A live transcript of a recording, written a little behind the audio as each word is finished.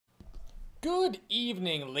Good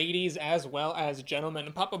evening, ladies as well as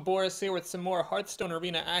gentlemen. Papa Boris here with some more Hearthstone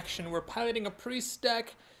Arena action. We're piloting a priest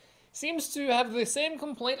deck. Seems to have the same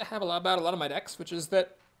complaint I have about a lot of my decks, which is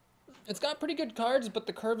that it's got pretty good cards, but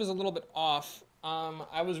the curve is a little bit off.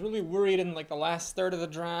 I was really worried in like the last third of the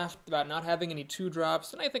draft about not having any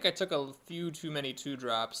 2-drops, and I think I took a few too many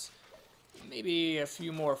 2-drops. Maybe a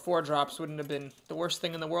few more 4-drops wouldn't have been the worst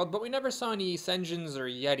thing in the world, but we never saw any Senjins or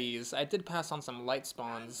Yetis. I did pass on some light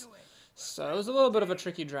spawns. So it was a little bit of a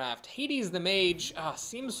tricky draft. Hades the Mage,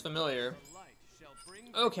 seems familiar.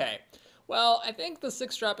 Okay, well, I think the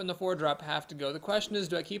 6-drop and the 4-drop have to go. The question is,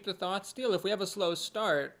 do I keep the Thought Steal? If we have a slow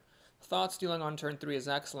start, Thought Stealing on turn 3 is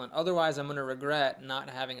excellent. Otherwise, I'm going to regret not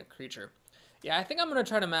having a creature. Yeah, I think I'm going to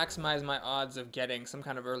try to maximize my odds of getting some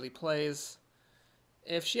kind of early plays.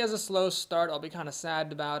 If she has a slow start, I'll be kind of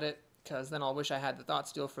sad about it, because then I'll wish I had the Thought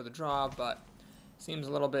Steal for the draw, but seems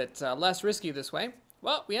a little bit less risky this way.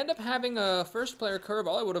 Well, we end up having a first player curve.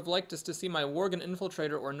 All I would have liked is to see my Worgen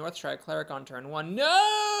Infiltrator or Northshire Cleric on turn 1. No!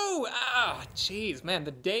 Ah, jeez, man, the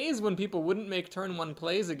days when people wouldn't make turn 1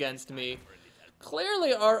 plays against me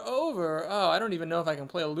clearly are over. Oh, I don't even know if I can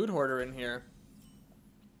play a Loot Hoarder in here.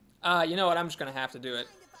 You know what, I'm just gonna have to do it.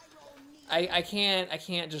 I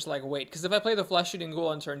can't just like wait, because if I play the Flesh Eating Ghoul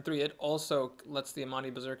on turn 3, it also lets the Amani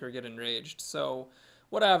Berserker get enraged, so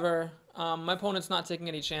whatever. My opponent's not taking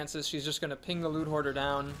any chances. She's just going to ping the Loot Hoarder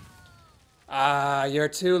down. You're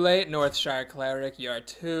too late, Northshire Cleric. You're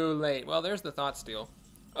too late. Well, there's the Thought Steal.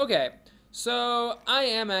 Okay, so I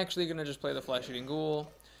am actually going to just play the Flesh Eating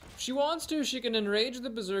Ghoul. If she wants to, she can enrage the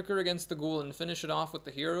Berserker against the Ghoul and finish it off with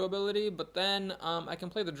the hero ability, but then I can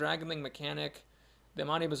play the Dragonling mechanic. The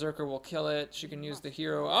Amani Berserker will kill it. She can use the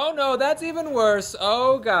hero. Oh no, that's even worse.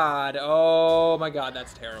 Oh god. Oh my god,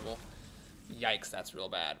 that's terrible. Yikes, that's real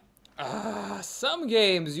bad. Some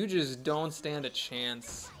games you just don't stand a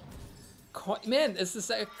chance. Man, it's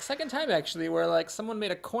the second time actually where like someone made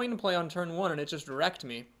a coin play on turn 1 and it just wrecked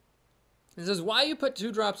me. This is why you put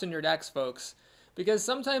 2-drops in your decks, folks. Because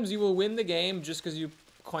sometimes you will win the game just because you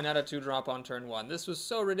coin out a 2-drop on turn 1. This was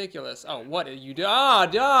so ridiculous. Oh, what did you do?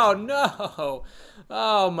 Oh, no!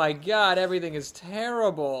 Oh my god, everything is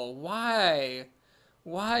terrible. Why?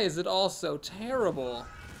 Why is it all so terrible?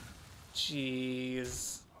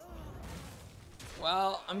 Jeez.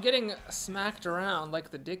 Well, I'm getting smacked around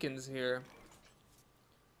like the Dickens here.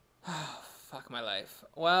 Fuck my life.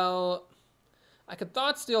 Well, I could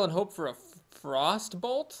Thought Steal and hope for a Frost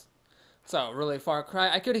Bolt. So, really far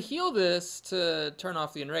cry. I could heal this to turn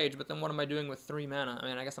off the Enrage, but then what am I doing with 3 mana? I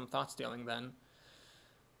mean, I guess I'm Thought Stealing then.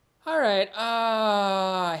 Alright,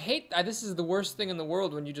 I hate... this is the worst thing in the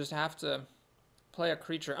world when you just have to play a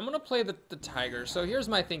creature. I'm going to play the Tiger. So here's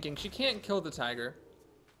my thinking. She can't kill the Tiger.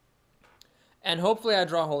 And hopefully I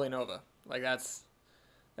draw Holy Nova. Like, that's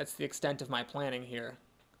the extent of my planning here.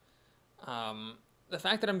 The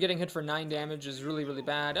fact that I'm getting hit for 9 damage is really, really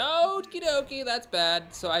bad. Oh, okie dokie, that's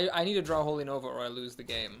bad. So I need to draw Holy Nova or I lose the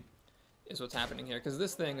game, is what's happening here. Because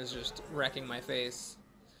this thing is just wrecking my face.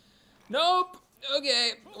 Nope!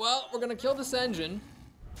 Okay, well, we're going to kill this engine.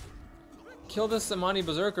 Kill this Amani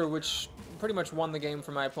Berserker, which pretty much won the game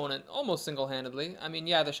for my opponent almost single-handedly. I mean,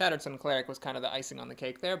 yeah, the Shattered Sun Cleric was kind of the icing on the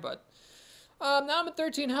cake there, but now I'm at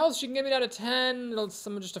 13 health. She can get me down to 10.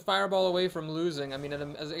 I'm just a fireball away from losing. I mean,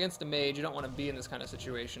 as against a mage, you don't want to be in this kind of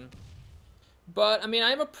situation. But, I mean,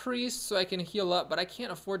 I'm a priest, so I can heal up, but I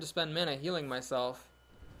can't afford to spend mana healing myself.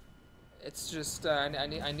 It's just,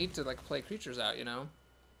 I need to, like, play creatures out, you know?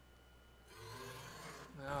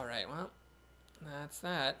 Alright, well, that's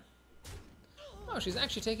that. Oh, she's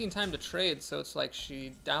actually taking time to trade, so it's like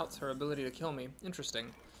she doubts her ability to kill me. Interesting.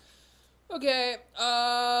 Okay,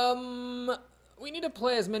 we need to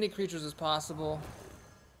play as many creatures as possible.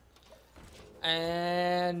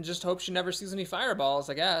 And just hope she never sees any fireballs,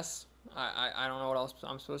 I guess. I don't know what else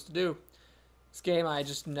I'm supposed to do. This game, I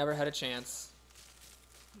just never had a chance.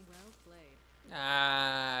 Well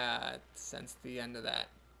played. Sensed the end of that.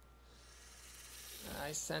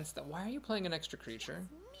 I sensed that. Why are you playing an extra creature?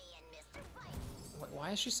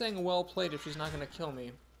 Why is she saying well played if she's not going to kill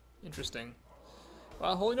me? Interesting.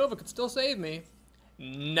 Well, Holy Nova could still save me.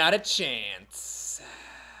 Not a chance.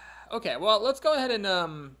 Okay, well, let's go ahead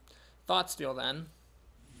and Thought Steal then.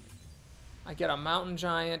 I get a Mountain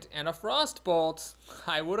Giant and a Frost Bolt.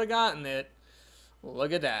 I would have gotten it.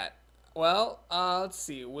 Look at that. Well, let's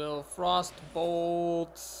see. Will Frost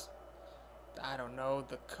Bolt... I don't know,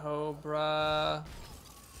 the Cobra...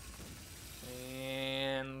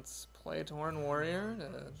 And play Torn Warrior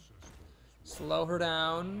to slow her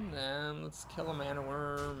down, and let's kill a Mana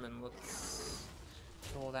Worm, and let's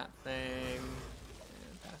kill that thing,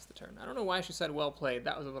 and pass the turn. I don't know why she said well played.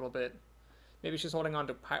 That was a little bit Maybe she's holding on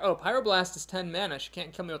to oh, Pyroblast is 10 mana. She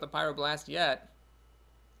can't kill me with a Pyroblast yet.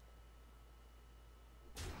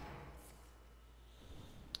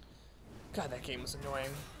 God, that game was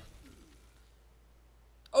annoying.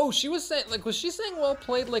 Oh, she was saying, like, was she saying well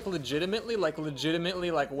played, like, legitimately, like,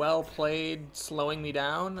 well played, slowing me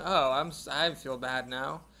down? Oh, I feel bad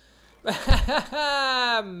now.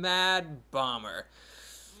 Mad Bomber.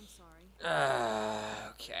 I'm sorry.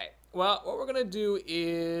 Okay. Well, what we're gonna do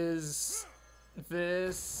is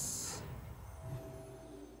this,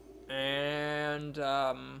 and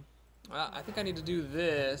well, I think I need to do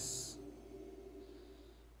this.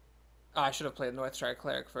 Oh, I should have played Northstrike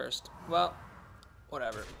Cleric first. Well,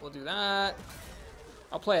 whatever. We'll do that.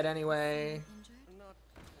 I'll play it anyway.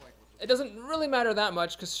 It doesn't really matter that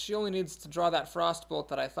much because she only needs to draw that Frostbolt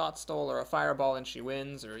that I thought stole, or a Fireball, and she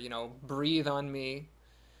wins, or, you know, breathe on me.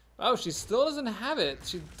 Oh, she still doesn't have it.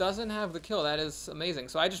 She doesn't have the kill. That is amazing.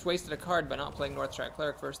 So I just wasted a card by not playing Northstrike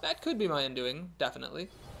Cleric first. That could be my undoing, definitely.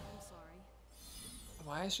 I'm sorry.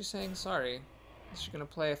 Why is she saying sorry? Is she gonna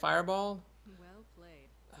play a Fireball? Well played.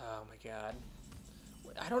 Oh my god.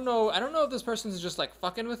 I don't know if this person's just like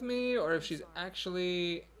fucking with me or if she's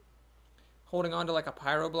actually holding on to like a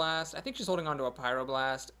Pyroblast. I think she's holding on to a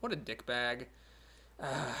Pyroblast. What a dickbag.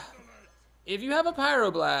 If you have a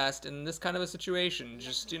Pyroblast in this kind of a situation,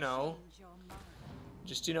 just, you know,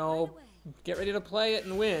 get ready to play it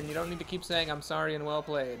and win. You don't need to keep saying I'm sorry and well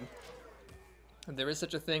played. There is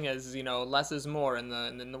such a thing as, you know, less is more in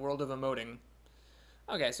the world of emoting.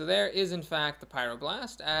 Okay, so there is in fact the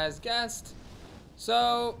Pyroblast as guessed.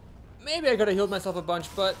 So maybe I could have healed myself a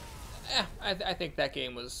bunch, but I think that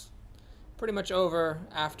game was pretty much over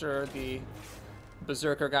after the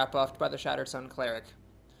Berserker got buffed by the Shattered Sun Cleric.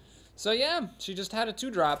 So yeah, she just had a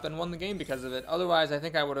 2-drop and won the game because of it. Otherwise, I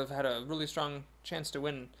think I would have had a really strong chance to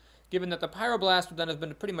win, given that the Pyroblast would then have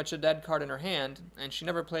been pretty much a dead card in her hand, and she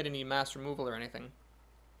never played any mass removal or anything.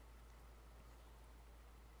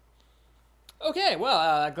 Okay,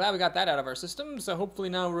 well, glad we got that out of our system, so hopefully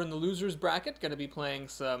now we're in the losers bracket, gonna be playing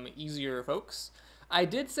some easier folks. I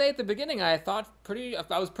did say at the beginning I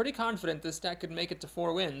was pretty confident this deck could make it to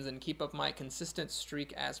 4 wins and keep up my consistent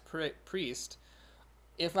streak as Priest.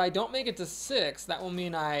 If I don't make it to 6, that will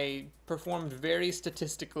mean I performed very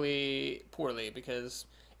statistically poorly, because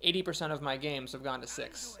 80% of my games have gone to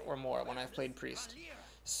 6 or more when I've played Priest.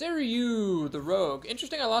 Siryu, the Rogue.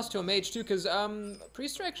 Interesting I lost to a Mage too, because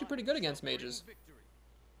Priests are actually pretty good against Mages.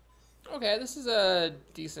 Okay, this is a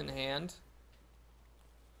decent hand.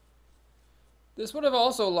 This would have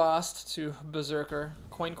also lost to Berserker,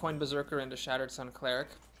 Coin Berserker into Shattered Sun Cleric.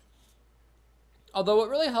 Although what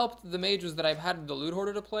really helped the Mage was that I've had the Loot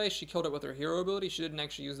Hoarder to play. She killed it with her hero ability. She didn't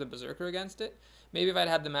actually use the Berserker against it. Maybe if I'd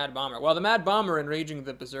had the Mad Bomber. Well, the Mad Bomber enraging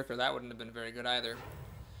the Berserker, that wouldn't have been very good either.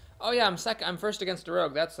 Oh yeah, I'm first against a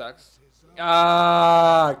Rogue. That sucks.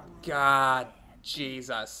 Ah, God.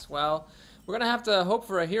 Jesus. Well, we're going to have to hope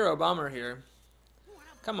for a hero Bomber here.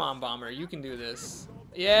 Come on, Bomber. You can do this.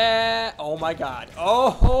 Yeah. Oh my God.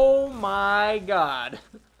 Oh my God.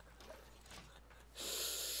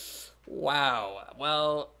 Wow.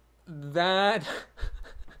 Well, that...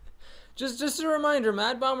 just a reminder,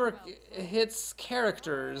 Mad Bomber hits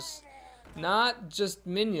characters, not just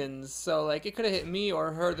minions. So, like, it could have hit me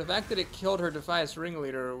or her. The fact that it killed her Defias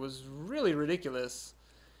Ringleader was really ridiculous.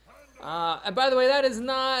 And by the way, that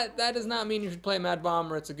does not mean you should play Mad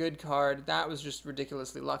Bomber. It's a good card. That was just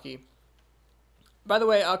ridiculously lucky. By the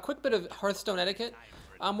way, a quick bit of Hearthstone etiquette.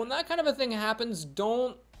 When that kind of a thing happens,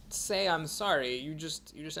 don't say I'm sorry. You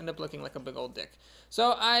just end up looking like a big old dick.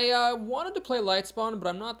 So I wanted to play Lightspawn, but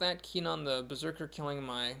I'm not that keen on the Berserker killing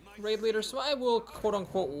my raid leader, so I will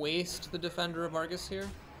quote-unquote waste the Defender of Argus here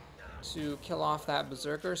to kill off that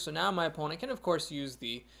Berserker. So now my opponent can of course use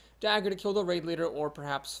the dagger to kill the raid leader, or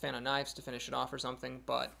perhaps Fan of Knives to finish it off or something,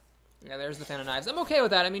 but yeah, there's the Fan of Knives. I'm okay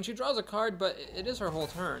with that. I mean, she draws a card, but it is her whole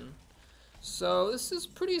turn. So this is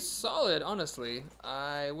pretty solid, honestly.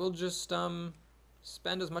 I will just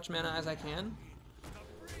spend as much mana as I can.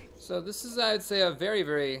 So this is, I would say, a very,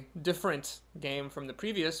 very different game from the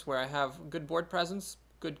previous, where I have good board presence,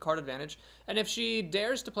 good card advantage, and if she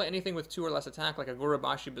dares to play anything with 2 or less attack, like a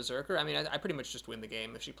Gurubashi Berserker, I mean, I pretty much just win the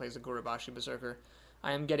game if she plays a Gurubashi Berserker.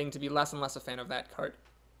 I am getting to be less and less a fan of that card.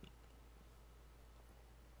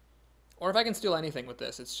 Or if I can steal anything with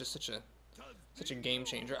this, it's just such a game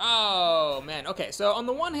changer. Oh, man. Okay, so on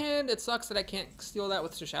the one hand, it sucks that I can't steal that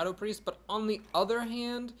with Shadow Priest, but on the other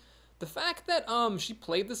hand, the fact that she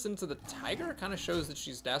played this into the Tiger kind of shows that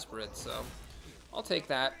she's desperate, so I'll take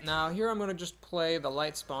that. Now, here I'm going to just play the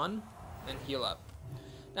Light Spawn and heal up.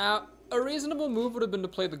 Now, a reasonable move would have been to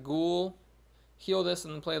play the Ghoul, heal this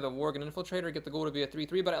and then play the Worgen Infiltrator, get the goal to be a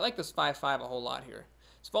 3-3, but I like this 5-5 a whole lot here.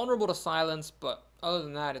 It's vulnerable to silence, but other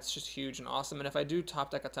than that, it's just huge and awesome, and if I do top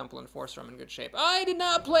deck a Temple Enforcer, I'm in good shape. I did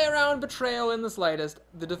not play around Betrayal in the slightest.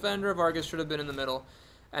 The Defender of Argus should have been in the middle,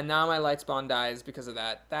 and now my Lightspawn dies because of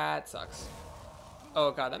that. That sucks. Oh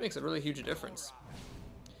god, that makes a really huge difference.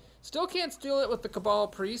 Still can't steal it with the Cabal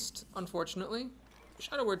Priest, unfortunately.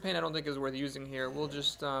 Shadow Word Pain I don't think is worth using here. We'll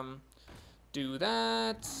just do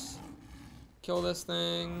that. Kill this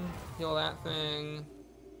thing. Heal that thing.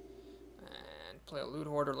 And play a Loot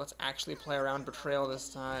Hoarder. Let's actually play around Betrayal this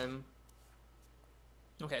time.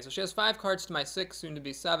 Okay, so she has 5 cards to my 6, soon to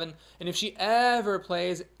be 7. And if she ever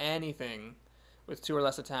plays anything with 2 or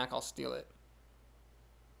less attack, I'll steal it.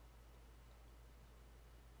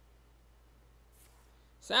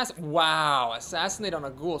 Wow, Assassinate on a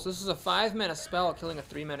Ghoul. So this is a 5-mana spell killing a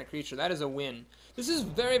 3-mana creature. That is a win. This is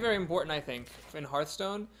very, very important, I think, in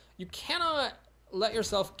Hearthstone. You cannot let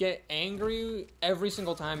yourself get angry every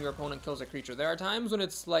single time your opponent kills a creature. There are times when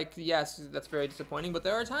it's like, yes, that's very disappointing, but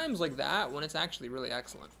there are times like that when it's actually really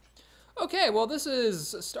excellent. Okay, well, this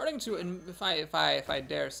is starting to, if I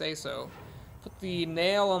dare say so, put the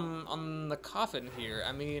nail on the coffin here.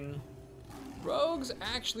 I mean, rogues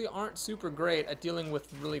actually aren't super great at dealing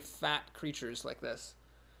with really fat creatures like this.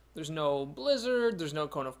 There's no Blizzard, there's no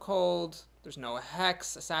Cone of Cold, there's no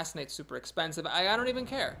Hex, Assassinate's super expensive. I don't even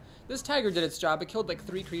care. This Tiger did its job. It killed like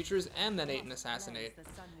 3 creatures and then ate an Assassinate.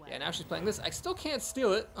 Yeah, now she's playing this. I still can't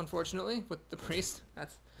steal it, unfortunately, with the Priest.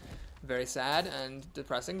 That's very sad and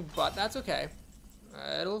depressing, but that's okay.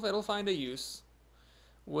 It'll find a use.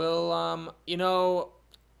 We'll, you know,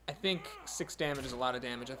 I think 6 damage is a lot of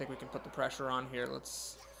damage. I think we can put the pressure on here.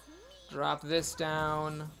 Let's drop this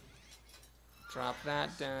down. Drop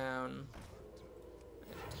that down.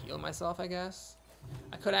 Heal myself, I guess.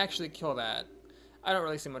 I could actually kill that. I don't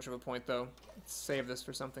really see much of a point, though. Let's save this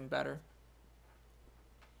for something better.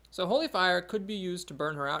 So Holy Fire could be used to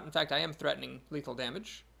burn her out. In fact, I am threatening lethal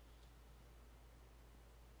damage.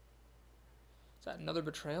 Is that another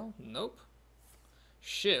Betrayal? Nope.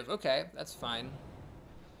 Shiv. Okay, that's fine.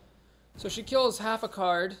 So she kills half a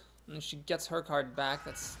card, and she gets her card back.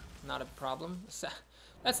 That's not a problem.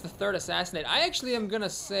 That's the 3rd Assassinate. I actually am going to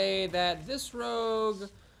say that this rogue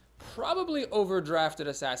probably overdrafted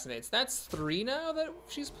Assassinates. That's 3 now that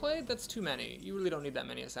she's played? That's too many. You really don't need that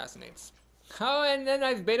many Assassinates. Oh, and then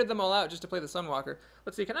I've baited them all out just to play the Sunwalker.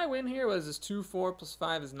 Let's see, can I win here? What is this? 2, 4 plus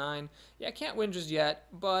 5 is 9. Yeah, I can't win just yet,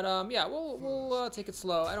 but yeah, we'll take it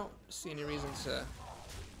slow. I don't see any reason to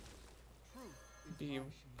be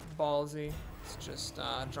ballsy. Let's just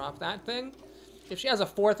drop that thing. If she has a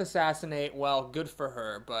 4th Assassinate, well, good for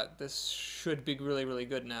her, but this should be really, really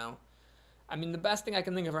good now. I mean, the best thing I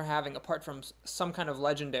can think of her having, apart from some kind of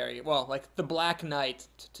legendary, well, like the Black Knight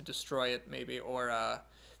to destroy it, maybe, or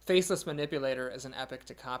Faceless Manipulator as an epic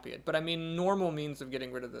to copy it. But I mean, normal means of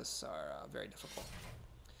getting rid of this are very difficult.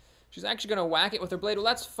 She's actually going to whack it with her blade. Well,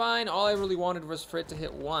 that's fine. All I really wanted was for it to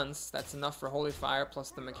hit once. That's enough for Holy Fire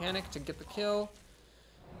plus the mechanic to get the kill.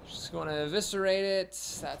 She's going to eviscerate it.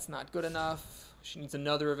 That's not good enough. She needs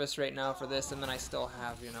another eviscerate now for this, and then I still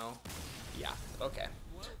have, you know, yeah, okay.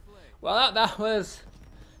 Well, that was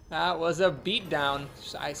a beatdown.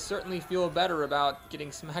 I certainly feel better about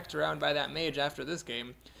getting smacked around by that mage after this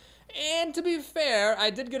game. And to be fair, I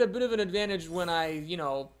did get a bit of an advantage when I, you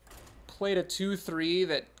know, played a 2-3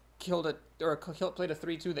 that killed a, or played a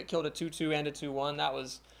 3-2 that killed a 2-2 and a 2-1. That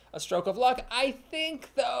was a stroke of luck. I think,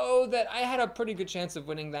 though, that I had a pretty good chance of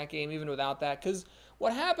winning that game even without that, because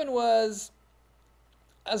what happened was,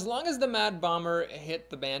 as long as the Mad Bomber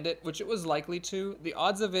hit the Bandit, which it was likely to, the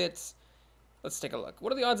odds of it... Let's take a look.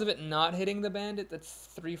 What are the odds of it not hitting the Bandit? That's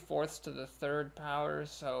 3/4 to the 3rd power,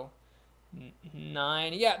 so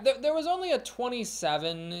 9. Yeah, there was only a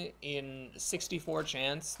 27 in 64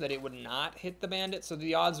 chance that it would not hit the Bandit, so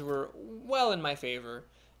the odds were well in my favor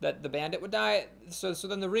that the Bandit would die. So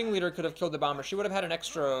then the Ringleader could have killed the Bomber. She would have had an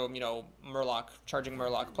extra, you know, Murloc, charging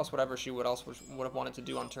Murloc, plus whatever she would have wanted to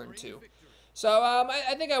do on turn 2. So,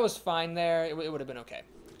 I think I was fine there. It would have been okay.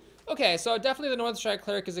 Okay, so definitely the Northshire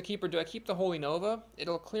Cleric is a keeper. Do I keep the Holy Nova?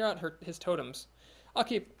 It'll clear out his totems. I'll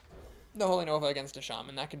keep the Holy Nova against a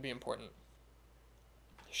Shaman. That could be important.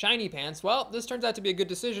 Shiny Pants. Well, this turns out to be a good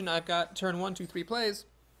decision. I've got turn 1, 2, 3 plays.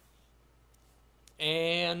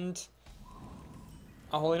 And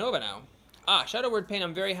a Holy Nova now. Ah, Shadow Word Pain.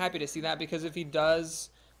 I'm very happy to see that, because if he does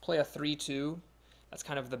play a 3-2, that's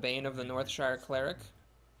kind of the bane of the Northshire Cleric.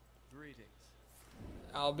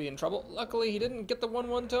 I'll be in trouble. Luckily, he didn't get the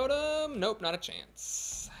 1-1 totem. Nope, not a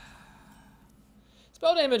chance.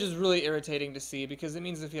 Spell damage is really irritating to see, because it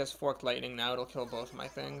means if he has Forked Lightning now, it'll kill both my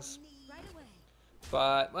things.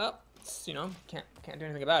 But, well, it's, you know, can't do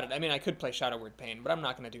anything about it. I mean, I could play Shadow Word Pain, but I'm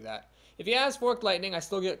not going to do that. If he has Forked Lightning, I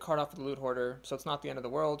still get a card off of the Loot Hoarder, so it's not the end of the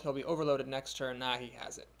world. He'll be overloaded next turn. Nah, he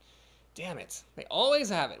has it. Damn it. They always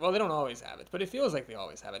have it. Well, they don't always have it, but it feels like they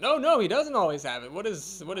always have it. No, he doesn't always have it. What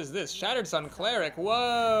is this? Shattered Sun Cleric.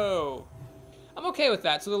 Whoa. I'm okay with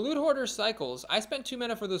that. So the Loot Hoarder cycles. I spent 2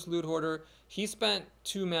 mana for this Loot Hoarder. He spent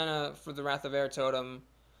 2 mana for the Wrath of Air Totem.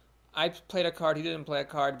 I played a card. He didn't play a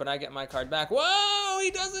card, but I get my card back. Whoa!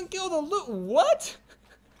 He doesn't kill the loot. What?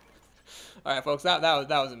 All right, folks. That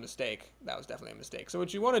was a mistake. That was definitely a mistake. So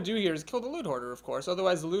what you want to do here is kill the Loot Hoarder, of course.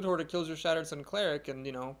 Otherwise, the Loot Hoarder kills your Shattered Sun Cleric and,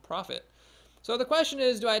 you know, profit. So the question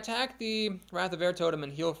is, do I attack the Wrath of Air Totem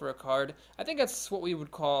and heal for a card? I think that's what we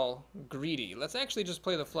would call greedy. Let's actually just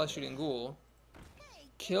play the Flesh Eating Ghoul.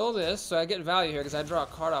 Kill this, so I get value here because I draw a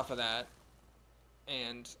card off of that.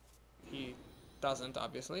 And he doesn't,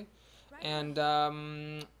 obviously. And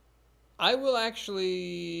I will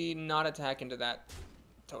actually not attack into that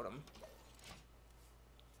totem.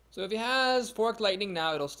 So if he has Forked Lightning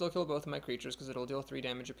now, it'll still kill both of my creatures because it'll deal 3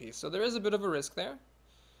 damage apiece. So there is a bit of a risk there.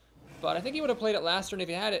 But I think he would have played it last turn if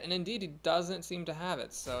he had it, and indeed he doesn't seem to have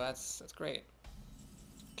it, so that's great.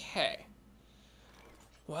 Okay.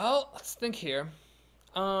 Well, let's think here.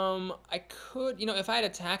 I could, you know, if I had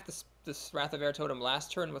attacked this Wrath of Air Totem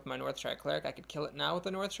last turn with my Northshire Cleric, I could kill it now with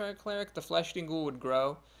the Northshire Cleric. The Flesh Eating Ghoul would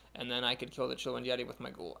grow, and then I could kill the Chillwind Yeti with my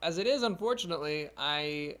Ghoul. As it is, unfortunately,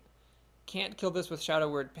 I can't kill this with Shadow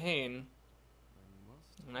Word Pain.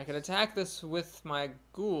 And I could attack this with my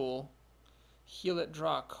Ghoul, heal it,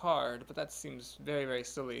 draw a card, but that seems very, very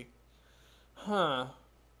silly. Huh.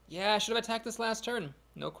 Yeah, I should have attacked this last turn.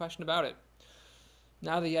 No question about it.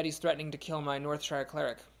 Now the Yeti's threatening to kill my Northshire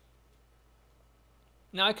Cleric.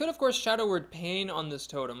 Now I could, of course, Shadow Word Pain on this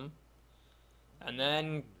totem, and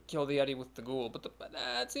then kill the Yeti with the Ghoul, but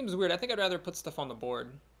that seems weird. I think I'd rather put stuff on the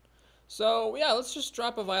board. So, yeah, let's just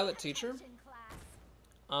drop a Violet Teacher.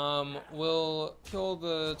 We'll kill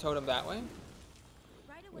the totem that way.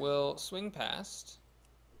 We'll swing past.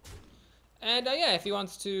 And, yeah, if he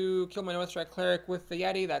wants to kill my Northshire Cleric with the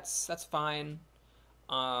Yeti, that's fine.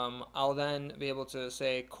 I'll then be able to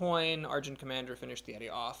say coin, Argent Commander, finish the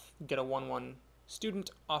Yeti off, get a 1/1 student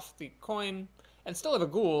off the coin, and still have a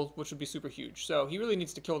Ghoul, which would be super huge. So he really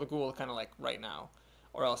needs to kill the Ghoul kind of like right now,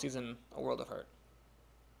 or else he's in a world of hurt.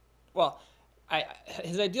 Well,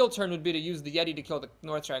 his ideal turn would be to use the Yeti to kill the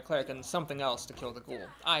Northshire Cleric and something else to kill the Ghoul.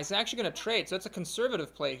 He's actually going to trade, so it's a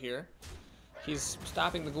conservative play here. He's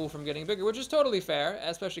stopping the Ghoul from getting bigger, which is totally fair,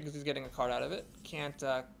 especially because he's getting a card out of it. Can't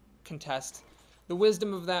contest the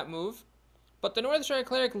wisdom of that move. But the Northshire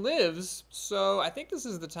Cleric lives, so I think this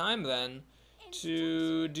is the time then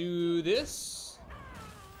to do this.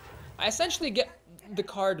 I essentially get the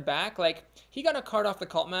card back. Like, he got a card off the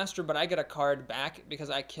Cult Master, but I get a card back because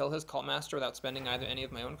I kill his Cult Master without spending any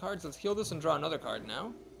of my own cards. Let's heal this and draw another card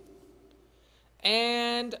now.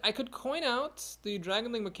 And I could coin out the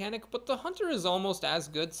Dragonling Mechanic, but the Hunter is almost as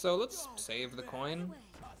good, so let's save the coin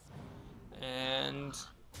and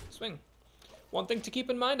swing. One thing to keep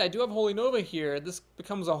in mind, I do have Holy Nova here. This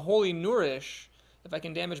becomes a Holy Nourish if I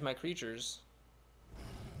can damage my creatures.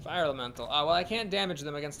 Fire Elemental. Well, I can't damage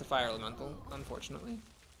them against the Fire Elemental, unfortunately.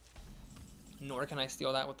 Nor can I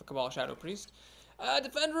steal that with the Cabal Shadow Priest.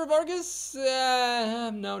 Defender of Argus?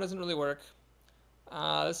 No, it doesn't really work.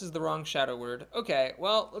 This is the wrong Shadow Word. Okay,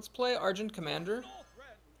 well, let's play Argent Commander.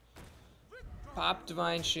 Pop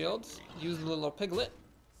Divine Shield. Use the little piglet.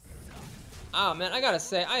 Man, I gotta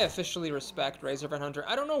say, I officially respect Razorfin Hunter.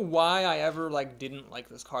 I don't know why I ever, didn't like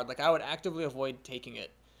this card. I would actively avoid taking it.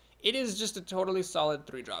 It is just a totally solid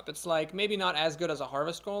 3-drop. It's, maybe not as good as a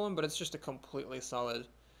Harvest Golem, but it's just a completely solid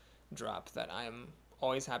drop that I am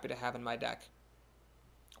always happy to have in my deck.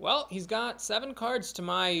 Well, he's got 7 cards to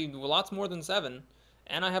my lots more than 7,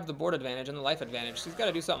 and I have the board advantage and the life advantage, so he's got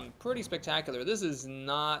to do something pretty spectacular. This is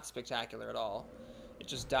not spectacular at all. It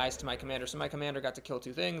just dies to my commander, so my commander got to kill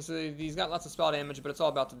 2 things. He's got lots of spell damage, but it's all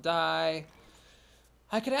about to die.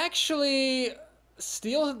 I could actually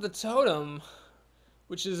steal the totem,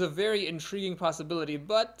 which is a very intriguing possibility,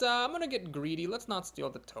 but I'm going to get greedy. Let's not steal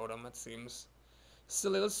the totem. That seems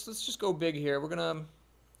silly. Let's just go big here. We're going to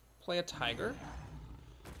play a tiger.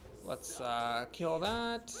 Let's kill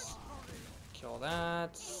that,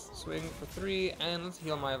 swing for 3, and let's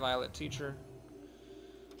heal my Violet Teacher.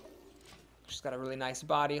 She's got a really nice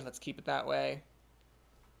body. Let's keep it that way.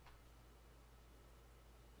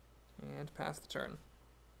 And pass the turn.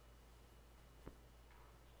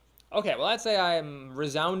 Okay, well, I'd say I'm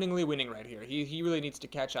resoundingly winning right here. He really needs to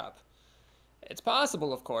catch up. It's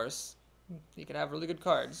possible, of course. He could have really good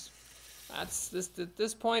cards. That's this at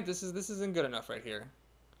this point. This isn't good enough right here.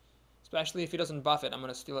 Especially if he doesn't buff it, I'm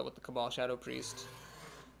gonna steal it with the Cabal Shadow Priest.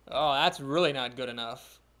 Oh, that's really not good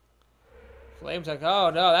enough. Flame Tech. Oh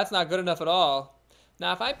no, that's not good enough at all.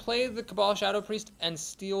 Now, if I play the Cabal Shadow Priest and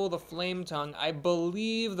steal the Flame Tongue, I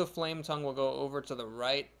believe the Flame Tongue will go over to the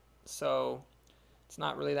right. So it's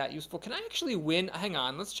not really that useful. Can I actually win? Hang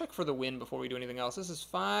on, let's check for the win before we do anything else. This is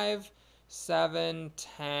 5, 7,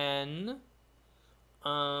 10,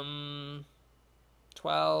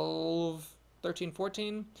 12, 13,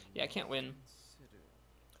 14. Yeah, I can't win.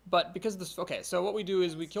 But because this, okay, so what we do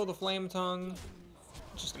is we kill the Flame Tongue.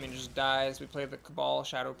 Just, I mean, it just dies. We play the Cabal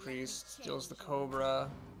Shadow Priest, steals the Cobra.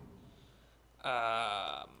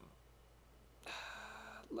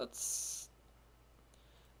 Let's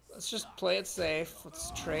just play it safe.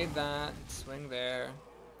 Let's trade that. Swing there.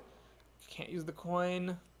 Can't use the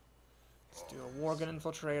coin. Let's do a Worgen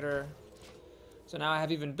Infiltrator. So now I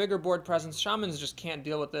have even bigger board presence. Shamans just can't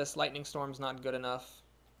deal with this. Lightning Storm's not good enough.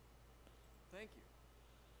 Thank you.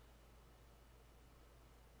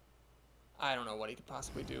 I don't know what he could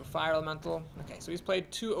possibly do. Fire Elemental. Okay, so he's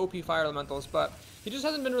played 2 OP Fire Elementals, but he just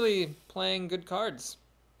hasn't been really playing good cards.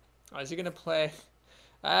 Oh, is he going to play...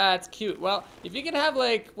 Ah, it's cute. Well, if you could have,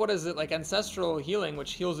 like, what is it, like Ancestral Healing,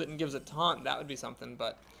 which heals it and gives it Taunt, that would be something,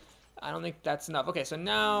 but I don't think that's enough. Okay, so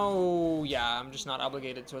now, yeah, I'm just not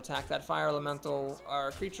obligated to attack that Fire Elemental.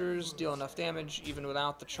 Our creatures deal enough damage, even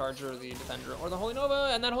without the Charger, the Defender, or the Holy Nova,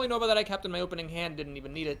 and that Holy Nova that I kept in my opening hand didn't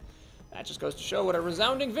even need it. That just goes to show what a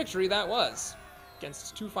resounding victory that was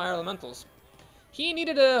against 2 Fire Elementals. He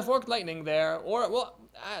needed a Forked Lightning there, or, well,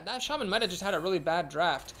 that Shaman might have just had a really bad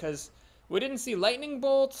draft, because we didn't see Lightning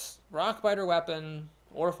Bolt, Rockbiter Weapon,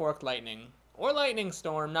 or Forked Lightning, or Lightning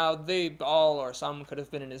Storm. Now, they all or some could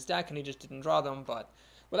have been in his deck, and he just didn't draw them, but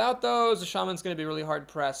without those, the Shaman's going to be really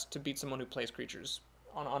hard-pressed to beat someone who plays creatures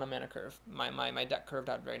on a mana curve. My deck curved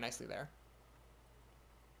out very nicely there.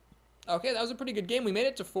 Okay, that was a pretty good game. We made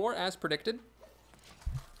it to 4 as predicted.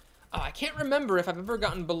 Oh, I can't remember if I've ever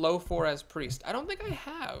gotten below 4 as Priest. I don't think I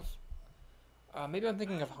have. Maybe I'm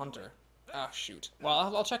thinking of Hunter. Oh, shoot.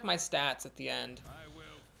 Well, I'll check my stats at the end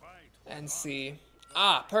and see.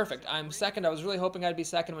 Ah, perfect. I'm second. I was really hoping I'd be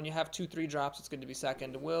second. When you have 2 3-drops, it's good to be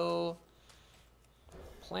second. We'll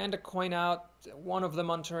plan to coin out one of them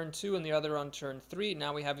on turn 2 and the other on turn 3.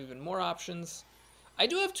 Now we have even more options. I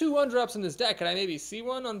do have 2 1-drops in this deck. Can I maybe see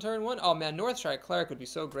one on turn 1? Oh, man, Northshire Cleric would be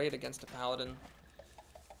so great against a Paladin.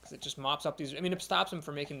 Because it just mops up these... I mean, it stops him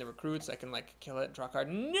from making the recruits. I can, like, kill it, draw a card.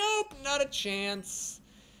 Nope, not a chance.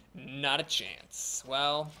 Not a chance.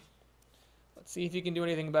 Well, let's see if he can do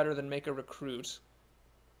anything better than make a recruit.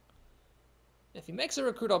 If he makes a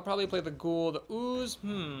recruit, I'll probably play the Ghoul. The Ooze,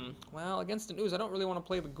 well, against an Ooze, I don't really want to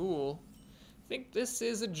play the Ghoul. I think this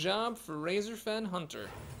is a job for Razorfen Hunter.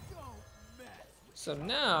 So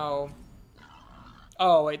now...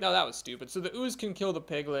 Oh, wait, no, that was stupid. So the Ooze can kill the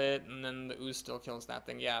Piglet, and then the Ooze still kills that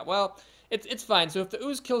thing. Yeah, well, it's fine. So if the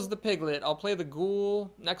Ooze kills the Piglet, I'll play the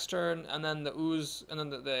Ghoul next turn, and then the Ooze, and then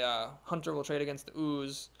the Hunter will trade against the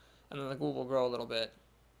Ooze, and then the Ghoul will grow a little bit.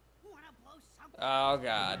 Oh,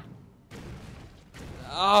 God.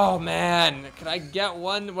 Oh, man. Could I get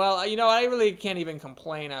one? Well, you know, I really can't even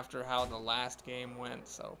complain after how the last game went,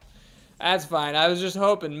 so... That's fine. I was just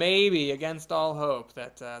hoping, maybe, against all hope,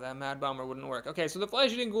 that that Mad Bomber wouldn't work. Okay, so the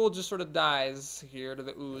Flesh-Eating Ghoul just sort of dies here to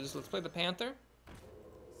the Ooze. Let's play the Panther.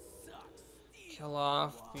 Kill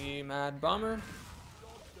off the Mad Bomber.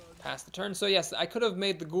 Pass the turn. So yes, I could have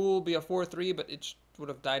made the Ghoul be a 4-3, but it would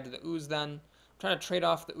have died to the Ooze then. I'm trying to trade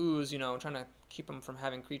off the Ooze, you know, trying to keep him from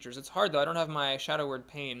having creatures. It's hard, though. I don't have my Shadow Word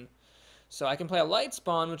Pain. So I can play a Light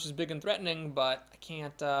Spawn, which is big and threatening, but I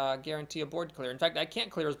can't guarantee a board clear. In fact, I can't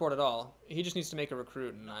clear his board at all. He just needs to make a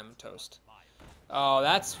recruit, and I'm toast. Oh,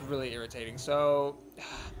 that's really irritating. So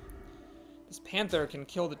this Panther can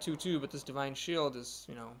kill the 2/2, but this Divine Shield is,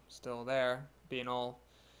 you know, still there, being all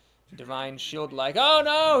Divine Shield-like. Oh,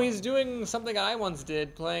 no! He's doing something I once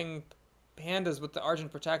did, playing Pandas with the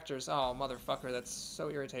Argent Protectors. Oh, motherfucker, that's so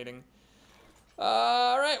irritating.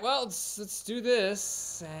 Alright, well, let's do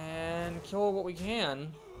this and kill what we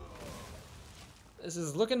can. This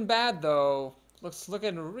is looking bad, though.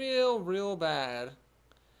 Looking real bad.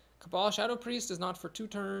 Cabal Shadow Priest is not for 2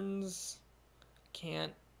 turns.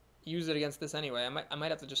 Can't use it against this anyway. I might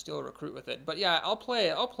have to just steal a recruit with it. But yeah, I'll play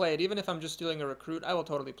it. Even if I'm just stealing a recruit, I will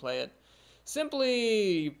totally play it.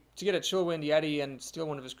 Simply to get a Chillwind Yeti and steal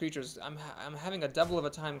one of his creatures. I'm having a double of a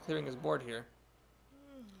time clearing his board here.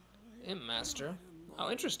 Imp Master. Oh,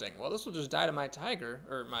 interesting. Well, this will just die to my Tiger.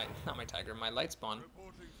 Or not my Tiger, my Light Spawn.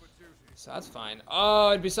 So that's fine. Oh,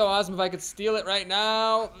 it'd be so awesome if I could steal it right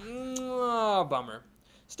now. Oh, bummer.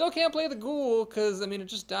 Still can't play the ghoul, because, I mean, it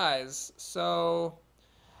just dies. So,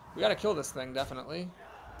 we gotta kill this thing, definitely.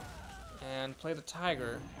 And play the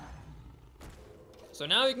tiger. So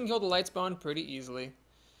now we can kill the light spawn pretty easily.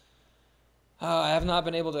 I have not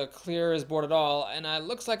been able to clear his board at all, and it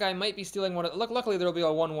looks like I might be stealing one. Luckily, there will be a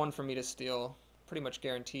 1/1 for me to steal. Pretty much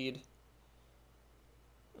guaranteed.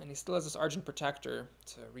 And he still has this Argent Protector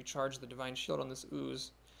to recharge the Divine Shield on this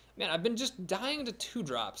ooze. Man, I've been just dying to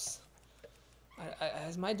 2-drops.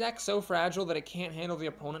 Is my deck so fragile that it can't handle the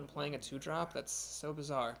opponent playing a 2-drop? That's so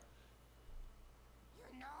bizarre.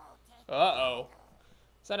 Uh-oh.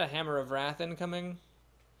 Is that a Hammer of Wrath incoming?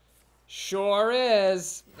 Sure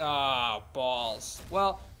is. Ah, balls.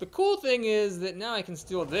 Well, the cool thing is that now I can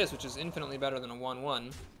steal this, which is infinitely better than a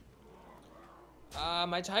 1/1.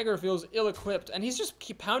 My tiger feels ill-equipped, and he's just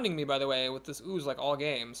keep pounding me, by the way, with this ooze like all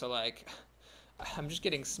game. So like, I'm just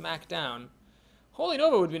getting smacked down. Holy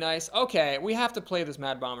Nova would be nice. Okay, we have to play this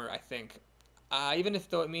Mad Bomber, I think. Even if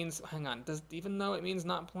though it means, hang on, even though it means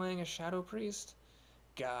not playing a Shadow Priest?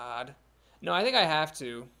 God. No, I think I have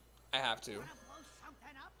to. I have to.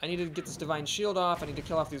 I need to get this Divine Shield off. I need to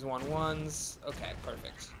kill off these 1/1s. Okay,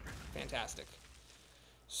 perfect. Fantastic.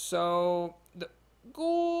 So, the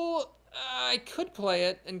ghoul, I could play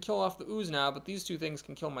it and kill off the ooze now, but these two things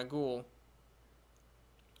can kill my ghoul.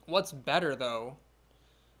 What's better, though?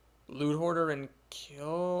 Loot Hoarder and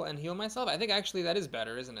kill and heal myself? I think actually that is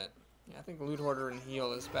better, isn't it? Yeah, I think Loot Hoarder and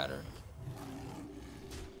heal is better.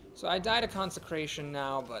 So I died a Consecration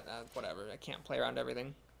now, but whatever. I can't play around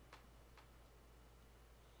everything.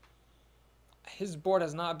 His board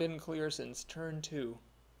has not been clear since turn 2.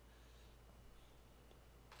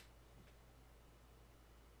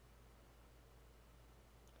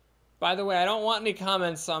 By the way, I don't want any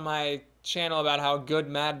comments on my channel about how good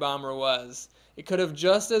Mad Bomber was. It could have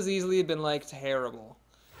just as easily been, like, terrible.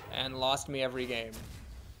 And lost me every game.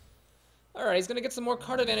 Alright, he's going to get some more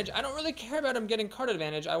card advantage. I don't really care about him getting card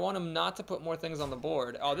advantage. I want him not to put more things on the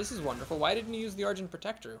board. Oh, this is wonderful. Why didn't he use the Argent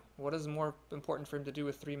Protector? What is more important for him to do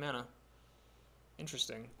with 3 mana?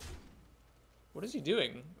 Interesting. What is he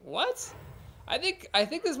doing? What? I think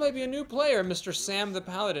this might be a new player, Mr. Sam the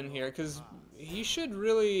Paladin here, because he should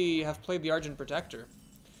really have played the Argent Protector.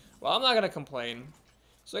 Well, I'm not going to complain.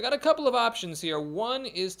 So I got a couple of options here. One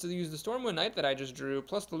is to use the Stormwind Knight that I just drew,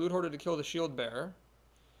 plus the Loot Hoarder to kill the Shield Bearer.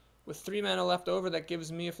 With 3 mana left over, that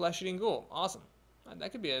gives me a Flesh-Eating Ghoul. Awesome.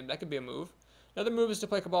 That could be a move. Another move is to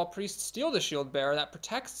play Cabal Priest, steal the Shield Bearer. That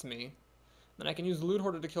protects me. Then I can use the Loot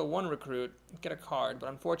Hoarder to kill 1 recruit, get a card, but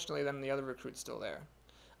unfortunately then the other recruit's still there.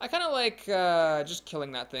 I kind of like just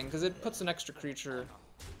killing that thing, because it puts an extra creature...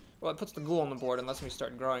 Well, it puts the ghoul on the board and lets me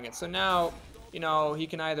start growing it. So now, you know, he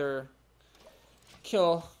can either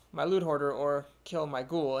kill my Loot Hoarder or kill my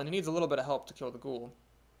ghoul, and he needs a little bit of help to kill the ghoul.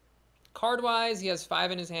 Card-wise, he has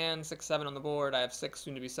 5 in his hand, 6, 7 on the board. I have 6,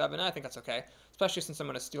 soon to be 7. I think that's okay, especially since I'm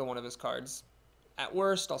going to steal one of his cards. At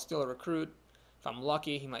worst, I'll steal a recruit. If I'm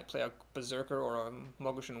lucky, he might play a Berserker or a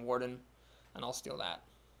Mogushan Warden, and I'll steal that.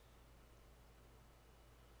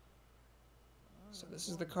 So this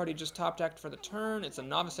is the card he just top-decked for the turn. It's a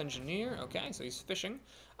Novice Engineer. Okay, so he's fishing.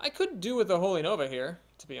 I could do with a Holy Nova here,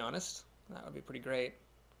 to be honest. That would be pretty great.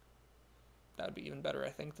 That would be even better, I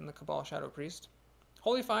think, than the Cabal Shadow Priest.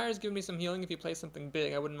 Holy Fire is giving me some healing if he plays something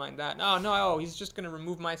big. I wouldn't mind that. No, he's just going to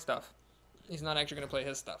remove my stuff. He's not actually going to play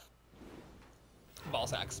his stuff. Ball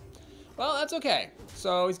sacks. Well, that's okay.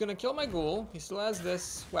 So he's going to kill my ghoul. He still has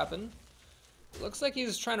this weapon. Looks like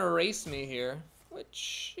he's trying to erase me here,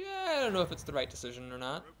 which, yeah, I don't know if it's the right decision or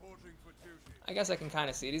not. I guess I can kind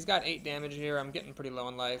of see it. He's got 8 damage here. I'm getting pretty low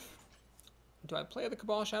in life. Do I play the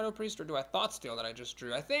Cabal Shadow Priest or do I Thought Steal that I just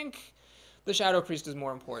drew? I think the Shadow Priest is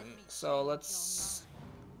more important. So let's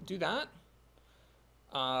do that.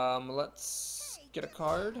 Let's get a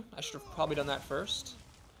card. I should have probably done that first.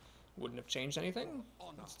 Wouldn't have changed anything.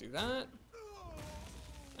 Let's do that.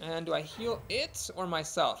 And do I heal it or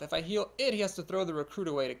myself? If I heal it, he has to throw the recruit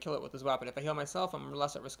away to kill it with his weapon. If I heal myself, I'm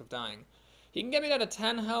less at risk of dying. He can get me down to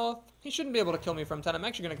 10 health. He shouldn't be able to kill me from 10. I'm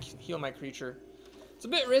actually going to heal my creature. It's a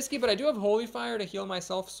bit risky, but I do have Holy Fire to heal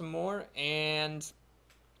myself some more. And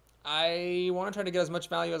I want to try to get as much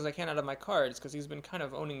value as I can out of my cards, because he's been kind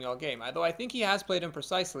of owning me all game. Although I think he has played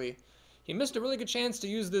imprecisely. He missed a really good chance to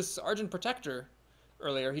use this Argent Protector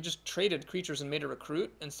earlier. He just traded creatures and made a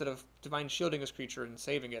recruit instead of Divine Shielding his creature and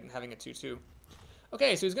saving it and having a 2/2.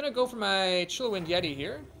 Okay, so he's going to go for my Chillwind Yeti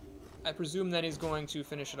here. I presume that he's going to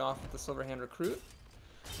finish it off with the Silverhand Recruit.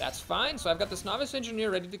 That's fine. So I've got this Novice Engineer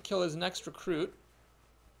ready to kill his next recruit.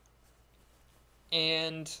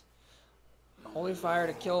 And Holy Fire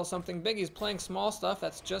to kill something big. He's playing small stuff.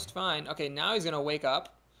 That's just fine. Okay, now he's going to wake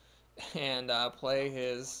up. and play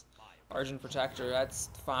his Argent Protector. That's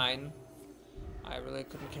fine. I really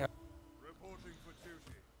couldn't care.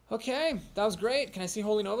 Okay, that was great. Can I see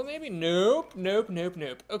Holy Nova maybe? Nope, nope, nope,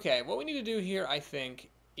 nope. Okay, what we need to do here, I think,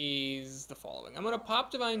 is the following. I'm going to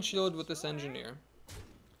pop Divine Shield with this Engineer.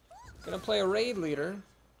 Going to play a Raid Leader,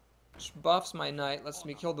 which buffs my Knight, lets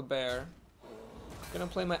me kill the Bear. Going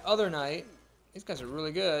to play my other Knight. These guys are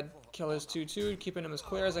really good. Kill his 2/2, keeping him as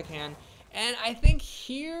clear as I can. And I think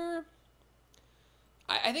here...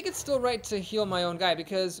 I think it's still right to heal my own guy,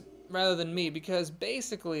 because rather than me, because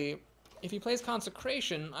basically... if he plays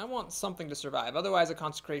Consecration, I want something to survive. Otherwise, a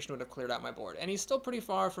Consecration would have cleared out my board. And he's still pretty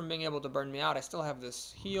far from being able to burn me out. I still have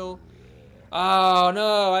this heal. Oh,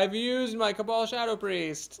 no. I've used my Cabal Shadow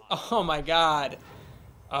Priest. Oh, my God.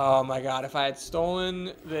 Oh, my God. If I had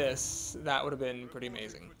stolen this, that would have been pretty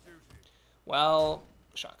amazing. Well,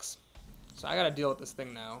 shucks. So I got to deal with this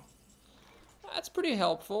thing now. That's pretty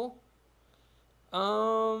helpful.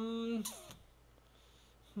 Okay.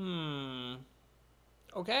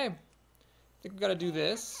 I think we gotta do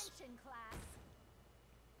this.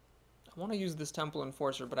 I want to use this Temple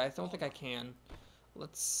Enforcer, but I don't think I can.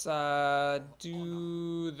 Let's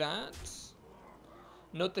do that.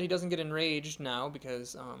 Note that he doesn't get enraged now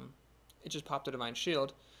because it just popped a Divine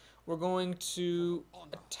Shield. We're going to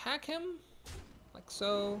attack him, like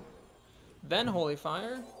so. Then Holy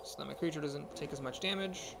Fire, so that my creature doesn't take as much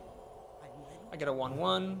damage. I get a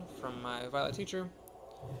 1/1 from my Violet Teacher.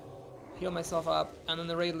 Heal myself up, and then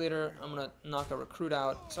the Raid Leader, I'm going to knock a Recruit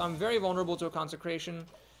out. So I'm very vulnerable to a Consecration,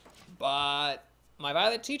 but my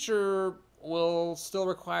Violet Teacher will still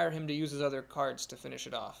require him to use his other cards to finish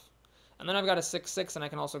it off. And then I've got a 6/6, and I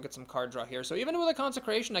can also get some card draw here. So even with a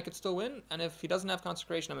Consecration, I could still win, and if he doesn't have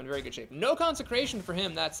Consecration, I'm in very good shape. No Consecration for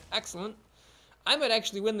him, that's excellent. I might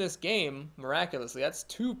actually win this game, miraculously. That's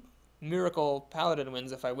 2 Miracle Paladin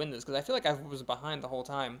wins if I win this, because I feel like I was behind the whole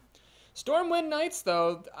time. Stormwind Knights,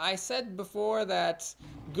 though, I said before that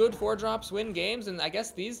good 4-drops win games, and I guess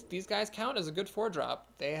these guys count as a good 4-drop.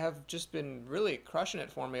 They have just been really crushing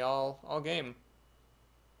it for me all game.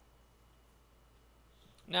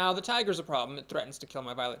 Now, the Tiger's a problem. It threatens to kill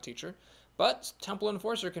my Violet Teacher, but Temple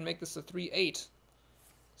Enforcer can make this a 3/8.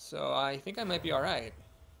 So I think I might be alright.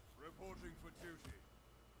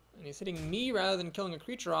 And he's hitting me rather than killing a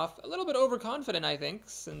creature off. A little bit overconfident, I think,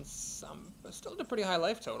 since I'm still at a pretty high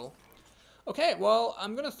life total. Okay, well,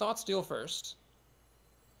 I'm going to Thought Steal first.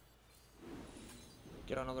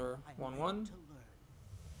 Get another 1/1.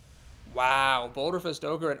 Wow, Boulderfist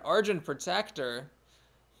Ogre and Argent Protector.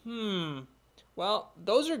 Well,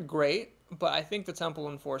 those are great, but I think the Temple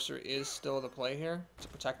Enforcer is still the play here to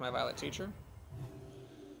protect my Violet Teacher.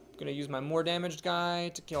 I'm going to use my more damaged guy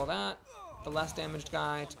to kill that. The less damaged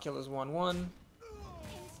guy to kill his 1/1.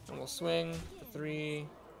 And we'll swing for 3,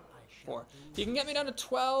 4. He can get me down to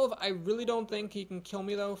 12. I really don't think he can kill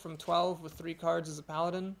me, though, from 12 with 3 cards as a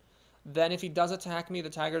Paladin. Then if he does attack me, the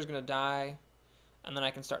Tiger's going to die. And then I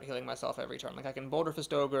can start healing myself every turn. Like, I can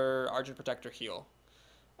Boulderfist Ogre, Argent Protector, heal.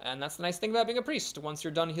 And that's the nice thing about being a priest. Once you're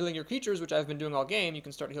done healing your creatures, which I've been doing all game, you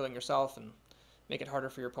can start healing yourself and make it harder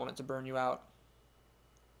for your opponent to burn you out.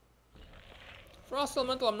 Frost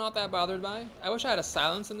Elemental I'm not that bothered by. I wish I had a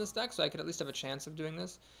Silence in this deck so I could at least have a chance of doing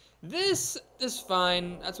this. This is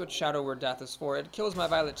fine. That's what Shadow Word Death is for. It kills my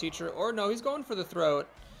Violet Teacher. Or no, he's going for the throat.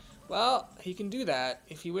 Well, he can do that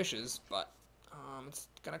if he wishes, but it's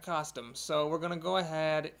going to cost him. So we're going to go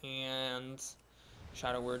ahead and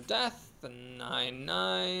Shadow Word Death, the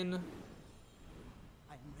 9/9.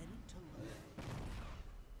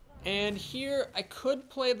 And here I could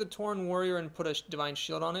play the Torn Warrior and put a Divine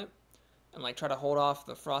Shield on it. And like try to hold off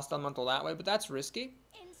the Frost Elemental that way, but that's risky.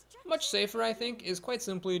 Much safer, I think, is quite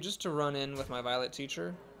simply just to run in with my Violet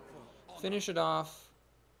Teacher, finish it off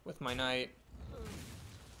with my Knight,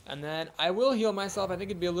 and then I will heal myself. I think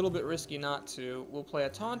it'd be a little bit risky not to. We'll play a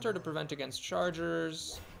Taunter to prevent against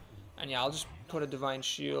Chargers, and yeah, I'll just put a Divine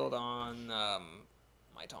Shield on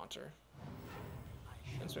my Taunter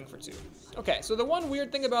and swing for 2. Okay, so the one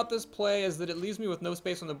weird thing about this play is that it leaves me with no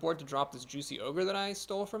space on the board to drop this Juicy Ogre that I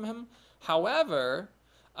stole from him. However,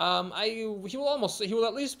 he will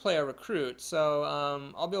at least play a Recruit, so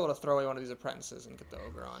I'll be able to throw away one of these Apprentices and get the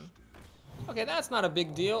Ogre on. Okay, that's not a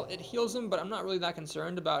big deal. It heals him, but I'm not really that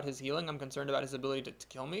concerned about his healing. I'm concerned about his ability to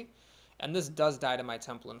kill me. And this does die to my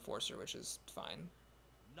Temple Enforcer, which is fine.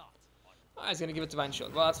 Oh, he's going to give it Divine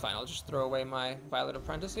Shield. Well, that's fine. I'll just throw away my Violet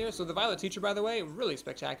Apprentice here. So the Violet Teacher, by the way, really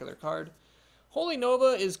spectacular card. Holy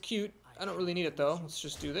Nova is cute. I don't really need it, though. Let's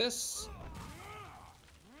just do this.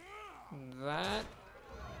 That.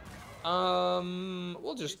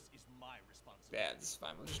 We'll just... Yeah, this is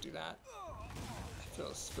fine. We'll just do that. I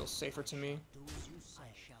Feels safer to me.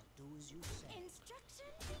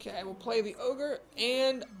 Okay, we'll play the Ogre,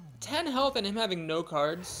 and 10 health and him having no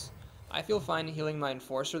cards. I feel fine healing my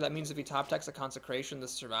Enforcer. That means if he top decks a Consecration,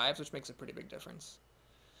 this survives, which makes a pretty big difference.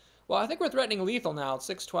 Well, I think we're threatening lethal now. It's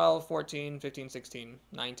 6, 12, 14, 15, 16,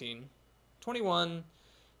 19, 21.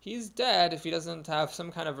 He's dead if he doesn't have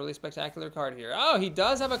some kind of really spectacular card here. Oh, he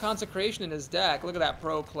does have a Consecration in his deck. Look at that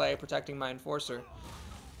pro play protecting my Enforcer.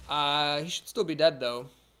 He should still be dead, though.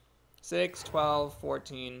 6, 12,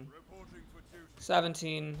 14,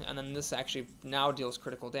 17, and then this actually now deals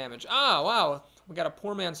critical damage. Ah, wow. We got a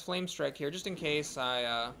poor man's Flame Strike here, just in case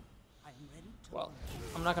I, well,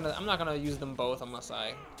 I'm not gonna use them both unless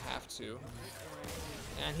I have to.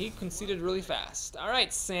 And he conceded really fast. All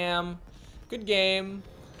right, Sam. Good game.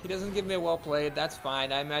 He doesn't give me a well played. That's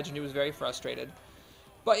fine. I imagine he was very frustrated.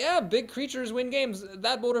 But yeah, big creatures win games.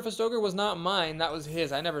 That Boulder Fist Ogre was not mine. That was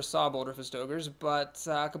his. I never saw Boulder Fist Ogres. But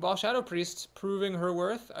Cabal Shadow Priest proving her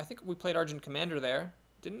worth. I think we played Argent Commander there,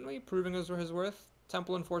 didn't we? Proving his worth.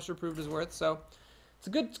 Temple Enforcer proved his worth. So it's a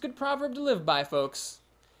good proverb to live by, folks.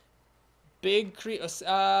 Big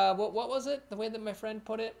what was it? The way that my friend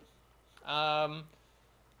put it.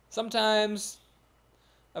 Sometimes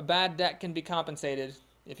a bad deck can be compensated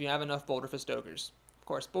if you have enough Boulder Fist Ogres. Of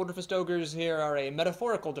course, Boulder Fist Ogres here are a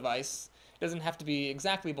metaphorical device. It doesn't have to be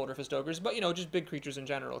exactly Boulder Fist Ogres, but, you know, just big creatures in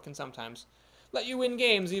general can sometimes let you win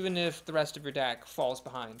games even if the rest of your deck falls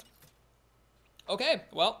behind. Okay,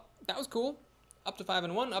 well, that was cool. Up to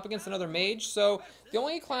 5-1, up against another mage. So the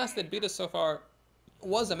only class that beat us so far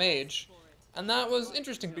was a mage. And that was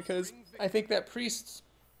interesting because I think that priests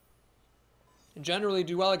generally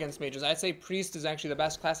do well against mages. I'd say priest is actually the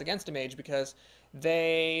best class against a mage because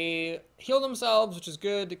they heal themselves, which is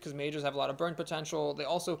good because mages have a lot of burn potential. They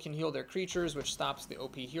also can heal their creatures, which stops the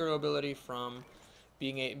OP hero ability from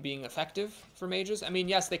being effective for mages. I mean,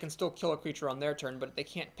 yes, they can still kill a creature on their turn, but they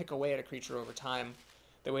can't pick away at a creature over time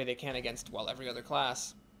the way they can against, well, every other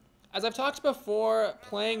class. As I've talked before,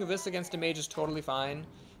 playing this against a mage is totally fine.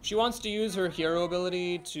 If she wants to use her hero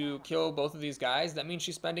ability to kill both of these guys, that means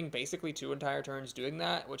she's spending basically 2 entire turns doing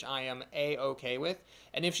that, which I am A-okay with.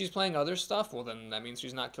 And if she's playing other stuff, well then that means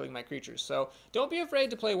she's not killing my creatures. So don't be afraid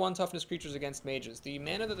to play 1 toughness creatures against mages. The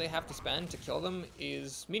mana that they have to spend to kill them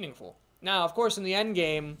is meaningful. Now, of course, in the end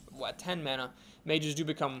game, what, 10 mana, mages do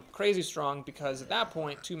become crazy strong because at that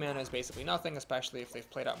point, 2 mana is basically nothing, especially if they've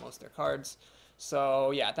played out most of their cards. So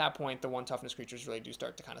yeah, at that point, the 1 toughness creatures really do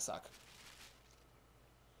start to kind of suck.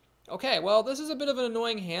 Okay, well, this is a bit of an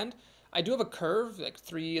annoying hand. I do have a curve, like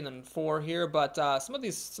 3 and then 4 here, but some of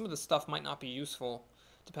the stuff might not be useful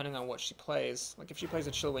depending on what she plays. Like if she plays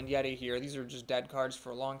a Chillwind Yeti here, these are just dead cards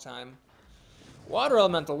for a long time. Water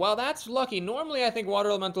Elemental, well, that's lucky. Normally, I think Water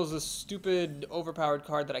Elemental is a stupid, overpowered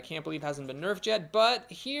card that I can't believe hasn't been nerfed yet, but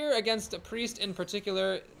here against a Priest in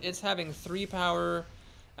particular, it's having 3 power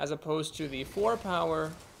as opposed to the 4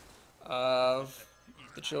 power of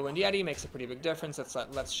the Chillwind Yeti. Makes a pretty big difference.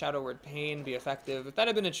 Lets Shadow Word Pain be effective. If that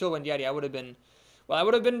had been a Chillwind Yeti, I would have been, well, I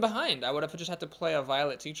would have been behind. I would have just had to play a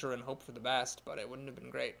Violet Teacher and hope for the best, but it wouldn't have been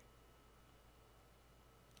great.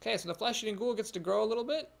 Okay, so the Flesh-Eating Ghoul gets to grow a little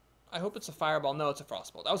bit. I hope it's a Fireball. No, it's a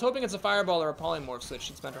Frostbolt. I was hoping it's a Fireball or a Polymorph so that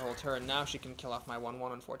she'd spend her whole turn. Now she can kill off my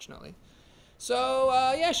 1-1, unfortunately. So,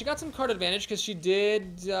 yeah, she got some card advantage because she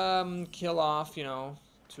did kill off, you know,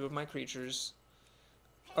 2 of my creatures.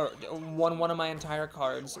 Or one of my entire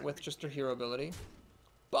cards with just her hero ability.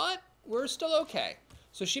 But we're still okay.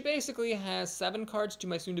 So she basically has 7 cards to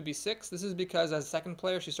my soon-to-be 6. This is because as a second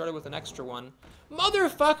player, she started with an extra 1.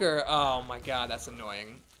 Motherfucker! Oh my god, that's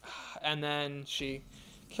annoying. And then she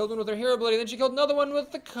killed one with her hero ability, then she killed another one with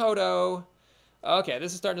the Kodo. Okay,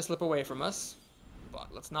 this is starting to slip away from us. But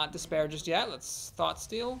let's not despair just yet. Let's Thought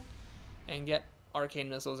Steal and get Arcane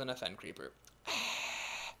Missiles and a Fen Creeper.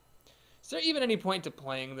 Is there even any point to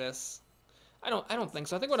playing this? I don't think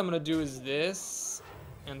so. I think what I'm going to do is this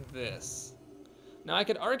and this. Now, I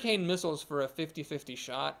could Arcane Missiles for a 50-50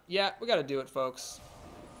 shot. Yeah, we got to do it, folks.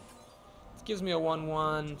 This gives me a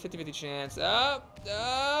 1-1, 50-50 chance.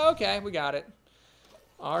 Okay, we got it.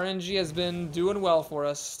 RNG has been doing well for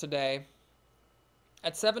us today.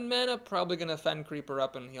 At 7 mana, probably going to Fen Creeper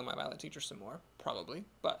up and heal my Violet Teacher some more. Probably,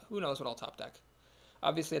 but who knows what I'll top deck.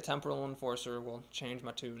 Obviously, a Temporal Enforcer will change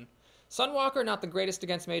my tune. Sunwalker, not the greatest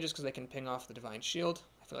against mages because they can ping off the Divine Shield.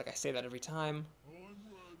 I feel like I say that every time.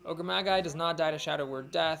 Ogre Magi does not die to Shadow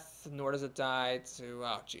Word Death, nor does it die to...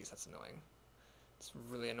 Oh, jeez, that's annoying. It's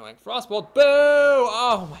really annoying. Frostbolt, boo!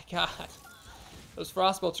 Oh my god. Those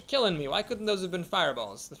Frostbolts are killing me. Why couldn't those have been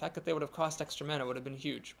Fireballs? The fact that they would have cost extra mana would have been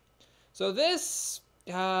huge. So this...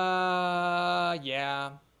 yeah.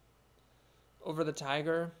 over the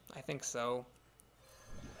Tiger? I think so.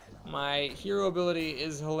 My hero ability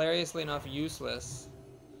is hilariously enough useless.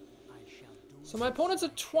 So my opponent's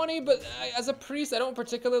at 20, but as a priest, I don't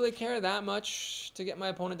particularly care that much to get my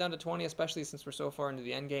opponent down to 20, especially since we're so far into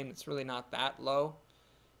the end game. It's really not that low.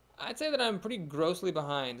 I'd say that I'm pretty grossly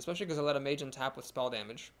behind, especially because I let a mage untap with spell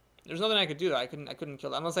damage. There's nothing I could do though. I couldn't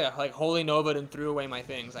kill that. Unless I like Holy Nova'd and threw away my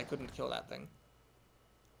things. I couldn't kill that thing.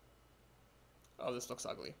 Oh, this looks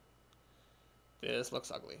ugly. This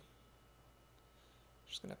looks ugly.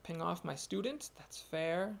 Just gonna ping off my student. That's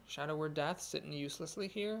fair. Shadow Word Death sitting uselessly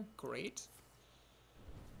here. Great.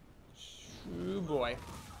 Shoo boy.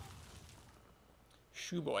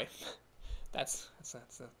 Shoo boy. that's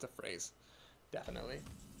a phrase. Definitely.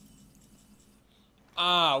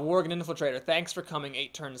 Ah, Worgen Infiltrator. Thanks for coming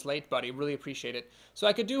 8 turns late, buddy. Really appreciate it. So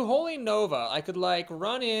I could do Holy Nova. I could, like,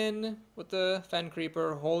 run in with the Fen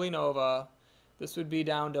Creeper, Holy Nova. This would be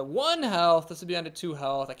down to 1 health. This would be down to 2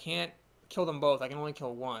 health. I can't kill them both. I can only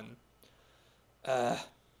kill one. Ball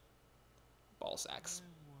sacks.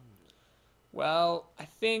 Well, I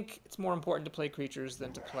think it's more important to play creatures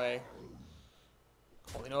than to play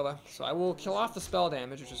Holy Nova. So I will kill off the spell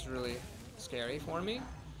damage, which is really scary for me.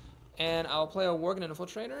 And I'll play a Worgen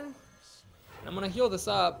Infiltrator. And I'm going to heal this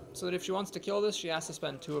up so that if she wants to kill this, she has to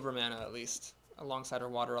spend 2 of her mana at least, alongside her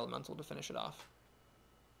Water Elemental to finish it off.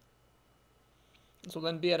 This will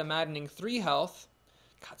then be at a maddening 3 health.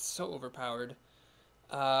 God, so overpowered.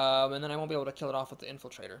 And then I won't be able to kill it off with the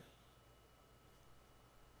Infiltrator.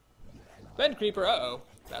 Fen Creeper, uh-oh.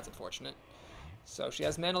 That's unfortunate. So she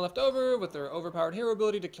has mana left over with her overpowered hero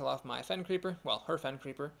ability to kill off my Fen Creeper. Well, her Fen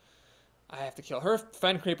Creeper. I have to kill her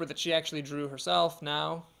Fen Creeper that she actually drew herself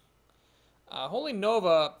now. Holy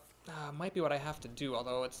Nova might be what I have to do,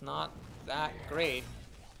 although it's not that great.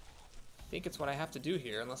 I think it's what I have to do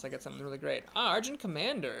here, unless I get something really great. Argent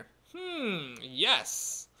Commander.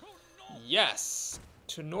 Yes. Yes.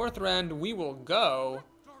 To Northrend we will go.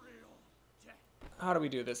 How do we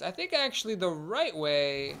do this? I think actually the right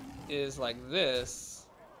way is like this,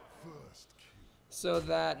 so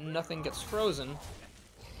that nothing gets frozen.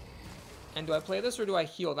 And do I play this or do I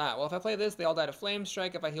heal that? Well, if I play this, they all die to Flame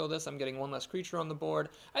Strike. If I heal this, I'm getting 1 less creature on the board.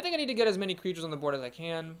 I think I need to get as many creatures on the board as I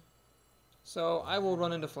can. So I will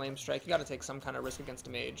run into Flame Strike. You gotta take some kind of risk against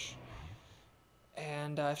a mage.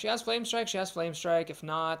 And if she has Flame Strike, she has Flame Strike. If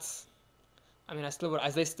not, I mean, I still would,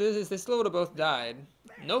 they still would have both died.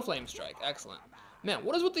 No Flame Strike. Excellent. Man,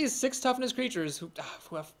 what is with these 6 toughness creatures who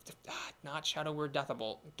have not Shadow Word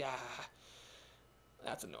Deathable?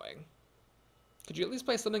 That's annoying. Could you at least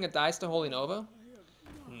play something that dies to Holy Nova?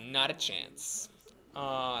 Not a chance.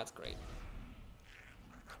 Oh, that's great.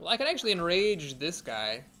 Well, I can actually enrage this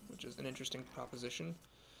guy, which is an interesting proposition.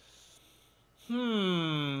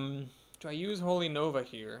 Do I use Holy Nova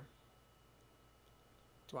here?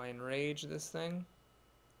 Do I enrage this thing?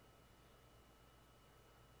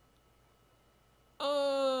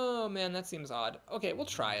 Oh, man, that seems odd. Okay, we'll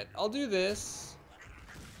try it. I'll do this.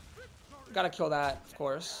 Gotta kill that, of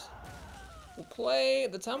course. We'll play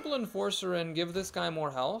the Temple Enforcer and give this guy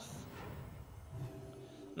more health.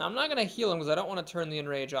 Now, I'm not going to heal him because I don't want to turn the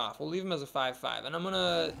Enrage off. We'll leave him as a 5/5. And I'm going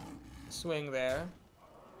to swing there.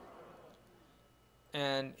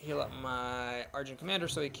 And heal up my Argent Commander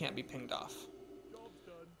so he can't be pinged off.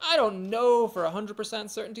 I don't know for 100%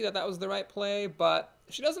 certainty that that was the right play, but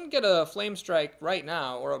if she doesn't get a Flame Strike right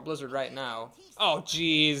now, or a Blizzard right now... Oh,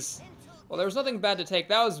 jeez. Well, there was nothing bad to take.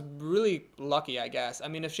 That was really lucky, I guess. I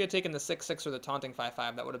mean, if she had taken the 6/6 or the Taunting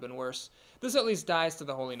 5/5, that would have been worse. This at least dies to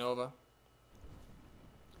the Holy Nova.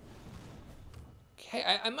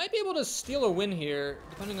 Okay, I might be able to steal a win here,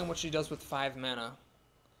 depending on what she does with 5 mana.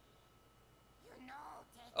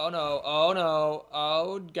 Oh no, oh no,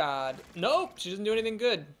 oh god. Nope, she doesn't do anything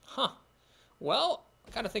good. Huh. Well,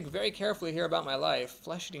 I gotta think very carefully here about my life.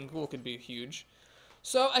 Flesh-eating Ghoul could be huge.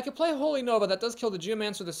 So, I could play Holy Nova. That does kill the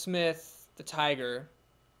Geomancer, the Smith, the Tiger.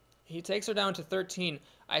 He takes her down to 13.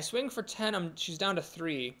 I swing for 10, she's down to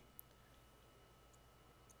 3.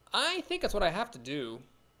 I think that's what I have to do.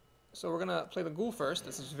 So we're gonna play the Ghoul first.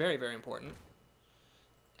 This is very, very important.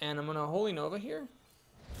 And I'm gonna Holy Nova here.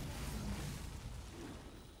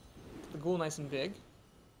 The Ghoul nice and big.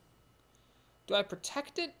 Do I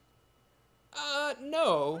protect it?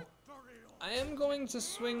 No. I am going to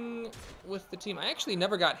swing with the team. I actually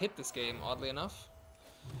never got hit this game, oddly enough.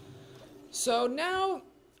 So now,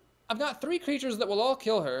 I've got 3 creatures that will all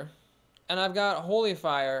kill her. And I've got Holy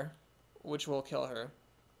Fire, which will kill her.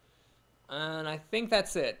 And I think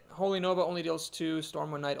that's it. Holy Nova only deals 2,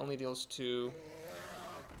 Stormwind Knight only deals 2.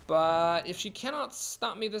 But if she cannot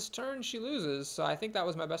stop me this turn, she loses. So I think that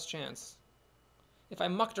was my best chance. If I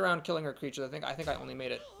mucked around killing her creatures, I think I only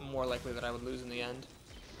made it more likely that I would lose in the end.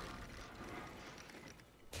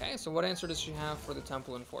 Okay, so what answer does she have for the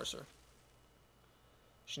Temple Enforcer?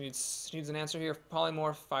 She needs an answer here.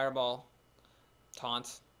 Polymorph, Fireball,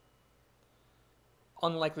 Taunt.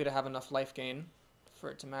 Unlikely to have enough life gain for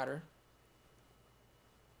it to matter.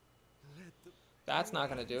 That's not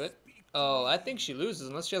gonna do it. Oh, I think she loses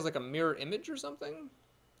unless she has like a mirror image or something.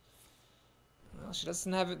 Well, she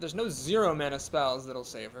doesn't have it. There's no 0 mana spells that'll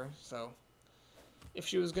save her, so if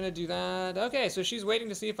she was gonna do that... Okay, so she's waiting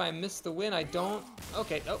to see if I miss the win. I don't...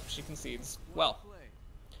 Okay, oh, she concedes. Well,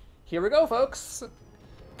 here we go, folks.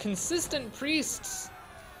 Consistent priests.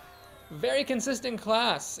 Very consistent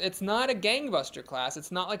class. It's not a gangbuster class.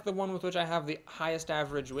 It's not like the one with which I have the highest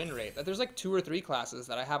average win rate. There's like 2 or 3 classes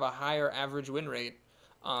that I have a higher average win rate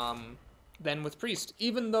than with priest,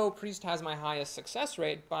 even though priest has my highest success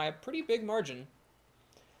rate by a pretty big margin.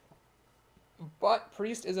 But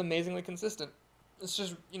priest is amazingly consistent. It's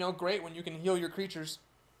just, you know, great when you can heal your creatures.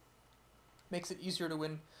 Makes it easier to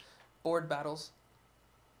win board battles.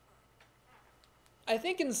 I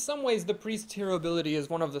think in some ways the priest's hero ability is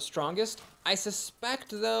one of the strongest. I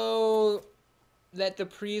suspect, though, that the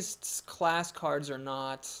priest's class cards are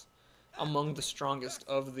not among the strongest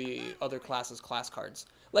of the other classes' class cards.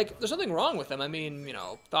 Like, there's nothing wrong with them. I mean, you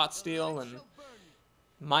know, Thought Steal and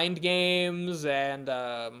Mind Games and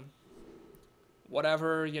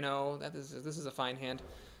whatever, you know, this is a fine hand.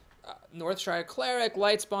 Northshire Cleric,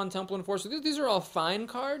 Lightspawn, Temple Enforcer, these are all fine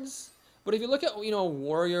cards. But if you look at, you know,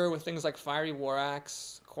 Warrior with things like Fiery War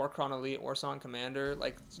Axe, Kor'kron Elite, Warsong Commander,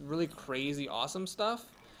 like really crazy awesome stuff,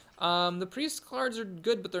 the Priest cards are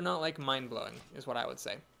good, but they're not like mind-blowing, is what I would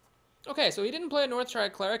say. Okay, so he didn't play a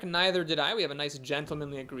Northshire Cleric, and neither did I. We have a nice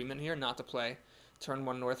gentlemanly agreement here not to play turn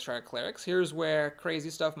 1 Northshire Clerics. Here's where crazy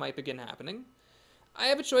stuff might begin happening. I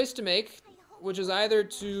have a choice to make, which is either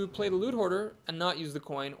to play the Loot Hoarder and not use the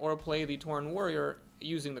coin, or play the Tauren Warrior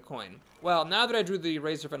using the coin. Well, now that I drew the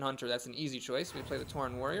Razorfen Hunter, that's an easy choice. We play the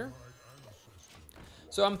Tauren Warrior.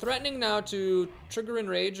 So I'm threatening now to trigger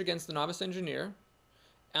Enrage against the Novice Engineer.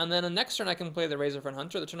 And then the next turn I can play the Razorfen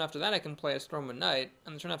Hunter. The turn after that I can play a Stormwind Knight.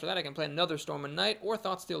 And the turn after that I can play another Stormwind Knight or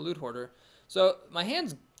Thoughtsteal Loot Hoarder. So my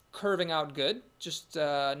hand's curving out good. Just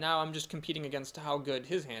now I'm just competing against how good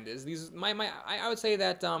his hand is. I would say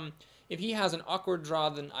that if he has an awkward draw,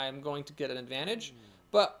 then I'm going to get an advantage.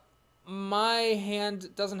 But my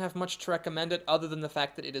hand doesn't have much to recommend it other than the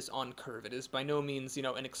fact that it is on curve. It is by no means, you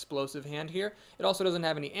know, an explosive hand here. It also doesn't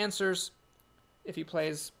have any answers if he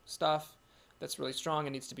plays stuff that's really strong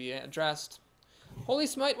and needs to be addressed. Holy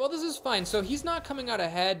Smite, well, this is fine. So he's not coming out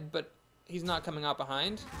ahead, but he's not coming out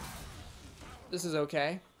behind. This is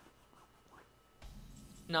okay.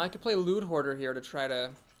 Now I could play Loot Hoarder here to try to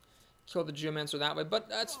kill the Geomancer that way, but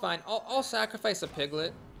that's fine. I'll sacrifice a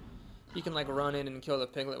Piglet. He can like run in and kill the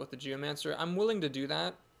Piglet with the Geomancer. I'm willing to do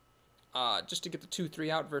that, just to get the 2-3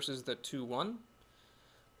 out versus the 2-1,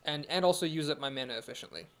 and also use up my mana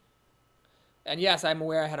efficiently. And yes, I'm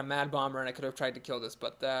aware I had a Mad Bomber and I could have tried to kill this,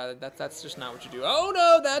 but that's just not what you do. Oh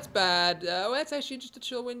no, that's bad. That's actually just a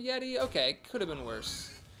Chillwind Yeti. Okay, could have been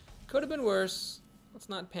worse. Could have been worse. Let's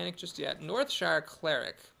not panic just yet. Northshire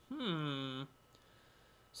Cleric.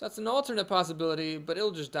 So that's an alternate possibility, but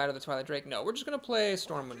it'll just die to the Twilight Drake. No, we're just going to play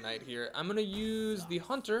Stormwind Knight here. I'm going to use the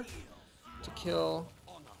Hunter to kill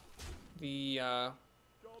the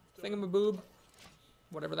thingamaboob,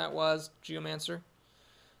 whatever that was, Geomancer.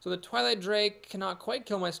 So the Twilight Drake cannot quite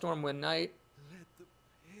kill my Stormwind Knight.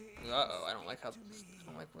 Uh-oh, I don't like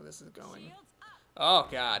where this is going. Oh,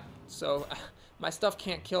 God. So my stuff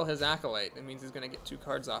can't kill his Acolyte. It means he's going to get 2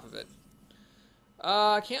 cards off of it.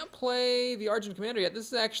 I can't play the Argent Commander yet. This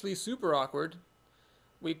is actually super awkward.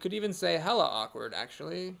 We could even say hella awkward,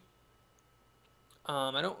 actually.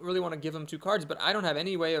 I don't really want to give him 2 cards, but I don't have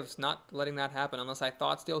any way of not letting that happen unless I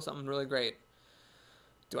Thoughtsteal something really great.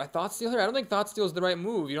 Do I Thoughtsteal here? I don't think Thoughtsteal is the right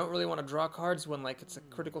move. You don't really want to draw cards when like it's a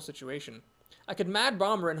critical situation. I could Mad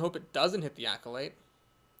Bomber and hope it doesn't hit the Acolyte.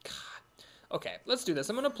 God. Okay, let's do this.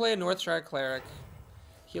 I'm going to play a Northshire Cleric.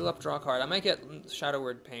 Heal up, draw a card. I might get Shadow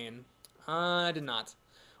Word Pain. I did not.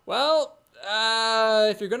 Well,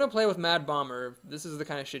 if you're going to play with Mad Bomber, this is the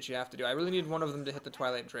kind of shit you have to do. I really need one of them to hit the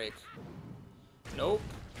Twilight Drake. Nope,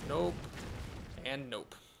 nope, and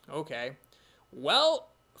nope. Okay. Well,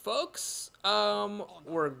 folks,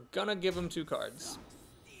 we're gonna give him 2 cards.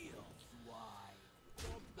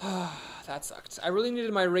 That sucked. I really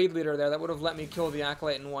needed my Raid Leader there. That would have let me kill the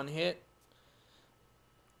Acolyte in 1 hit.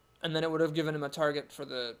 And then it would have given him a target for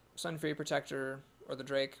the Sun Fury Protector or the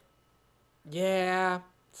Drake. Yeah,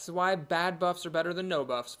 this is why bad buffs are better than no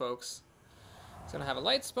buffs, folks. It's gonna have a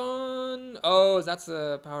light spawn. Oh, that's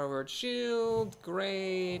a power word shield.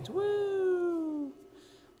 Great. Woo!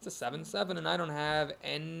 It's a 7/7, and I don't have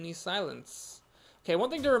any silence. Okay, one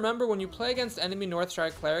thing to remember when you play against enemy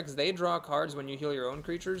Northshire clerics, they draw cards when you heal your own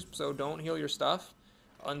creatures, so don't heal your stuff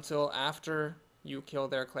until after you kill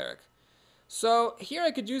their cleric. So here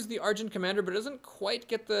I could use the Argent Commander, but it doesn't quite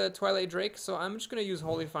get the Twilight Drake, so I'm just going to use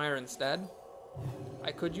Holy Fire instead.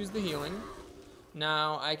 I could use the healing.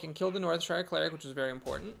 Now I can kill the Northshire cleric, which is very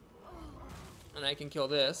important. And I can kill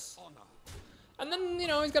this. And then, you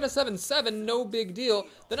know, he's got a 7/7, no big deal.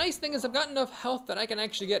 The nice thing is I've got enough health that I can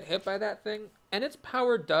actually get hit by that thing. And its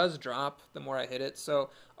power does drop the more I hit it. So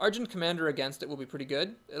Argent Commander against it will be pretty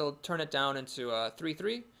good. It'll turn it down into a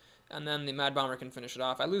 3/3. And then the Mad Bomber can finish it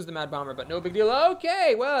off. I lose the Mad Bomber, but no big deal.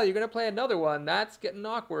 Okay, well, you're going to play another one. That's getting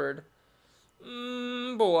awkward.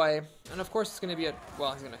 Boy. And of course it's going to be a...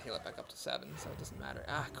 Well, he's going to heal it back up to 7, so it doesn't matter.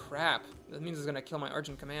 Ah, crap. That means he's going to kill my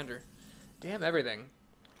Argent Commander. Damn everything.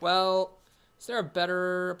 Well, is there a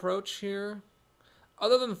better approach here?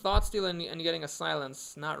 Other than Thought Steal and getting a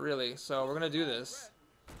silence, not really. So we're going to do this.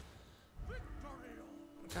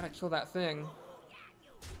 Gotta kill that thing.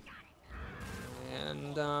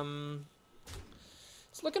 And,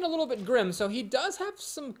 it's looking a little bit grim. So he does have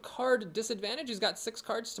some card disadvantage. He's got 6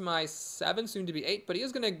 cards to my 7, soon to be 8. But he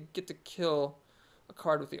is going to get to kill a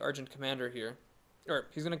card with the Argent Commander here. Or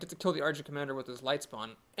he's going to get to kill the Argent Commander with his Light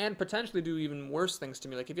Spawn. And potentially do even worse things to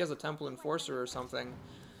me. Like if he has a Temple Enforcer or something,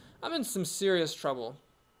 I'm in some serious trouble.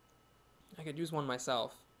 I could use one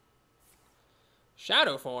myself.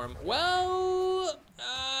 Shadow Form. Well,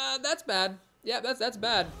 that's bad. Yeah, that's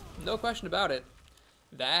bad. No question about it.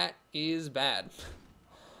 That is bad.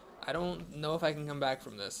 I don't know if I can come back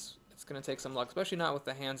from this. It's going to take some luck, especially not with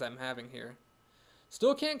the hands I'm having here.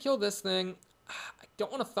 Still can't kill this thing. I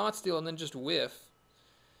don't want to Thought Steal and then just whiff.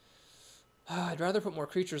 I'd rather put more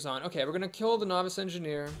creatures on. Okay, we're going to kill the Novice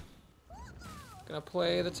Engineer. Going to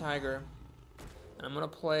play the Tiger. And I'm going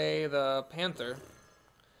to play the Panther.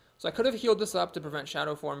 So I could have healed this up to prevent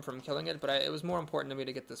Shadow Form from killing it, but it was more important to me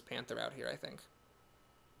to get this Panther out here, I think.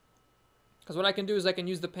 Because what I can do is I can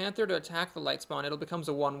use the Panther to attack the Light Spawn. It'll becomes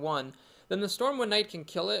a 1/1. Then the Stormwind Knight can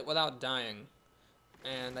kill it without dying.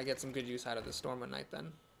 And I get some good use out of the Stormwind Knight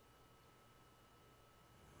then.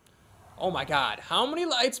 Oh my god, how many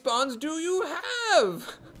Light Spawns do you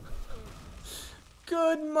have?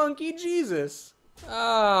 Good monkey Jesus.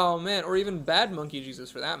 Oh man, or even bad monkey Jesus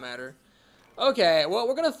for that matter. Okay, well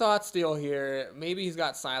we're gonna Thought Steal here. Maybe he's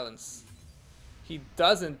got silence. He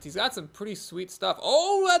doesn't. He's got some pretty sweet stuff.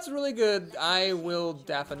 Oh, that's really good. I will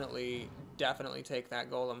definitely take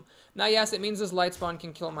that golem. Now, yes, it means this light spawn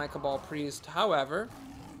can kill my Cabal Priest. However,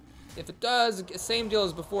 if it does, same deal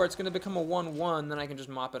as before, it's going to become a 1/1, then I can just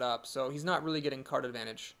mop it up. So he's not really getting card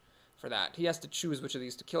advantage for that. He has to choose which of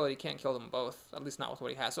these to kill it. He can't kill them both, at least not with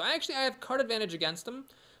what he has. So I have card advantage against him,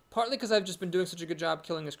 partly because I've just been doing such a good job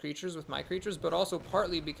killing his creatures with my creatures, but also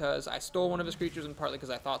partly because I stole one of his creatures and partly because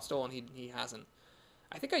I thought stole and he hasn't.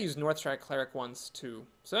 I think I used Northshire Cleric once, too.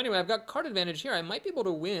 So anyway, I've got card advantage here. I might be able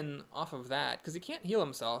to win off of that, because he can't heal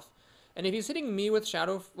himself. And if he's hitting me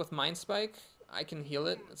with Mind Spike, I can heal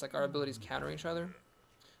it. It's like our abilities counter each other.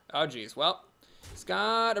 Oh, geez. Well, he's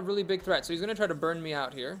got a really big threat, so he's going to try to burn me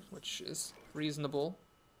out here, which is reasonable.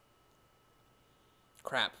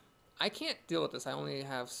 Crap. I can't deal with this. I only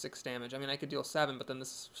have 6 damage. I mean, I could deal 7, but then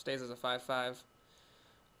this stays as a 5/5.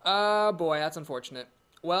 Oh, boy, that's unfortunate.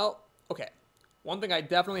 Well, okay. One thing I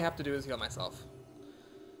definitely have to do is heal myself.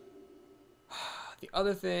 The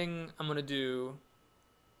other thing I'm going to do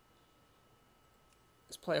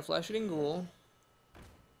is play a Flesh-Eating Ghoul,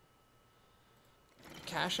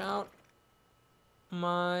 cash out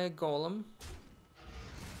my Golem,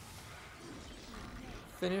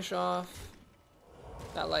 finish off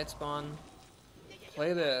that Light Spawn,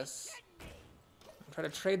 play this, try to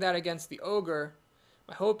trade that against the Ogre.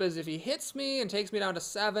 My hope is if he hits me and takes me down to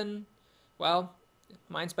 7, well,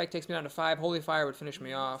 Mind Spike takes me down to 5. Holy Fire would finish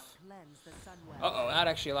me off. Uh-oh, that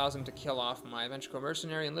actually allows him to kill off my Ventricle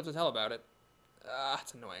Mercenary and live to tell about it.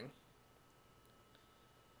 That's annoying.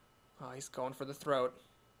 Oh, he's going for the throat.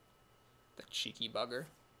 The cheeky bugger.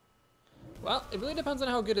 Well, it really depends on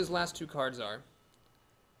how good his last 2 cards are.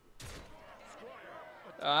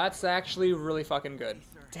 That's actually really fucking good.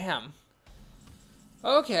 Damn.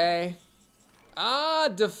 Okay.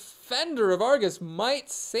 Defender of Argus might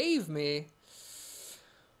save me.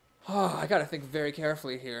 Oh, I gotta think very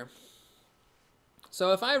carefully here.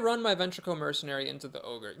 So if I run my Ventricle Mercenary into the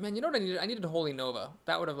Ogre... Man, you know what I needed? I needed a Holy Nova.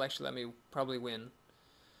 That would have actually let me probably win.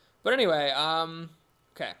 But anyway,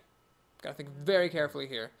 okay. Gotta think very carefully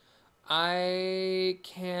here. I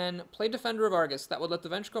can play Defender of Argus. That would let the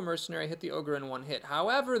Ventricle Mercenary hit the Ogre in one hit.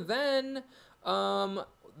 However, then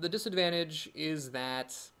the disadvantage is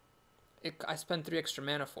that I spend 3 extra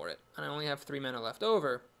mana for it, and I only have 3 mana left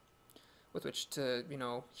over with which to, you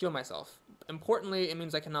know, heal myself. Importantly, it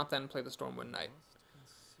means I cannot then play the Stormwind Knight.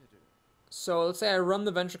 So let's say I run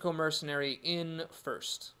the Ventricle Mercenary in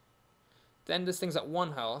first. Then this thing's at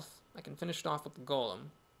 1 health. I can finish it off with the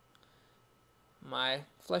Golem. My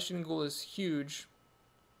Flesh-Eating Ghoul is huge.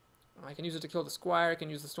 I can use it to kill the Squire. I can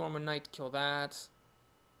use the Stormwind Knight to kill that.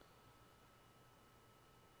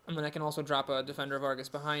 And then I can also drop a Defender of Argus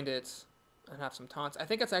behind it and have some taunts. I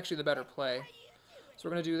think that's actually the better play. So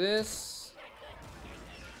we're going to do this.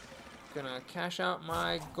 Gonna cash out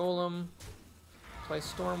my Golem. Play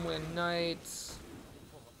Stormwind Knight.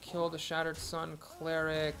 Kill the Shattered Sun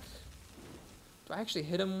Cleric. Do I actually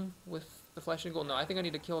hit him with the Flesh-Eating Ghoul? No, I think I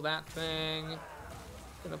need to kill that thing.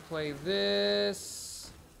 Gonna play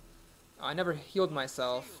this. Oh, I never healed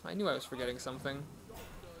myself. I knew I was forgetting something.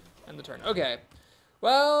 End the turn. Okay.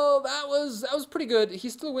 Well, that was pretty good. He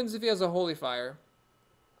still wins if he has a Holy Fire.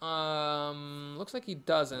 Looks like he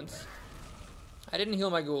doesn't. I didn't heal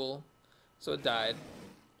my ghoul, so it died.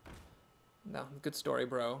 No, good story,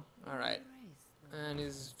 bro. Alright. And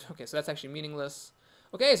he's... Okay, so that's actually meaningless.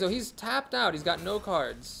 Okay, so he's tapped out. He's got no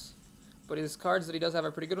cards. But his cards that he does have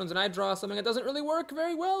are pretty good ones. And I draw something that doesn't really work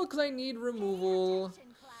very well because I need removal.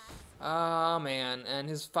 Ah, man. And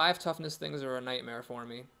his 5 toughness things are a nightmare for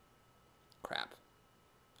me. Crap.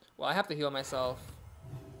 Well, I have to heal myself.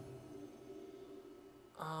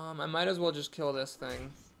 I might as well just kill this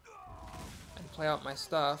thing. And play out my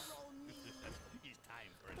stuff.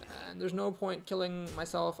 And there's no point killing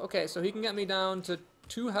myself. Okay, so he can get me down to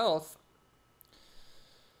 2 health.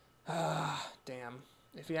 Ah, damn.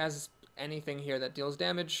 If he has anything here that deals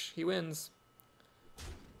damage, he wins.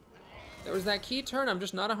 There was that key turn. I'm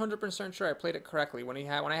just not 100% sure I played it correctly. When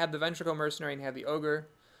I had the Ventricle Mercenary and he had the Ogre,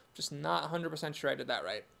 just not 100% sure I did that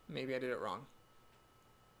right. Maybe I did it wrong.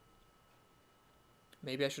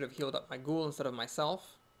 Maybe I should have healed up my ghoul instead of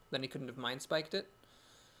myself. Then he couldn't have mind spiked it.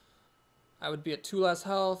 I would be at 2 less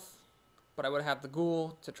health, but I would have had the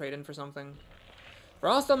ghoul to trade in for something.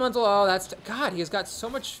 Frost Elemental, oh, that's... God, he has got so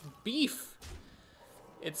much beef.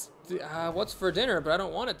 It's what's for dinner, but I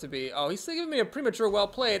don't want it to be. Oh, he's still giving me a premature well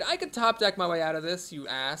played. I could top deck my way out of this, you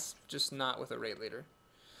ass. Just not with a raid leader.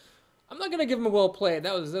 I'm not gonna give him a well played.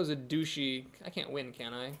 That was a douchey... I can't win,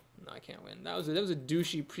 can I? No, I can't win. That was a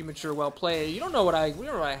douchey premature well played. You don't know what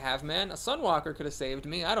I have, man. A Sunwalker could have saved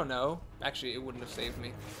me. I don't know. Actually, it wouldn't have saved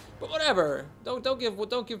me. But whatever. Don't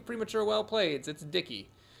give premature well playeds. It's dicky.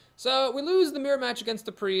 So we lose the mirror match against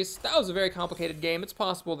the priest. That was a very complicated game. It's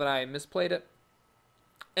possible that I misplayed it.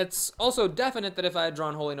 It's also definite that if I had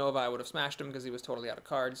drawn Holy Nova, I would have smashed him because he was totally out of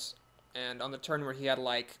cards. And on the turn where he had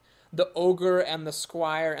like the Ogre and the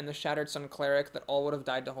Squire and the Shattered Sun Cleric, that all would have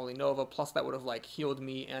died to Holy Nova, plus that would have like healed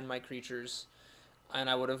me and my creatures, and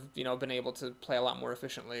I would have, you know, been able to play a lot more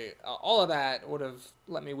efficiently. All of that would have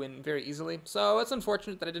let me win very easily. So it's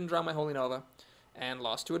unfortunate that I didn't draw my Holy Nova and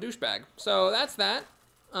lost to a douchebag. So that's that.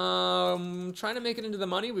 Trying to make it into the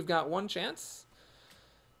money. We've got 1 chance.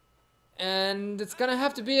 And it's gonna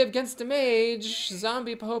have to be against a mage.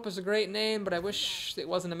 Zombie Pope is a great name, but I wish it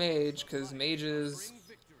wasn't a mage, because mages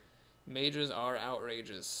are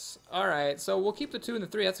outrageous. Alright, so we'll keep the 2 and the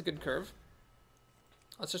 3. That's a good curve.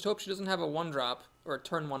 Let's just hope she doesn't have a 1-drop, or a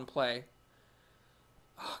turn 1 play.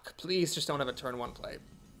 Oh, please just don't have a turn 1 play.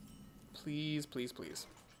 Please, please, please.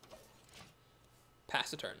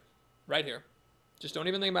 Pass the turn. Right here. Just don't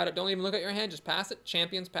even think about it. Don't even look at your hand. Just pass it.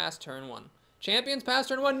 Champions pass turn 1. Champions pass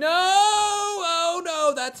turn 1. No! Oh,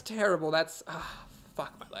 no. That's terrible. That's...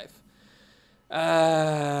 fuck my life.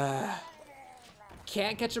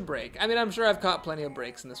 Can't catch a break. I mean, I'm sure I've caught plenty of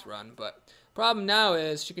breaks in this run, but problem now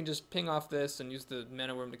is she can just ping off this and use the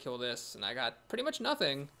Mana Worm to kill this, and I got pretty much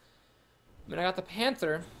nothing. I mean, I got the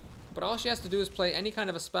Panther, but all she has to do is play any kind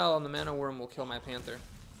of a spell and the Mana Worm will kill my Panther.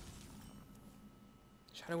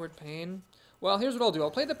 Shadow Word Pain. Well, here's what I'll do.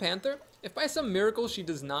 I'll play the Panther. If by some miracle she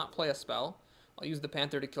does not play a spell, I'll use the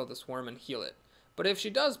Panther to kill this worm and heal it. But if she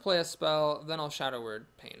does play a spell, then I'll Shadow Word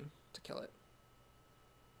Pain to kill it.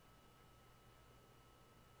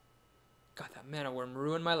 God, that Mana Worm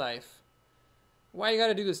ruined my life. Why you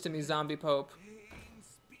gotta do this to me, Zombie Pope?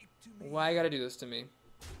 Why you gotta do this to me?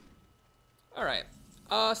 Alright.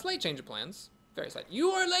 Slight change of plans. Very slight. You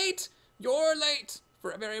are late! You're late!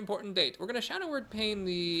 For a very important date. We're gonna Shadow Word Pain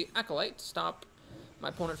the Acolyte to stop my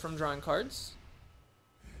opponent from drawing cards.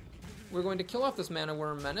 We're going to kill off this Mana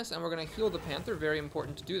Worm Menace, and we're going to heal the Panther. Very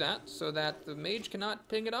important to do that, so that the Mage cannot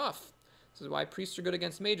ping it off. This is why priests are good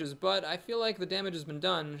against mages, but I feel like the damage has been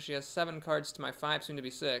done. She has 7 cards to my 5, soon to be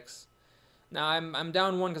 6. Now, I'm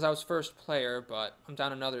down 1 because I was first player, but I'm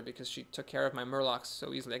down another because she took care of my Murlocs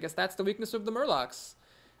so easily. I guess that's the weakness of the Murlocs.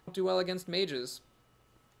 Don't do well against mages.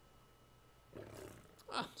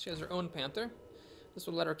 Ah, she has her own Panther. This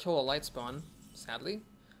would let her kill a light spawn, sadly.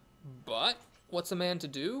 But, what's a man to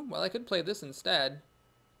do? Well, I could play this instead.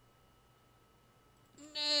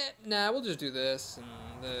 Nah, we'll just do this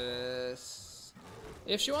and this.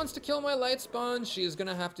 If she wants to kill my light spawn, she is going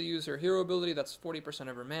to have to use her hero ability. That's 40%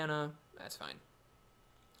 of her mana. That's fine.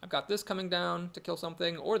 I've got this coming down to kill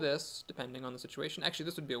something, or this, depending on the situation. Actually,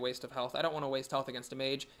 this would be a waste of health. I don't want to waste health against a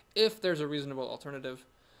mage if there's a reasonable alternative.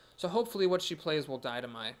 So hopefully what she plays will die to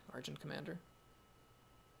my Argent Commander.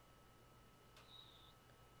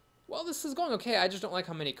 Well, this is going okay. I just don't like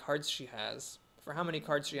how many cards she has. For how many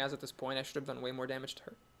cards she has at this point, I should have done way more damage to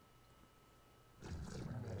her.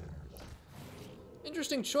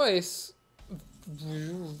 Interesting choice.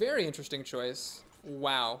 Very interesting choice.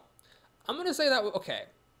 Wow. I'm going to say that... Okay.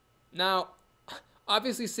 Now,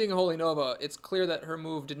 obviously seeing Holy Nova, it's clear that her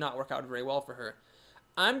move did not work out very well for her.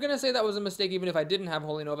 I'm going to say that was a mistake even if I didn't have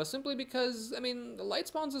Holy Nova, simply because, I mean, the Light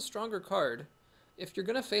Spawn's a stronger card. If you're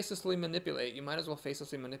going to facelessly manipulate, you might as well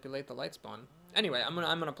facelessly manipulate the Light Spawn. Anyway, I'm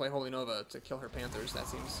gonna play Holy Nova to kill her Panthers. That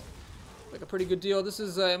seems like a pretty good deal. This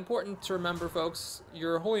is important to remember, folks.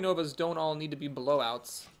 Your Holy Novas don't all need to be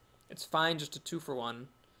blowouts. It's fine just to 2-for-1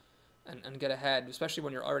 and get ahead, especially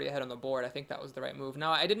when you're already ahead on the board. I think that was the right move.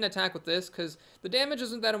 Now, I didn't attack with this because the damage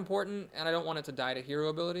isn't that important, and I don't want it to die to hero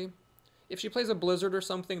ability. If she plays a Blizzard or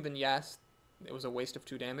something, then yes, it was a waste of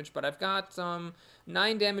 2 damage. But I've got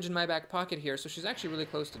 9 damage in my back pocket here, so she's actually really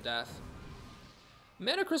close to death.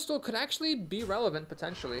 Mana Crystal could actually be relevant,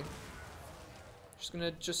 potentially. She's going to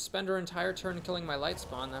just spend her entire turn killing my Light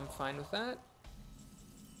Spawn. I'm fine with that.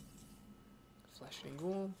 Flesh-Eating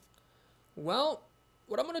Ghoul. Well,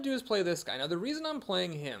 what I'm going to do is play this guy. Now, the reason I'm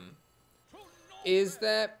playing him is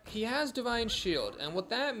that he has Divine Shield. And what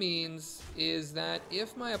that means is that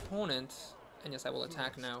if my opponent... And yes, I will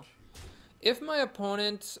attack now. If my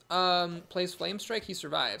opponent plays Flame Strike, he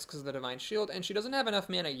survives because of the Divine Shield. And she doesn't have enough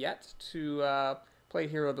mana yet to... play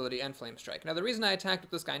hero ability and Flame Strike. Now, the reason I attacked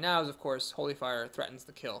with this guy now is, of course, Holy Fire threatens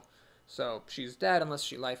the kill. So she's dead unless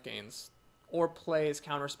she life gains or plays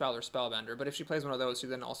Counterspell or Spellbender. But if she plays one of those, she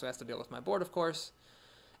then also has to deal with my board, of course.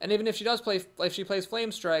 And even if she does play, if she plays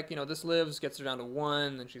Flame Strike, you know, this lives, gets her down to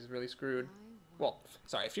 1, and she's really screwed. Well,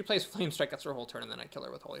 sorry, if she plays Flame Strike, that's her whole turn, and then I kill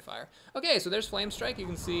her with Holy Fire. Okay, so there's Flame Strike. You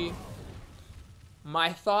can see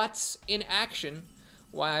my thoughts in action.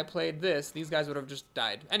 Why I played this. These guys would have just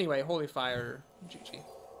died. Anyway, Holy Fire, GG.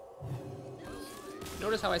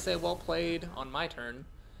 Notice how I say well played on my turn,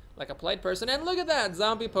 like a polite person. And look at that,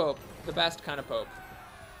 Zombie Pope, the best kind of Pope.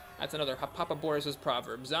 That's another Papa Boris's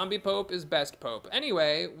proverb. Zombie Pope is best Pope.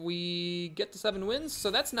 Anyway, we get to 7 wins,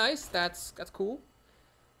 so that's nice. That's cool.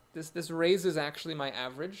 This raises actually my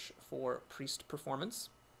average for Priest performance.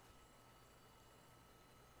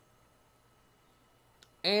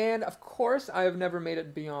 And, of course, I have never made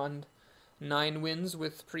it beyond 9 wins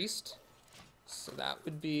with Priest. So that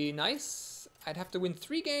would be nice. I'd have to win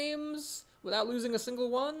 3 games without losing a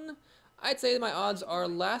single one. I'd say my odds are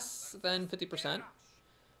less than 50%.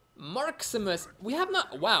 Marximus. We have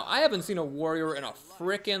not... Wow, I haven't seen a warrior in a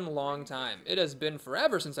frickin' long time. It has been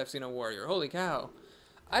forever since I've seen a warrior. Holy cow.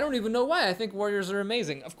 I don't even know why. I think warriors are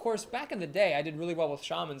amazing. Of course, back in the day, I did really well with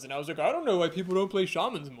shamans, and I was like, I don't know why people don't play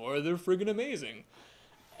shamans more. They're friggin' amazing.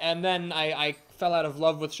 And then I fell out of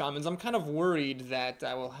love with shamans. I'm kind of worried that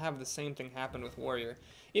I will have the same thing happen with warrior.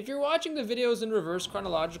 If you're watching the videos in reverse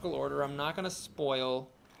chronological order, I'm not going to spoil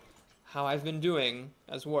how I've been doing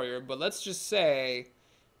as warrior, but let's just say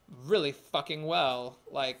really fucking well,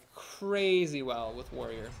 like crazy well with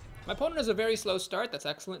warrior. My opponent has a very slow start. That's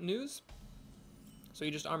excellent news. So you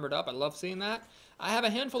just armored up. I love seeing that. I have a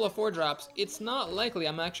handful of 4-drops. It's not likely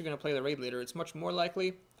I'm actually going to play the Raid Leader. It's much more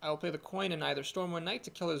likely I will play the coin in either Stormwind Knight to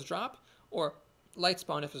kill his drop, or Light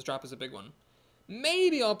Spawn if his drop is a big one.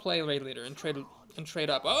 Maybe I'll play Raid Leader and trade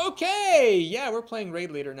up. Okay! Yeah, we're playing Raid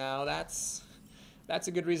Leader now. That's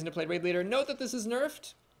a good reason to play Raid Leader. Note that this is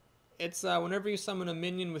nerfed. It's whenever you summon a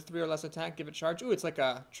minion with 3 or less attack, give it charge. Ooh, it's like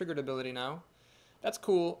a triggered ability now. That's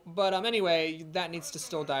cool. But anyway, that needs to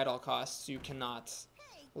still die at all costs. You cannot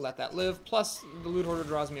let that live. Plus, the Loot Hoarder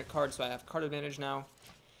draws me a card, so I have card advantage now.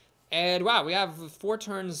 And wow, we have 4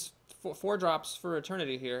 turns, 4 drops for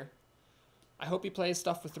eternity here. I hope he plays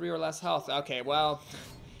stuff with 3 or less health. Okay, well,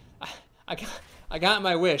 I got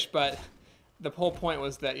my wish, but the whole point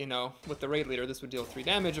was that, you know, with the Raid Leader, this would deal 3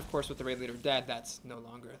 damage. Of course, with the Raid Leader dead, that's no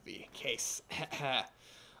longer the case.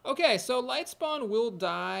 Okay, so Lightspawn will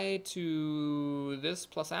die to this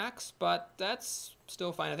plus axe, but that's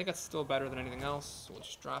still fine. I think that's still better than anything else. We'll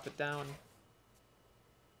just drop it down.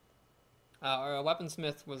 Our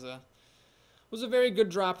Weaponsmith was a very good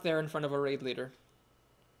drop there in front of a raid leader,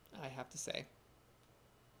 I have to say.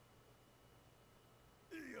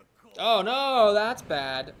 Oh no, that's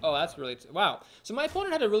bad. Oh, that's really... wow. So my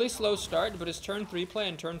opponent had a really slow start, but his turn 3 play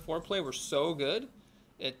and turn 4 play were so good,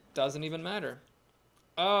 it doesn't even matter.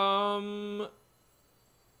 I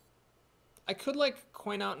could, like,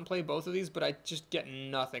 coin out and play both of these, but I just get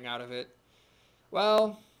nothing out of it.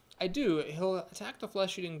 Well, I do. He'll attack the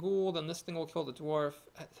flesh-eating ghoul, then this thing will kill the dwarf.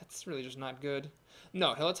 That's really just not good.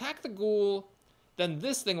 No, he'll attack the ghoul, then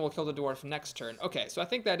this thing will kill the dwarf next turn. Okay, so I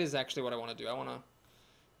think that is actually what I want to do. I want to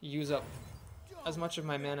use up as much of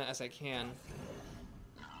my mana as I can.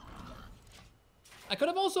 I could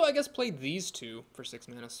have also, I guess, played these two for 6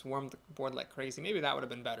 mana, swarmed the board like crazy. Maybe that would have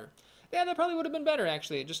been better. Yeah, that probably would have been better,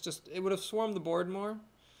 actually. It would have swarmed the board more,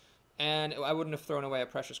 and I wouldn't have thrown away a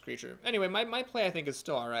precious creature. Anyway, my play, I think, is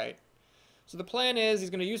still alright. So the plan is he's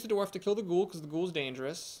going to use the dwarf to kill the ghoul, because the ghoul's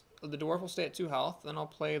dangerous. The dwarf will stay at 2 health. Then I'll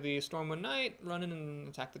play the Stormwind Knight, run in and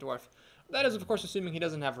attack the dwarf. That is, of course, assuming he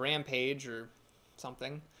doesn't have Rampage or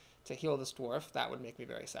something to heal this dwarf. That would make me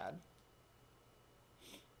very sad.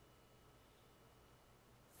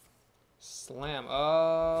 Slam.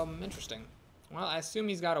 Interesting. Well, I assume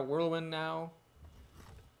he's got a whirlwind now.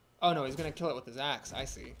 Oh no, he's gonna kill it with his axe. I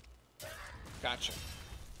see. Gotcha.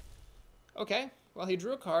 Okay. Well, he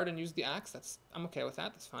drew a card and used the axe. I'm okay with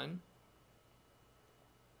that. That's fine.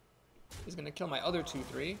 He's gonna kill my other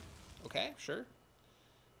 2/3. Okay, sure.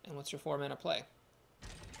 And what's your 4 mana play?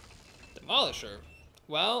 Demolisher.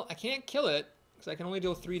 Well, I can't kill it because I can only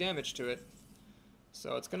deal 3 damage to it.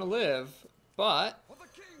 So it's gonna live, but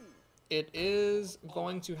it is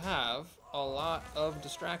going to have a lot of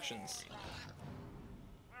distractions.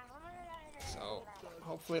 So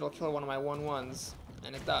hopefully it'll kill one of my 1/1s,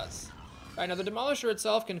 and it does. Alright, now the Demolisher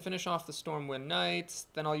itself can finish off the Stormwind Knight,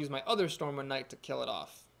 then I'll use my other Stormwind Knight to kill it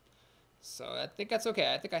off. So I think that's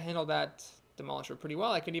okay. I think I handled that Demolisher pretty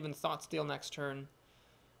well. I could even Thought Steal next turn,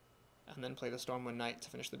 and then play the Stormwind Knight to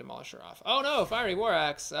finish the Demolisher off. Oh no, Fiery War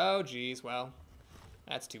Axe! Oh geez, well,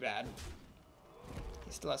 that's too bad.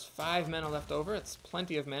 He still has 5 mana left over. It's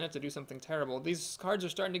plenty of mana to do something terrible. These cards are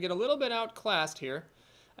starting to get a little bit outclassed here.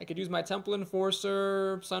 I could use my Temple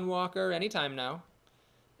Enforcer, Sunwalker, anytime now.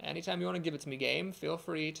 Anytime you want to give it to me, game, feel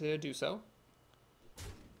free to do so.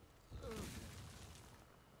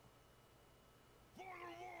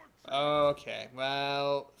 Okay,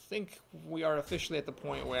 well, I think we are officially at the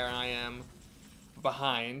point where I am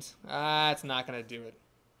behind. It's not going to do it.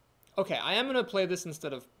 Okay, I am going to play this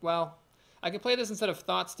instead of, well, I can play this instead of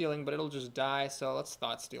Thought Stealing, but it'll just die, so let's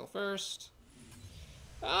Thought Steal first.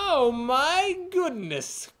 Oh my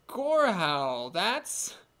goodness, Gorehowl,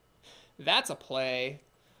 that's a play.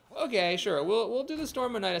 Okay, sure, we'll do the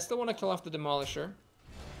Stormwind Knight. I still want to kill off the Demolisher.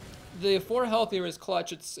 The 4 health here is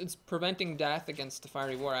clutch. It's preventing death against the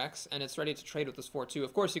Fiery War Axe, and it's ready to trade with this 4/2.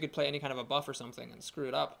 Of course, you could play any kind of a buff or something and screw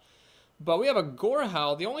it up. But we have a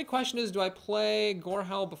Gorehowl. The only question is, do I play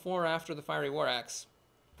Gorehowl before or after the Fiery War Axe?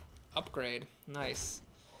 Upgrade. Nice.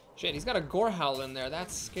 Shit, he's got a Gorehowl in there.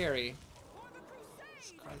 That's scary.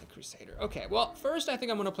 Scarlet Crusader. Okay, well, first I think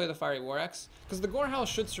I'm going to play the Fiery War Axe, because the Gorehowl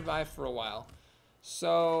should survive for a while.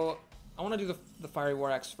 So, I want to do the Fiery War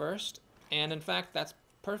Axe first, and in fact, that's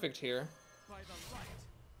perfect here.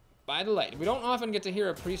 By the light. We don't often get to hear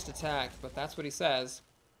a priest attack, but that's what he says.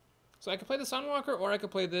 So I could play the Sunwalker, or I could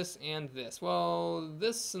play this and this. Well,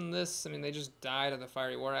 this and this, I mean, they just died of the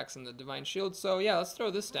Fiery War Axe and the Divine Shield, so yeah, let's throw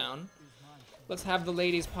this down. Let's have the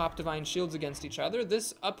ladies pop Divine Shields against each other.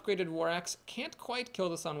 This upgraded War Axe can't quite kill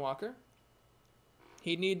the Sunwalker.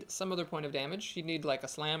 He'd need some other point of damage. He'd need like a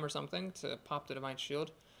slam or something to pop the Divine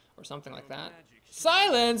Shield, or something like that.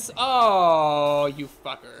 Silence! Oh, you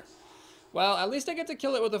fucker. Well, at least I get to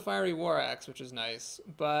kill it with a Fiery War Axe, which is nice.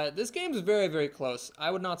 But this game's very, very close. I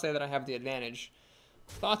would not say that I have the advantage.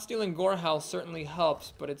 Thought Stealing Gorehowl certainly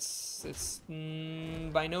helps, but it's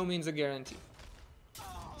by no means a guarantee.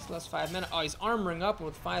 Still has 5 mana. Oh, he's armoring up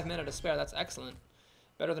with 5 mana to spare. That's excellent.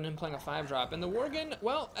 Better than him playing a 5-drop. And the Worgen,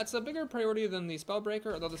 well, that's a bigger priority than the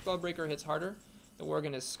Spellbreaker, although the Spellbreaker hits harder. The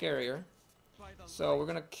Worgen is scarier. So we're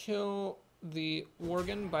going to kill the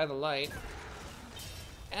Worgen by the light.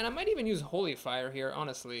 And I might even use Holy Fire here,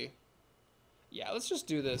 honestly. Yeah, let's just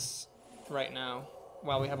do this right now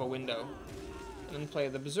while we have a window. And then play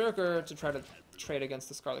the Berserker to try to trade against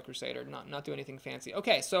the Scarlet Crusader, not do anything fancy.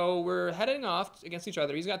 Okay, so we're heading off against each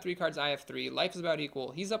other. He's got 3 cards, I have 3. Life is about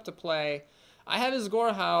equal. He's up to play. I have his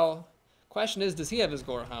Gorehowl. Question is, does he have his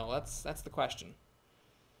Gore Howl? That's the question.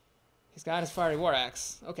 He's got his Fiery War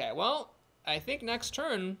Axe. Okay, well, I think next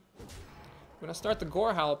turn, I'm going to start the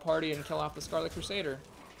Gore Howl party and kill off the Scarlet Crusader.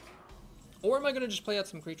 Or am I going to just play out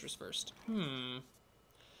some creatures first?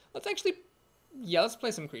 Let's actually... Yeah, let's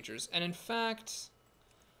play some creatures. And in fact...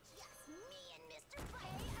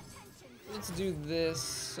 Let's do this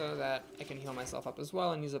so that I can heal myself up as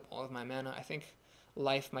well and use up all of my mana. I think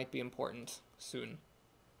life might be important soon.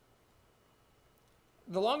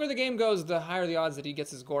 The longer the game goes, the higher the odds that he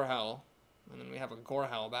gets his Gore Howl. And then we have a Gore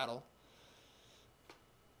Howl battle.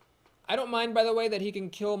 I don't mind, by the way, that he can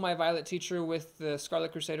kill my Violet Teacher with the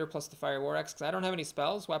Scarlet Crusader plus the Fire War Axe, because I don't have any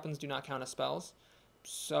spells. Weapons do not count as spells.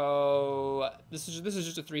 So this is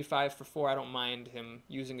just a 3/5 for 4. I don't mind him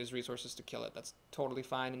using his resources to kill it. That's totally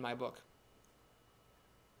fine in my book.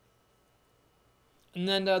 And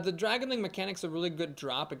then the Dragonling mechanic's a really good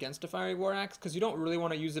drop against a Fiery War Axe, because you don't really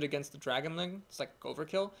want to use it against the Dragonling. It's like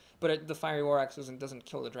overkill, but the Fiery War Axe doesn't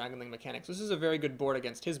kill the Dragonling mechanic. So this is a very good board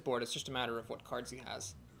against his board. It's just a matter of what cards he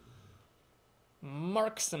has.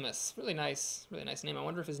 Marximus. Really nice name. I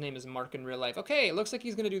wonder if his name is Mark in real life. Okay, it looks like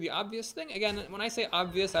he's going to do the obvious thing. Again, when I say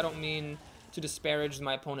obvious, I don't mean to disparage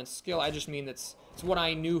my opponent's skill. I just mean it's what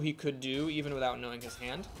I knew he could do, even without knowing his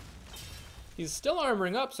hand. He's still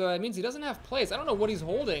armoring up, so that means he doesn't have plays. I don't know what he's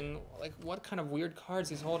holding, like what kind of weird cards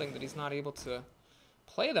he's holding that he's not able to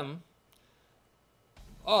play them.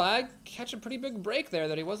 Oh, I catch a pretty big break there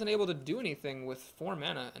that he wasn't able to do anything with 4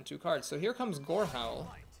 mana and 2 cards. So here comes Gore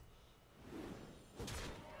Howl.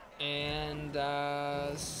 And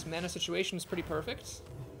this mana situation is pretty perfect.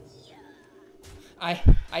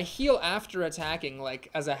 I heal after attacking,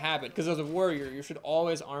 like, as a habit, because as a warrior, you should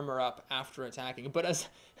always armor up after attacking. But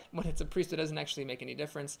when it's a priest, it doesn't actually make any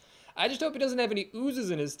difference. I just hope he doesn't have any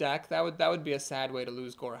oozes in his deck. That would be a sad way to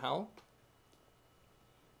lose Gore Howl.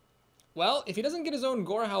 Well, if he doesn't get his own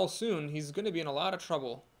Gore Howl soon, he's going to be in a lot of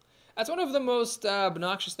trouble. That's one of the most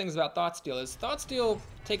obnoxious things about Thoughtsteal, is Thoughtsteal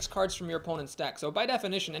takes cards from your opponent's deck. So by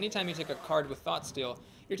definition, anytime you take a card with Thoughtsteal,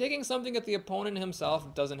 you're taking something that the opponent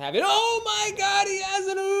himself doesn't have. Oh my god, he has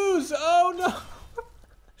an ooze! Oh no!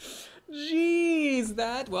 Jeez,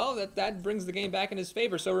 that brings the game back in his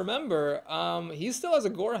favor. So remember, he still has a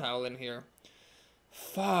Gore Howl in here.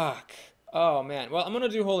 Fuck. Oh man. Well, I'm gonna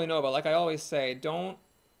do Holy Nova. Like I always say, don't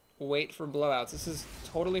wait for blowouts. This is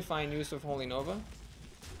totally fine use of Holy Nova.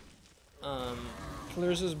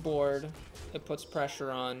 Clears his board. It puts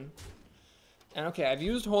pressure on. And okay, I've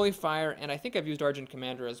used Holy Fire, and I think I've used Argent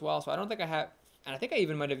Commander as well, so I don't think I have... And I think I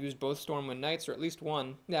even might have used both Stormwind Knights, or at least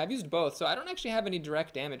one. Yeah, I've used both, so I don't actually have any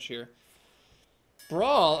direct damage here.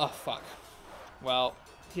 Brawl? Oh, fuck. Well,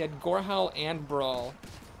 he had Gore Howl and Brawl.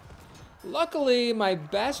 Luckily, my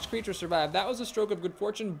best creature survived. That was a stroke of good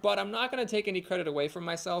fortune, but I'm not going to take any credit away from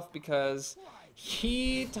myself, because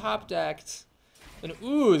he top-decked an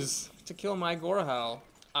Ooze to kill my Gore Howl.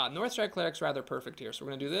 Northstrike Cleric's rather perfect here, so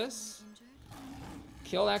we're going to do this.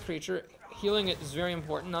 Kill that creature. Healing it is very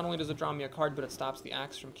important. Not only does it draw me a card, but it stops the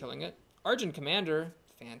axe from killing it. Argent Commander,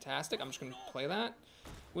 fantastic. I'm just going to play that.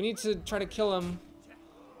 We need to try to kill him,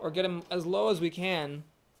 or get him as low as we can.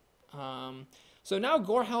 So now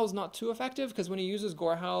Gore Howl is not too effective, because when he uses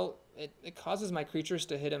Gore Howl, it causes my creatures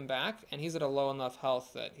to hit him back, and he's at a low enough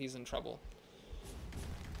health that he's in trouble.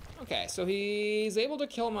 Okay, so he's able to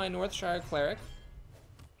kill my Northshire Cleric,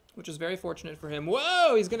 which is very fortunate for him.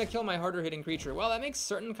 Whoa, he's going to kill my harder hitting creature. Well, that makes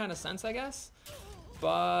certain kind of sense, I guess.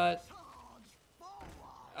 But,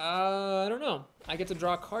 I don't know. I get to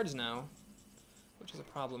draw cards now, which is a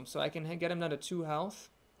problem. So I can get him down to 2 health.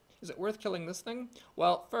 Is it worth killing this thing?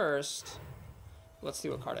 Well, first, let's see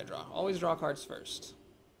what card I draw. Always draw cards first.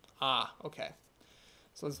 Okay.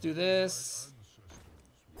 So let's do this.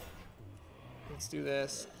 Let's do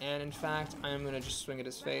this. And in fact, I'm going to just swing at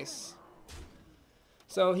his face.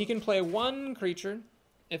 So he can play 1 creature.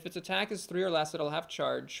 If its attack is 3 or less, it'll have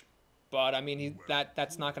charge. But I mean,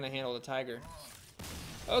 that's not going to handle the tiger.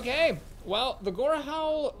 Okay, well, the Gore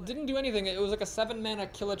Howl didn't do anything. It was like a 7-mana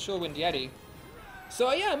Kill a Chillwind Yeti.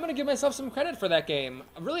 So yeah, I'm going to give myself some credit for that game.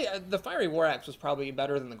 Really, the Fiery War Axe was probably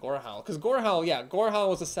better than the Gore Howl. Because Gore Howl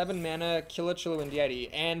was a 7-mana Kill a Chillwind Yeti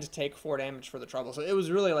and take 4 damage for the trouble. So it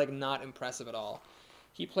was really like not impressive at all.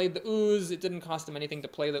 He played the Ooze. It didn't cost him anything to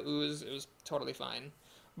play the Ooze. It was totally fine.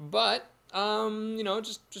 But, you know,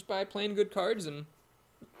 just by playing good cards and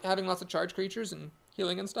having lots of charge creatures and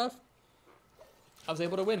healing and stuff, I was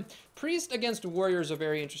able to win. Priest against Warrior is a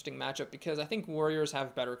very interesting matchup because I think Warriors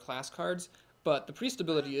have better class cards, but the Priest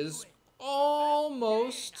ability is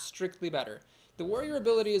almost strictly better. The Warrior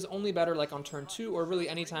ability is only better like on turn 2 or really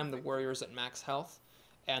anytime the Warrior is at max health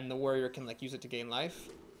and the Warrior can like use it to gain life.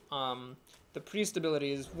 The priest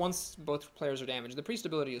ability is, once both players are damaged, the priest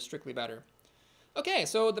ability is strictly better. Okay,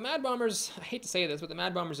 so the Mad Bombers, I hate to say this, but the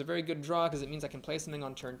Mad Bombers are a very good draw because it means I can play something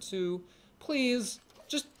on turn 2. Please,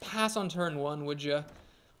 just pass on turn 1, would you?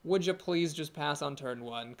 Would you please just pass on turn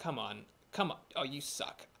 1? Come on. Come on. Oh, you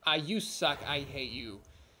suck. You suck. I hate you.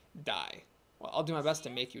 Die. Well, I'll do my best to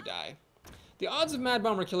make you die. The odds of Mad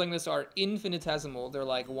Bomber killing this are infinitesimal. They're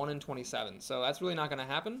like 1 in 27, so that's really not going to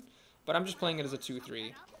happen. But I'm just playing it as a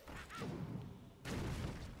 2-3.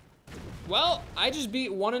 Well, I just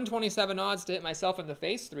beat 1 in 27 odds to hit myself in the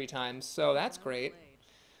face 3 times, so that's great.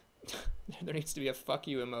 There needs to be a fuck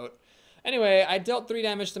you emote. Anyway, I dealt 3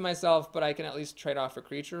 damage to myself, but I can at least trade off a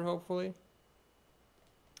creature, hopefully.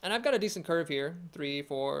 And I've got a decent curve here. 3,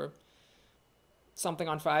 4, something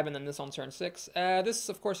on 5, and then this on turn 6. This,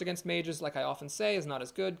 of course, against mages, like I often say, is not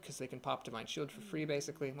as good, because they can pop Divine Shield for free,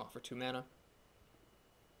 basically. Well, for 2 mana.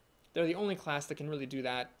 They're the only class that can really do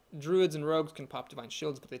that. Druids and rogues can pop Divine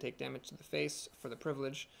Shields, but they take damage to the face for the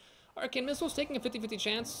privilege. Arcane Missile's taking a 50-50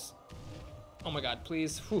 chance. Oh my god,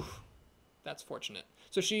 please. Whew. That's fortunate.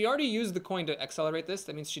 So she already used the coin to accelerate this.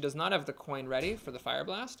 That means she does not have the coin ready for the Fire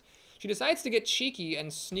Blast. She decides to get cheeky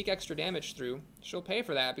and sneak extra damage through. She'll pay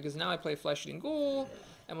for that, because now I play Flesh-Eating Ghoul,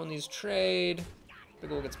 and when these trade, the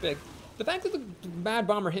ghoul gets big. The fact that the Mad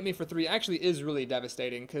Bomber hit me for 3 actually is really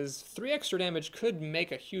devastating, because 3 extra damage could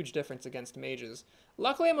make a huge difference against mages.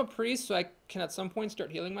 Luckily, I'm a priest, so I can at some point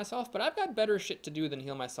start healing myself, but I've got better shit to do than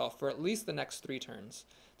heal myself for at least the next 3 turns.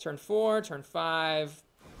 Turn 4, turn 5,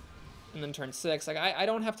 and then turn 6. Like, I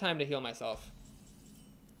don't have time to heal myself.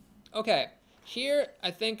 Okay, here,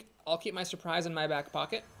 I think I'll keep my surprise in my back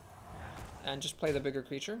pocket and just play the bigger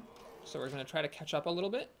creature. So we're going to try to catch up a little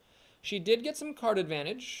bit. She did get some card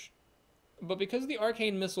advantage, but because the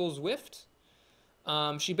Arcane Missile's whiffed,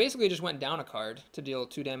 she basically just went down a card to deal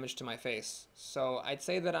 2 damage to my face. So I'd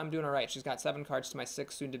say that I'm doing all right. She's got 7 cards to my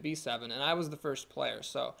 6, soon to be 7, and I was the first player,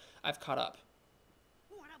 so I've caught up.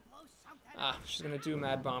 She's going to do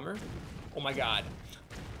Mad Bomber. Oh my god.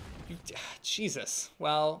 Jesus.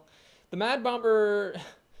 Well, the Mad Bomber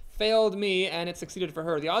failed me, and it succeeded for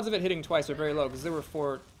her. The odds of it hitting twice are very low, because there were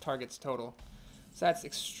 4 targets total. So that's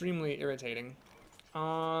extremely irritating.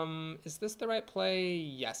 Is this the right play?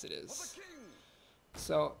 Yes, it is.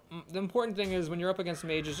 So, the important thing is when you're up against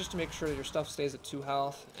mages, just to make sure that your stuff stays at 2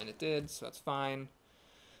 health, and it did, so that's fine.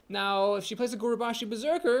 Now, if she plays a Gurubashi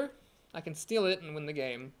Berserker, I can steal it and win the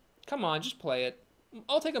game. Come on, just play it.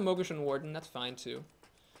 I'll take a Mogushan Warden, that's fine too.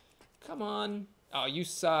 Come on. Oh, you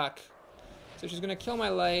suck. So she's gonna kill my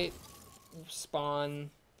light,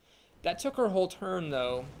 spawn. That took her whole turn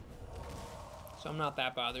though, so I'm not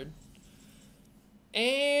that bothered.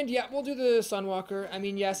 And yeah, we'll do the Sunwalker. I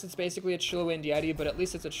mean, yes, it's basically a Chillwind Yeti, but at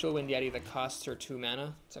least it's a Chillwind Yeti that costs her 2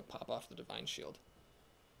 mana to pop off the Divine Shield.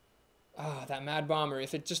 Ah, that Mad Bomber.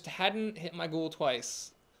 If it just hadn't hit my ghoul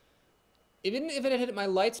twice, even if it had hit my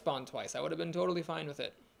light spawn twice, I would have been totally fine with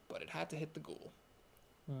it. But it had to hit the ghoul.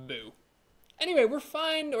 Boo. Anyway, we're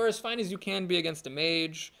fine, or as fine as you can be against a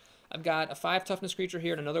mage. I've got a 5 toughness creature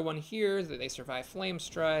here and another one here. They survive Flame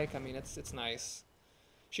Strike. I mean, it's nice.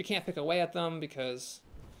 She can't pick away at them because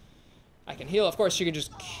I can heal. Of course, she can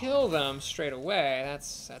just kill them straight away.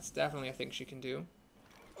 That's definitely a thing she can do.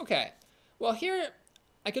 Okay. Well, here,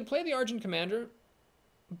 I could play the Argent Commander,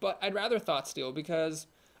 but I'd rather Thoughtsteal because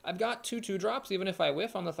I've got 2/2 drops, even if I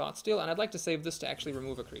whiff on the Thoughtsteal, and I'd like to save this to actually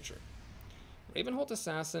remove a creature. Ravenholt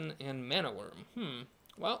Assassin and Mana Worm.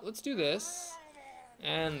 Well, let's do this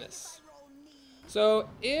and this. So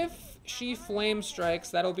if she Flame Strikes,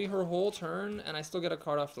 that'll be her whole turn, and I still get a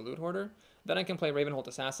card off the Loot Hoarder. Then I can play Ravenholt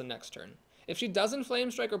Assassin next turn. If she doesn't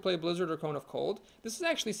Flame Strike or play Blizzard or Cone of Cold, this is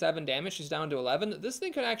actually 7 damage. She's down to 11. This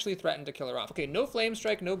thing could actually threaten to kill her off. Okay, no Flame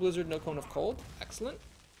Strike, no Blizzard, no Cone of Cold. Excellent.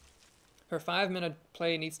 Her 5-mana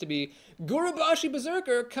play needs to be Gurubashi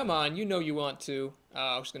Berserker. Come on, you know you want to.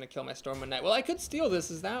 Oh, she's going to kill my Stormwind Knight. Well, I could steal this.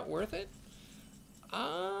 Is that worth it?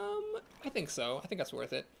 I think so. I think that's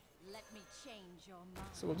worth it. Let me change your mind.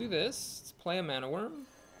 So we'll do this. Let's play a Mana Worm.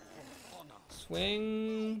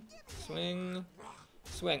 Swing, swing,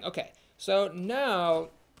 swing. Okay, so now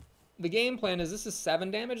the game plan is this is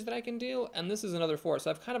 7 damage that I can deal, and this is another 4. So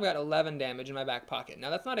I've kind of got 11 damage in my back pocket. Now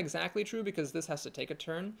that's not exactly true because this has to take a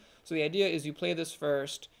turn. So the idea is you play this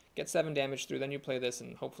first, get 7 damage through, then you play this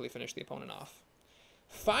and hopefully finish the opponent off.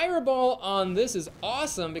 Fireball on this is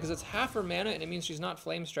awesome because it's half her mana and it means she's not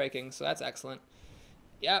flame striking, so that's excellent.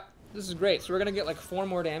 Yeah, this is great. So we're gonna get like 4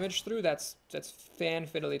 more damage through. That's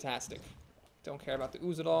fan-fiddly-tastic. Don't care about the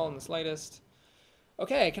ooze at all in the slightest.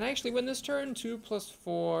 Okay, can I actually win this turn? 2 +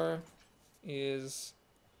 4 is...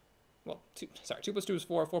 Well, 2 + 2 is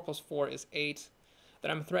 4. 4 + 4 is 8.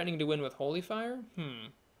 that I'm threatening to win with Holy Fire?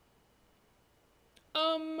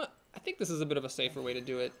 I think this is a bit of a safer way to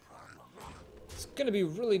do it. It's going to be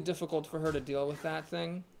really difficult for her to deal with that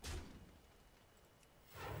thing.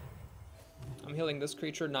 I'm healing this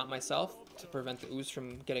creature, not myself, to prevent the ooze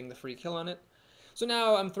from getting the free kill on it. So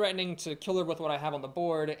now I'm threatening to kill her with what I have on the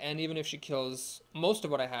board, and even if she kills most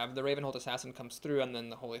of what I have, the Ravenhold Assassin comes through, and then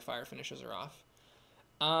the Holy Fire finishes her off.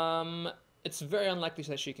 It's very unlikely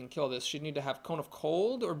that she can kill this. She'd need to have Cone of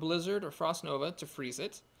Cold, or Blizzard, or Frost Nova to freeze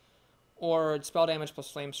it. Or spell damage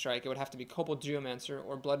plus Flame Strike. It would have to be Kobold Geomancer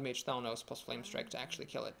or Blood Mage Thalnos plus Flame Strike to actually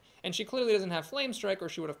kill it. And she clearly doesn't have Flame Strike, or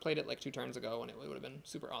she would have played it like 2 turns ago, and it would have been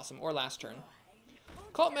super awesome. Or last turn.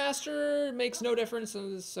 Cult Master makes no difference,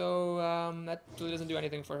 so that really doesn't do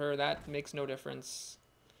anything for her. That makes no difference.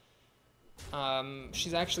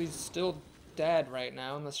 She's actually still dead right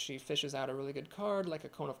now, unless she fishes out a really good card, like a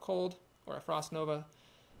Cone of Cold or a Frost Nova.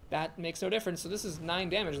 That makes no difference, so this is 9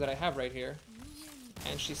 damage that I have right here.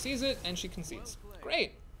 And she sees it, and she concedes.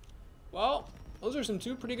 Great. Well, those are some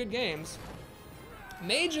 2 pretty good games.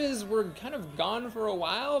 Mages were kind of gone for a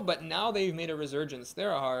while, but now they've made a resurgence.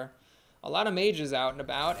 There are a lot of mages out and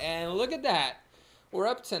about, and look at that. We're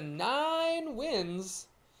up to 9 wins.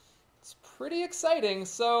 It's pretty exciting.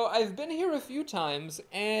 So I've been here a few times,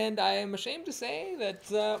 and I am ashamed to say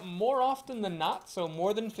that more often than not, so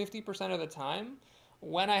more than 50% of the time,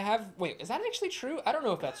 when I have... Wait, is that actually true? I don't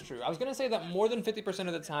know if that's true. I was going to say that more than 50%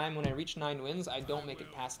 of the time when I reach 9 wins, I don't make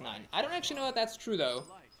it past 9. I don't actually know if that's true, though.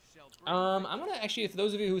 I'm going to actually, if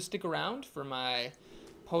those of you who stick around for my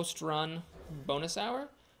post-run bonus hour,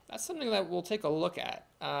 that's something that we'll take a look at.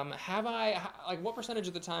 Like, what percentage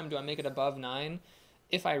of the time do I make it above 9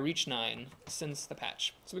 if I reach 9 since the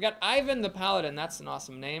patch? So we got Ivan the Paladin. That's an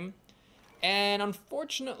awesome name. And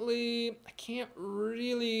unfortunately, I can't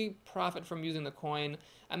really profit from using the coin.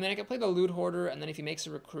 I mean, I could play the Loot Hoarder, and then if he makes a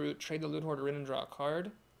recruit, trade the Loot Hoarder in and draw a card.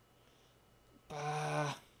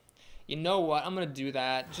 You know what? I'm going to do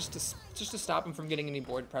that just to stop him from getting any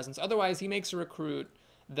board presence. Otherwise, he makes a recruit,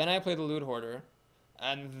 then I play the Loot Hoarder,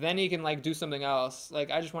 and then he can, like, do something else. Like,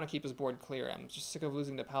 I just want to keep his board clear. I'm just sick of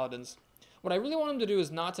losing to Paladins. What I really want him to do is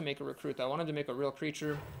not to make a recruit, though. I want him to make a real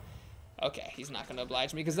creature. Okay, he's not going to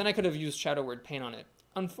oblige me, because then I could have used Shadow Word Pain on it.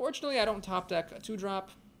 Unfortunately, I don't top deck a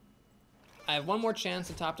 2-drop. I have one more chance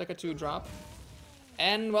to top deck a 2-drop.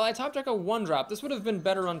 And, well, I top deck a 1-drop. This would have been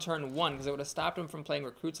better on turn 1, because it would have stopped him from playing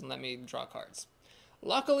recruits and let me draw cards.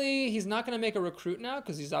 Luckily, he's not going to make a recruit now,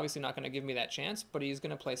 because he's obviously not going to give me that chance, but he's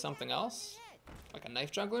going to play something else, like a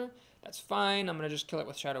Knife Juggler. That's fine. I'm going to just kill it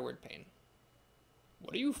with Shadow Word Pain.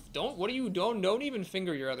 Don't even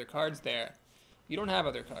finger your other cards there. You don't have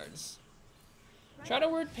other cards.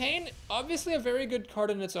 Shadow Word Pain, obviously a very good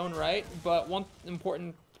card in its own right, but one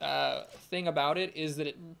important thing about it is that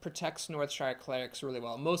it protects Northshire Clerics really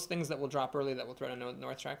well. Most things that will drop early that will threaten a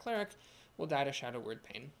Northshire Cleric will die to Shadow Word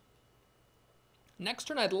Pain. Next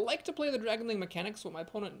turn, I'd like to play the Dragonling Mechanics. What my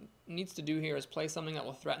opponent needs to do here is play something that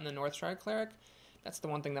will threaten the Northshire Cleric. That's the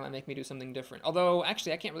one thing that might make me do something different. Although,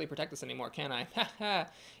 actually, I can't really protect this anymore, can I? Haha.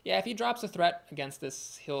 Yeah, if he drops a threat against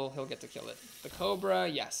this, he'll get to kill it. The Cobra,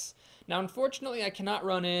 yes. Now, unfortunately, I cannot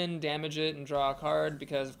run in, damage it, and draw a card,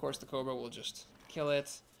 because, of course, the Cobra will just kill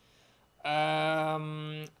it.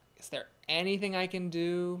 Is there anything I can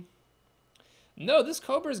do? No, this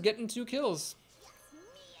Cobra's getting 2 kills.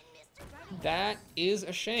 That is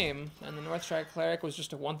a shame. And the Northshire Cleric was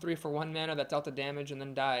just a 1/3 for 1 mana that dealt the damage and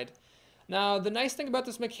then died. Now, the nice thing about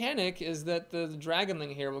this mechanic is that the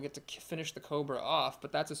Dragonling here will get to finish the Cobra off,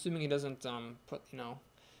 but that's assuming he doesn't put,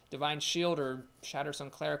 Divine Shield or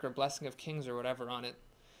Shatterstone Cleric or Blessing of Kings or whatever on it.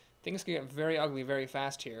 Things can get very ugly very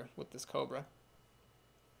fast here with this Cobra.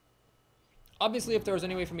 Obviously, if there was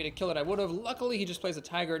any way for me to kill it, I would have. Luckily, he just plays a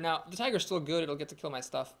Tiger. Now, the Tiger's still good. It'll get to kill my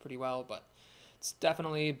stuff pretty well, but it's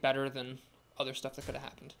definitely better than other stuff that could have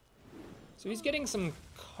happened. So he's getting some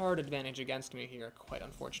card advantage against me here, quite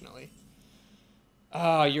unfortunately.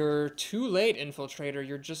 Ah, you're too late, Infiltrator.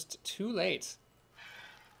 You're just too late.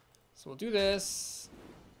 So we'll do this.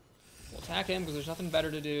 We'll attack him because there's nothing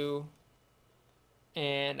better to do.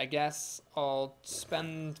 And I guess I'll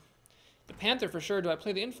spend the Panther for sure. Do I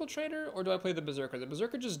play the Infiltrator or do I play the Berserker? The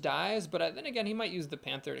Berserker just dies, but then again, he might use the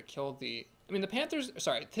Panther to kill the... I mean, the Panther's...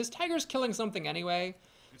 Sorry, his Tiger's killing something anyway,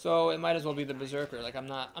 so it might as well be the Berserker. Like, I'm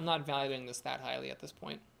not valuing this that highly at this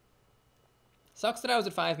point. Sucks that I was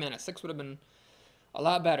at 5 mana. 6 would have been a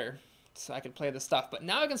lot better, so I could play the stuff. But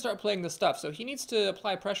now I can start playing the stuff. So he needs to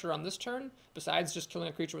apply pressure on this turn, besides just killing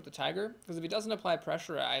a creature with the Tiger. Because if he doesn't apply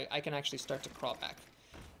pressure, I can actually start to crawl back.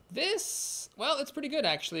 This, well, it's pretty good,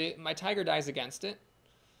 actually. My Tiger dies against it.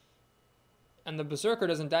 And the Berserker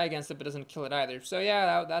doesn't die against it, but doesn't kill it either. So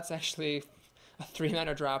yeah, that's actually a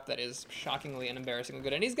 3-mana drop that is shockingly and embarrassingly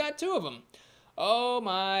good. And he's got 2 of them. Oh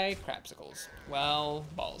my crapsicles. Well,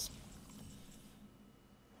 balls.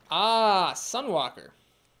 Ah, Sunwalker.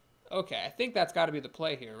 Okay, I think that's got to be the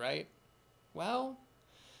play here, right? Well,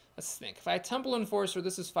 let's think. If I Temple Enforcer,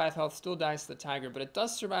 this is 5 health, still dies to the Tiger, but it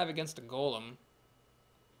does survive against a Golem.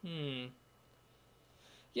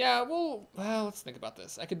 Yeah, well, let's think about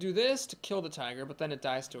this. I could do this to kill the Tiger, but then it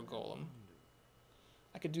dies to a Golem.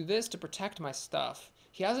 I could do this to protect my stuff.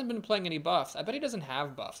 He hasn't been playing any buffs. I bet he doesn't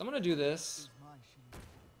have buffs. I'm gonna do this.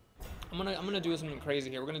 I'm gonna do something crazy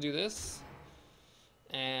here. We're gonna do this,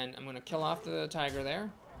 and I'm gonna kill off the Tiger there,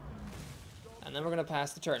 and then we're gonna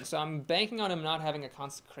pass the turn. So I'm banking on him not having a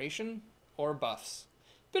consecration or buffs.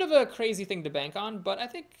 Bit of a crazy thing to bank on, but I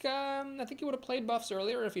think he would have played buffs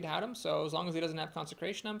earlier if he'd had them. So as long as he doesn't have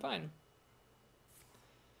consecration, I'm fine.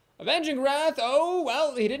 Avenging Wrath. Oh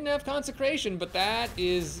well, he didn't have consecration, but that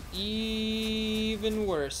is even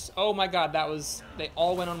worse. Oh my god, they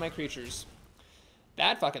all went on my creatures.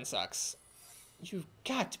 That fucking sucks. You've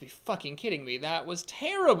got to be fucking kidding me. That was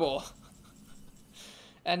terrible.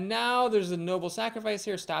 And now there's a noble sacrifice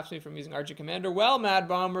here, stops me from using Archie Commander. Well, Mad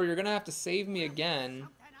Bomber, you're gonna have to save me again.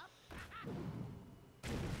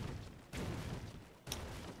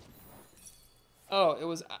 Oh, it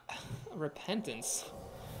was Repentance.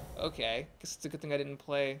 Okay, guess it's a good thing I didn't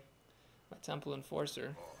play my Temple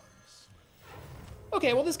Enforcer.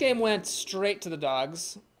 Okay, well this game went straight to the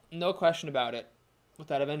dogs. No question about it. With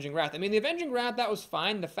that Avenging Wrath. I mean, the Avenging Wrath, that was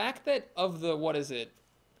fine. The fact that of the,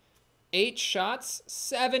 8 shots,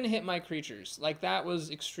 7 hit my creatures. Like, that was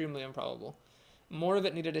extremely improbable. More of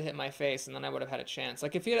it needed to hit my face, and then I would have had a chance.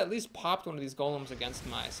 Like, if he had at least popped one of these golems against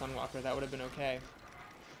my Sunwalker, that would have been okay.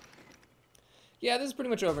 Yeah, this is pretty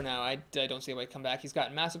much over now. I don't see a way to come back. He's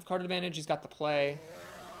got massive card advantage. He's got the play.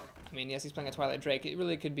 I mean, yes, he's playing a Twilight Drake. It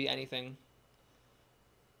really could be anything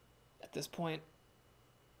at this point.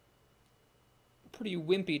 Pretty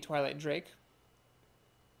wimpy Twilight Drake.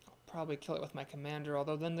 I'll probably kill it with my commander,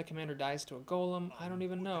 although then the commander dies to a golem. I don't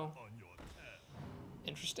even know.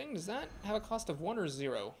 Interesting. Does that have a cost of 1 or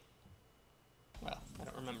 0? Well, I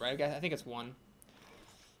don't remember. I think it's 1.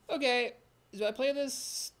 Okay. Do I play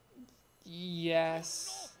this?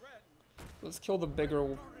 Yes. Let's kill the bigger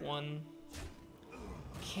one.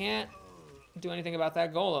 Can't do anything about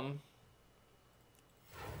that golem.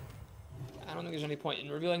 I don't think there's any point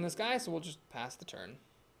in revealing this guy, so we'll just pass the turn.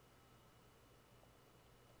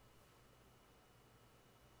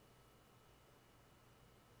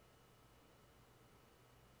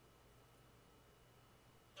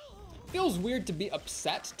 Feels weird to be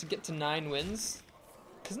upset to get to 9 wins.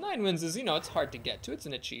 Because 9 wins is, it's hard to get to. It's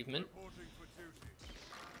an achievement.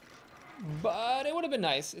 But it would have been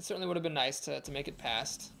nice. It certainly would have been nice to make it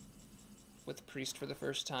past with Priest for the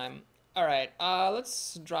first time. Alright,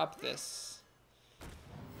 let's drop this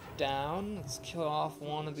down. Let's kill off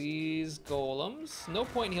one of these golems. No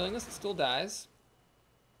point in healing this, it still dies.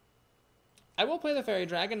 I will play the Fairy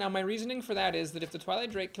Dragon. Now, my reasoning for that is that if the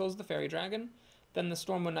Twilight Drake kills the Fairy Dragon, then the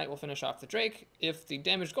Stormwind Knight will finish off the Drake. If the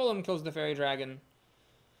damaged golem kills the Fairy Dragon,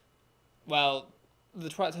 well,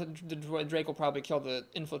 the Drake will probably kill the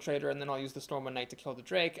Infiltrator, and then I'll use the Stormwind Knight to kill the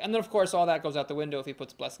Drake. And then, of course, all that goes out the window if he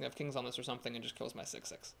puts Blessing of Kings on this or something and just kills my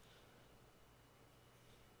 6/6.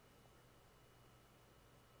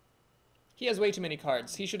 He has way too many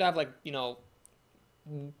cards. He should have,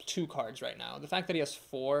 2 cards right now. The fact that he has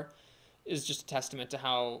 4 is just a testament to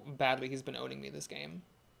how badly he's been owning me this game.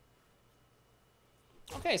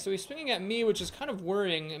 Okay, so he's swinging at me, which is kind of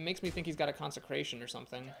worrying. It makes me think he's got a Consecration or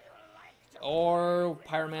something. Or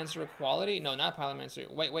Pyromancer Equality? No, not Pyromancer.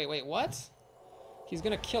 Wait, what? He's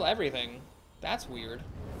gonna kill everything. That's weird.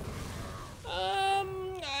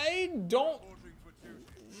 I don't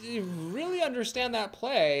really understand that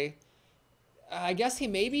play. I guess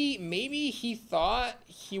maybe he thought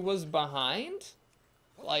he was behind?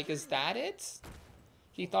 Like, is that it?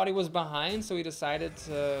 He thought he was behind, so he decided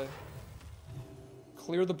to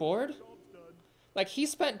clear the board? Like, he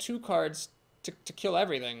spent 2 cards to kill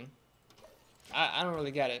everything. I don't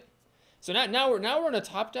really get it. So now we're in a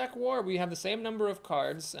top deck war. We have the same number of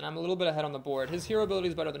cards, and I'm a little bit ahead on the board. His hero ability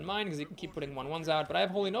is better than mine because he can keep putting 1/1s out, but I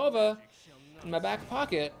have Holy Nova in my back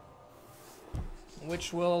pocket,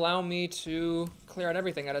 which will allow me to clear out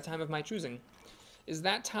everything at a time of my choosing. Is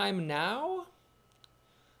that time now?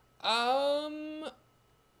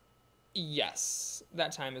 Yes,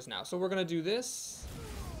 that time is now. So we're gonna do this.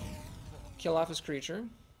 Kill off his creature.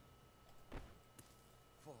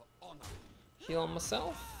 Heal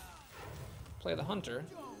myself. Play the Hunter.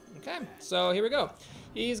 Okay, so here we go.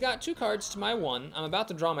 He's got 2 cards to my 1. I'm about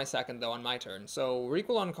to draw my second, though, on my turn. So we're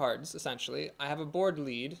equal on cards, essentially. I have a board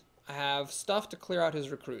lead. I have stuff to clear out his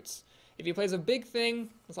recruits. If he plays a big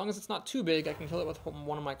thing, as long as it's not too big, I can kill it with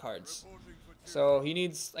one of my cards. So he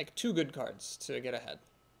needs, like, 2 good cards to get ahead.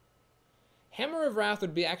 Hammer of Wrath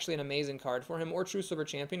would be actually an amazing card for him, or True Silver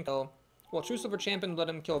Champion. Well, True Silver Champion would let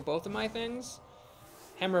him kill both of my things.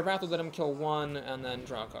 Hammer of Wrath would let him kill 1 and then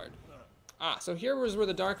draw a card. Ah, so here was where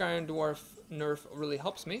the Dark Iron Dwarf nerf really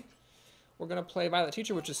helps me. We're going to play Violet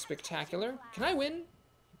Teacher, which is spectacular. Can I win?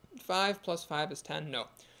 5 plus 5 is 10? No.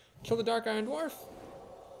 Kill the Dark Iron Dwarf.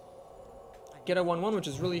 Get a 1-1, which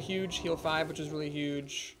is really huge. Heal 5, which is really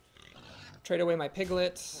huge. Trade away my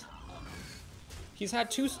Piglet. He's had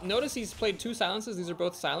 2... Notice he's played 2 silences. These are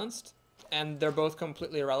both silenced, and they're both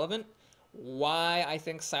completely irrelevant. Why I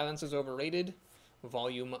think silence is overrated.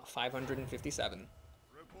 Volume 557.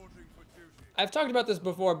 I've talked about this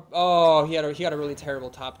before. Oh, he had a really terrible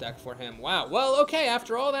top deck for him. Wow. Well, okay,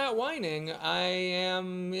 after all that whining, I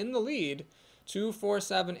am in the lead. 2, 4,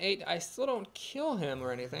 7, 8. I still don't kill him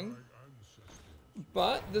or anything.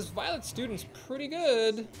 But this Violet Student's pretty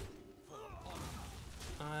good.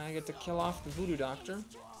 I get to kill off the Voodoo Doctor.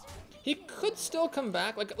 He could still come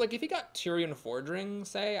back. Like if he got Tyrion Fordring,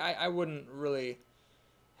 say, I wouldn't really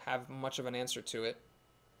have much of an answer to it.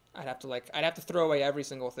 I'd have to throw away every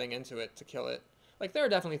single thing into it to kill it. Like, there are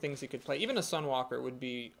definitely things he could play. Even a Sunwalker would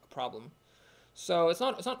be a problem. So it's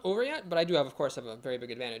not over yet, but I do of course have a very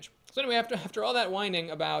big advantage. So anyway, after all that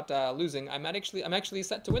whining about losing, I'm actually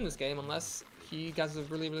set to win this game unless he gets a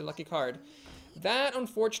really, really lucky card. That,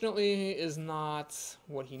 unfortunately, is not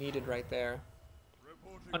what he needed right there.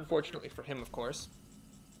 Unfortunately for him, of course.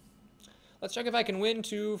 Let's check if I can win.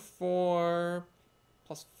 2, 4,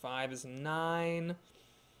 plus 5 is 9.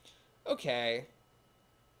 Okay.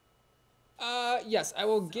 Yes, I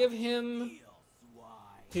will give him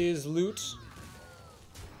his loot.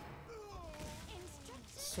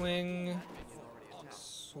 Swing.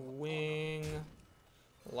 Swing.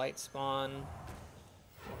 Light spawn.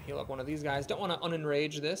 We'll heal up one of these guys. Don't want to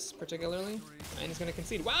unenrage this, particularly. And he's going to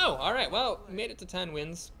concede. Wow! Alright, well, made it to 10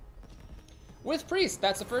 wins. With Priest,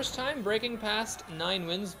 that's the first time breaking past 9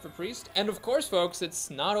 wins for Priest. And of course, folks,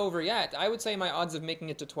 it's not over yet. I would say my odds of making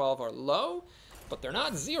it to 12 are low, but they're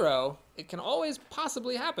not 0. It can always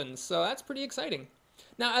possibly happen, so that's pretty exciting.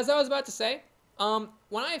 Now, as I was about to say,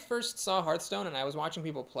 when I first saw Hearthstone and I was watching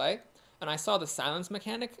people play, and I saw the silence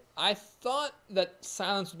mechanic, I thought that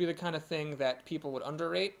silence would be the kind of thing that people would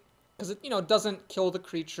underrate, because it doesn't kill the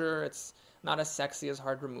creature, it's not as sexy as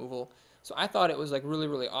hard removal. So I thought it was like really,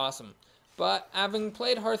 really awesome. But having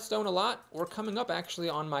played Hearthstone a lot, we're coming up actually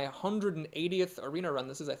on my 180th arena run.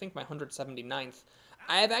 This is, I think, my 179th.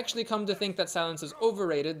 I have actually come to think that silence is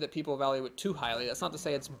overrated, that people value it too highly. That's not to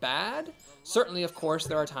say it's bad. Certainly, of course,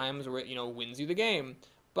 there are times where it, wins you the game.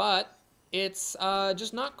 But it's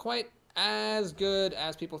just not quite as good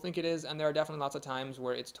as people think it is, and there are definitely lots of times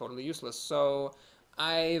where it's totally useless. So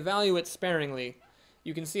I value it sparingly.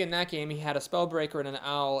 You can see in that game he had a Spellbreaker and an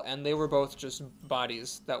Owl, and they were both just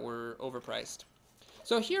bodies that were overpriced.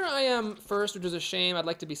 So here I am first, which is a shame. I'd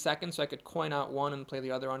like to be second so I could coin out 1 and play the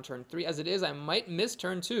other on turn 3. As it is, I might miss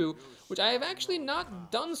turn 2, which I have actually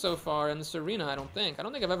not done so far in this arena, I don't think. I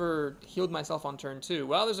don't think I've ever healed myself on turn 2.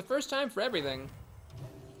 Well, there's a first time for everything.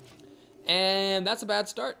 And that's a bad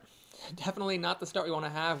start. Definitely not the start we want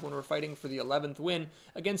to have when we're fighting for the 11th win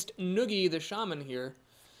against Noogie the Shaman here.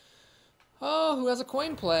 Oh, who has a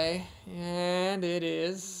coin play? And it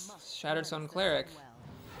is Shattered Sun Cleric.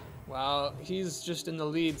 Well, he's just in the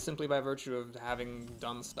lead simply by virtue of having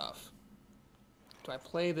done stuff. Do I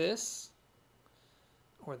play this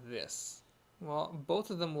or this? Well, both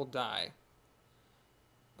of them will die.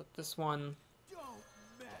 But this one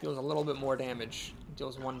deals a little bit more damage. It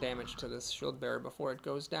deals 1 damage to this shield bearer before it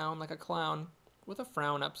goes down like a clown with a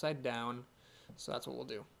frown upside down. So that's what we'll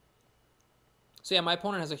do. So yeah, my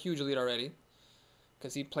opponent has a huge lead already,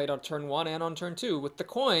 because he played on turn 1 and on turn 2 with the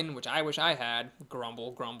coin, which I wish I had.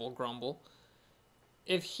 Grumble, grumble, grumble.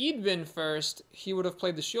 If he'd been first, he would have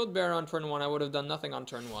played the shield bearer on turn 1. I would have done nothing on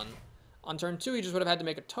turn 1. On turn 2, he just would have had to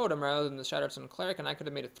make a totem rather than the Shattered Sun Cleric, and I could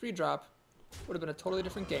have made a 3-drop. Would have been a totally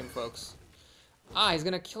different game, folks. Ah, he's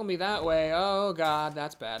going to kill me that way. Oh, God,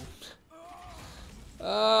 that's bad.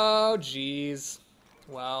 Oh, jeez.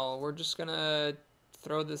 Well, we're just going to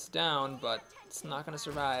throw this down, but it's not going to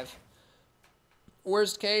survive.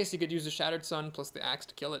 Worst case, he could use the Shattered Sun plus the axe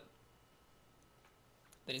to kill it.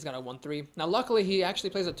 Then he's got a 1-3. Now, luckily, he actually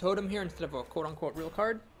plays a totem here instead of a quote-unquote real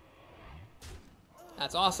card.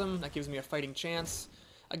 That's awesome. That gives me a fighting chance.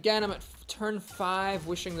 Again, I'm at turn 5,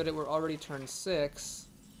 wishing that it were already turn 6.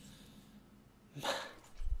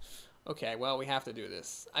 Okay, well, we have to do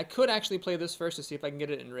this. I could actually play this first to see if I can get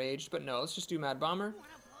it enraged, but no, let's just do Mad Bomber.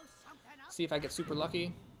 See if I get super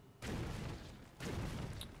lucky.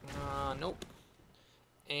 Nope.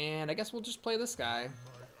 And I guess we'll just play this guy.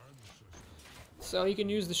 So he can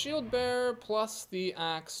use the Shield Bearer plus the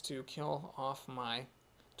Axe to kill off my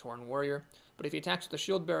Tauren Warrior. But if he attacks with the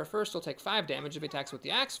Shield Bearer first, he'll take 5 damage. If he attacks with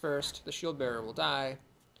the Axe first, the Shield Bearer will die.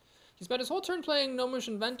 He spent his whole turn playing Gnomish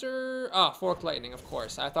Inventor. Ah, Forked Lightning, of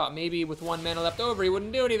course. I thought maybe with 1 mana left over he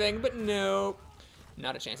wouldn't do anything, but no.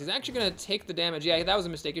 Not a chance. He's actually going to take the damage. Yeah, that was a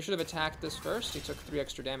mistake. He should have attacked this first. He took 3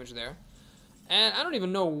 extra damage there. And I don't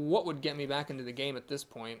even know what would get me back into the game at this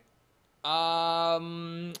point.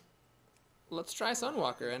 Let's try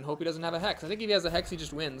Sunwalker and hope he doesn't have a Hex. I think if he has a Hex, he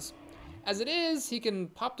just wins. As it is, he can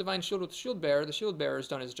pop Divine Shield with the Shield Bearer. The Shield Bearer's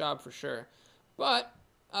done his job for sure. But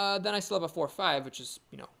then I still have a 4/5, which is,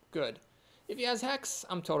 you know, good. If he has Hex,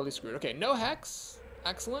 I'm totally screwed. Okay, no Hex.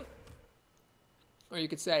 Excellent. Or you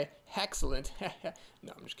could say, Hexcellent.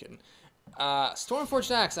 No, I'm just kidding.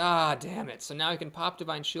 Stormforged Axe. Ah, damn it. So now he can pop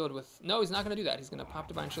Divine Shield with... No, he's not going to do that. He's going to pop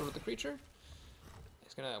Divine Shield with the creature.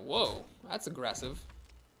 He's going to... Whoa, that's aggressive.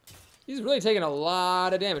 He's really taking a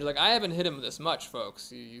lot of damage. Like, I haven't hit him this much,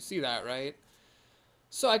 folks. You see that, right?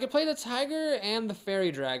 So I could play the Tiger and the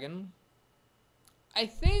Fairy Dragon. I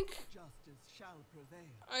think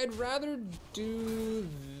I'd rather do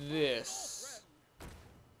this.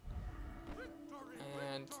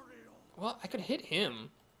 And, well, I could hit him.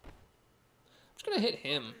 I'm just going to hit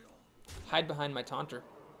him. Hide behind my Taunter.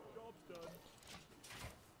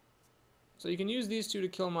 So you can use these two to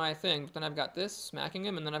kill my thing, but then I've got this, smacking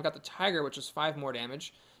him, and then I've got the Tiger, which is 5 more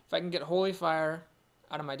damage. If I can get Holy Fire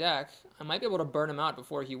out of my deck, I might be able to burn him out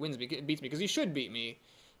before he beats me, because he should beat me.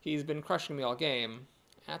 He's been crushing me all game.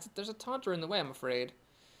 There's a Taunter in the way, I'm afraid.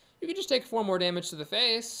 You could just take 4 more damage to the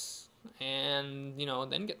face, and, you know,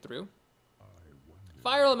 then get through.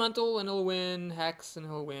 Fire Elemental, and he'll win. Hex, and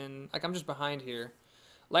he'll win. Like, I'm just behind here.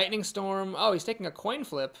 Lightning Storm. Oh, he's taking a coin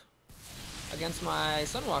flip against my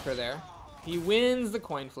Sunwalker there. He wins the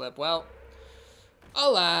coin flip. Well,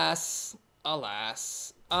 alas,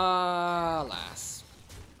 alas, alas.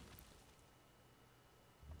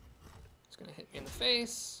 He's going to hit me in the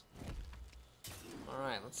face. All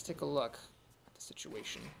right, let's take a look at the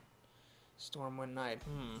situation. Stormwind Knight.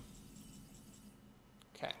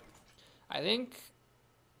 Okay. I think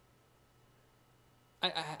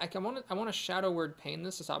I want to Shadow Word Pain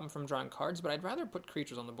this to stop him from drawing cards, but I'd rather put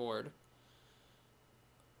creatures on the board.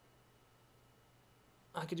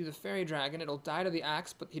 I could do the Fairy Dragon. It'll die to the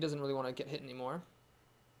Axe, but he doesn't really want to get hit anymore.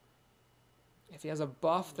 If he has a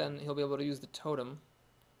buff, then he'll be able to use the Totem.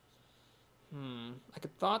 I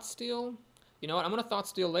could Thought Steal. You know what? I'm going to Thought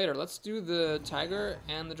Steal later. Let's do the Tiger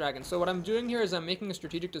and the Dragon. So what I'm doing here is I'm making a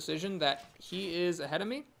strategic decision that he is ahead of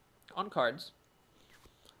me on cards.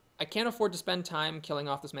 I can't afford to spend time killing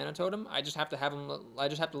off this Mana Totem. I just have to have him. I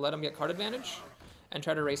just have to let him get card advantage and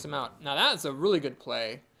try to race him out. Now that's a really good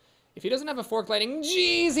play. If he doesn't have a Forked Lightning,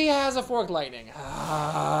 jeez, he has a Forked Lightning.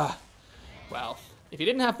 Well, if he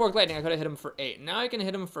didn't have Forked Lightning, I could have hit him for 8. Now I can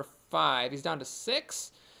hit him for 5. He's down to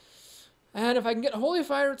 6. And if I can get Holy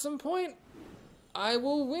Fire at some point, I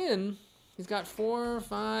will win. He's got 4,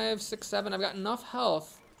 5, 6, 7. I've got enough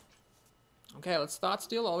health. Okay, let's Thought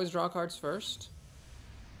Steal. Always draw cards first.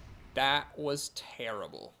 That was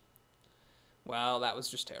terrible. Well, that was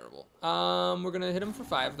just terrible. We're going to hit him for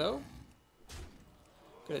 5, though.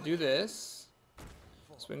 Gonna do this.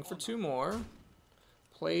 Swing for 2 more.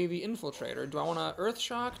 Play the Infiltrator. Do I want to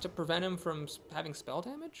Earthshock to prevent him from having spell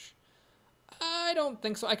damage? I don't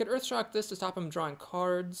think so. I could Earthshock this to stop him drawing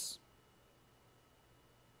cards.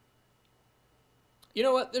 You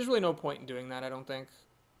know what? There's really no point in doing that, I don't think.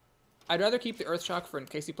 I'd rather keep the Earthshock for in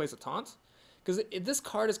case he plays a taunt. Because this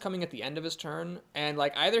card is coming at the end of his turn, and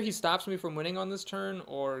like either he stops me from winning on this turn,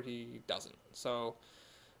 or he doesn't. So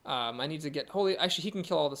I need to get Holy... Actually, he can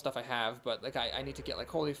kill all the stuff I have, but like I need to get like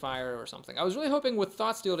Holy Fire or something. I was really hoping with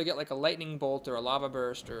Thought Steal to get like a Lightning Bolt or a Lava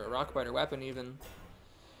Burst or a Rockbiter Weapon even.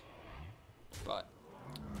 But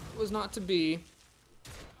it was not to be.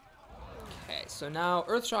 Okay, so now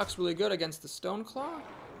Earthshock's really good against the Stoneclaw.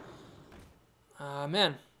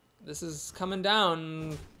 Man, this is coming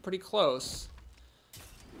down pretty close.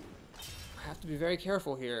 I have to be very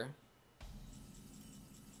careful here.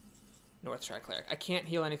 North Strike Cleric. I can't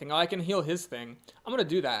heal anything. Oh, I can heal his thing. I'm going to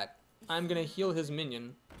do that. I'm going to heal his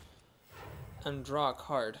minion and draw a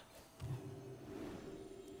card.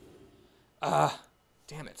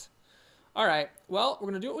 Damn it. Alright, well, we're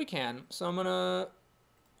going to do what we can. So I'm going to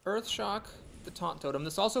Earthshock the Taunt Totem.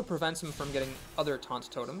 This also prevents him from getting other Taunt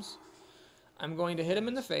Totems. I'm going to hit him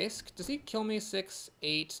in the face. Does he kill me? 6,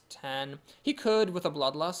 8, 10. He could, with a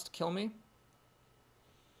Bloodlust, kill me.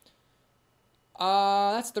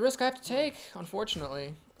 That's the risk I have to take,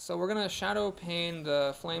 unfortunately. So we're going to Shadow Pain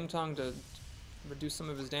the Flame Tongue to reduce some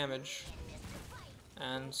of his damage.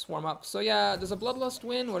 And swarm up. So yeah, does a Bloodlust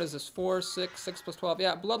win? What is this? 4, 6, 6 plus 12.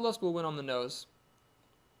 Yeah, Bloodlust will win on the nose.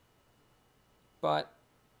 But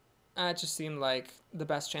it just seemed like the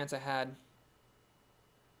best chance I had.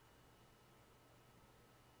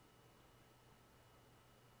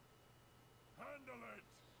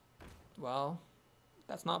 Well,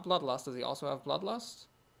 that's not Bloodlust. Does he also have Bloodlust?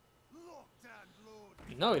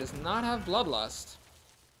 No, he does not have Bloodlust.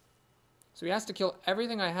 So he has to kill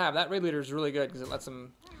everything I have. That raid leader is really good because it lets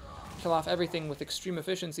him kill off everything with extreme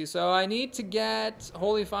efficiency. So I need to get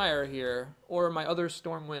Holy Fire here, or my other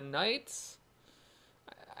Stormwind Knights.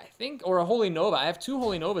 I think, or a Holy Nova. I have 2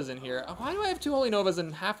 Holy Novas in here. Why do I have 2 Holy Novas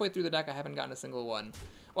and halfway through the deck I haven't gotten a single one?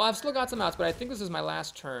 Well, I've still got some outs, but I think this is my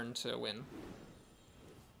last turn to win.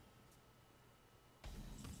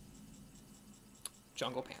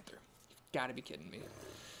 Jungle Panther. You've got to be kidding me.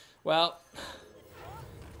 Well,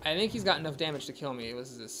 I think he's got enough damage to kill me. What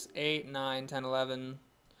is this? 8, 9, 10, 11.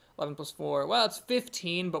 11 plus 4. Well, it's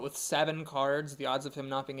 15, but with 7 cards, the odds of him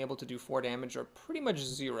not being able to do 4 damage are pretty much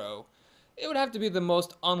 0. It would have to be the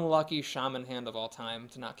most unlucky Shaman hand of all time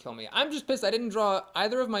to not kill me. I'm just pissed I didn't draw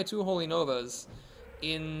either of my 2 Holy Novas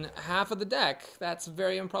in half of the deck. That's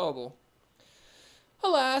very improbable.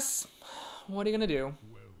 Alas, what are you going to do?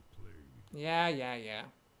 Yeah.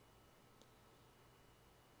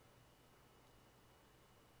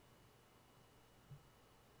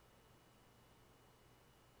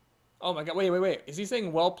 Oh my god, wait. Is he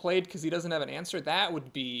saying well played because he doesn't have an answer? That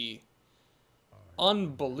would be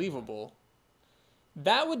unbelievable.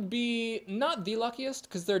 That would be not the luckiest,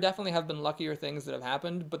 because there definitely have been luckier things that have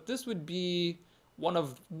happened, but this would be one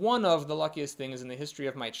of the luckiest things in the history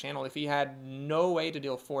of my channel if he had no way to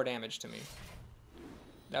deal 4 damage to me.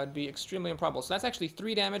 That would be extremely improbable. So that's actually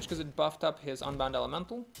 3 damage because it buffed up his Unbound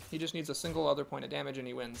Elemental. He just needs a single other point of damage and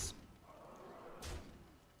he wins.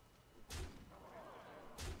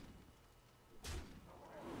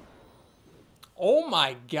 Oh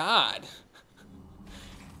my god!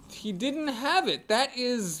 He didn't have it. That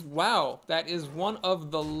is, wow. That is one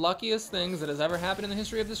of the luckiest things that has ever happened in the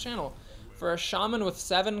history of this channel. For a Shaman with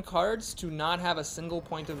 7 cards to not have a single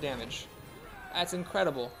point of damage. That's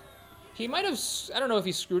incredible. He might have, I don't know if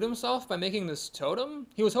he screwed himself by making this totem.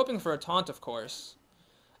 He was hoping for a taunt, of course.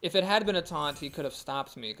 If it had been a taunt, he could have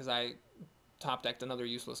stopped me because I top-decked another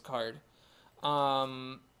useless card.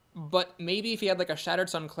 But maybe if he had like a Shattered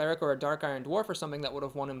Sun Cleric or a Dark Iron Dwarf or something that would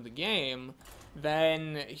have won him the game,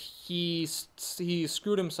 then he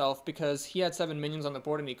screwed himself because he had 7 minions on the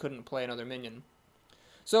board and he couldn't play another minion.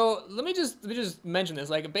 So let me just mention this.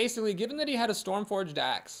 Like, basically, given that he had a Stormforged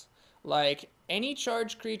Axe, like any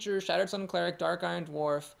charged creature, Shattered Sun Cleric, Dark Iron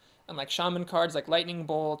Dwarf, and like Shaman cards like Lightning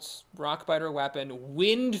Bolt, Rockbiter Weapon,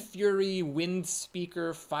 Wind Fury, Wind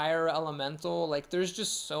Speaker, Fire Elemental, like there's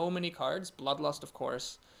just so many cards, Bloodlust of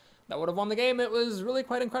course, that would have won the game. It was really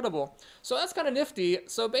quite incredible. So that's kind of nifty.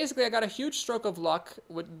 So basically I got a huge stroke of luck,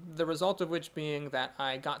 with the result of which being that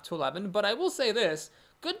I got to 11, but I will say this,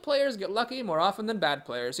 good players get lucky more often than bad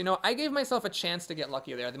players. You know, I gave myself a chance to get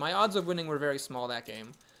lucky there. My odds of winning were very small that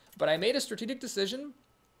game. But I made a strategic decision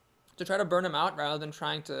to try to burn him out rather than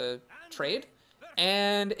trying to trade.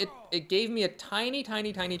 And it gave me a tiny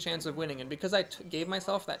chance of winning. And because I gave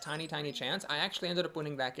myself that tiny chance, I actually ended up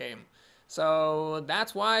winning that game. So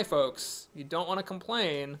that's why, folks, you don't want to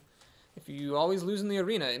complain if you always lose in the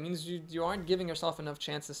arena. It means you aren't giving yourself enough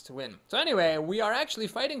chances to win. So anyway, we are actually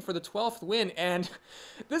fighting for the 12th win, and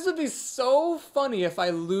this would be so funny if I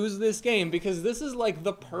lose this game, because this is like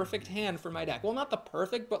the perfect hand for my deck. Well, not the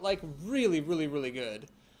perfect, but like really good.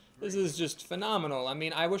 This is just phenomenal. I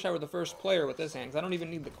mean, I wish I were the first player with this hand, because I don't even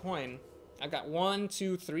need the coin. I've got 1,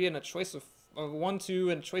 2, 3, and a choice of 1, 2,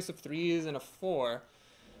 and a choice of 3s and a 4.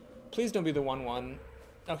 Please don't be the 1/1.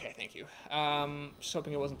 Okay, thank you. Just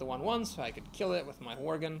hoping it wasn't the 1/1 so I could kill it with my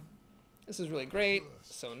Worgen. This is really great.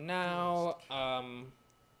 So now,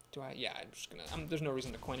 yeah, I'm just gonna, there's no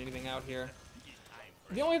reason to coin anything out here.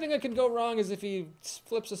 The only thing that could go wrong is if he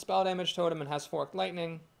flips a spell damage totem and has Forked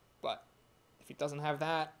Lightning, but if he doesn't have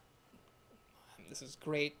that, this is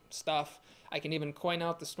great stuff. I can even coin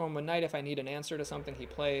out the Stormwind Knight if I need an answer to something he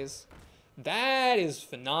plays. That is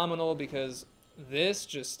phenomenal because this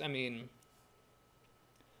just, I mean,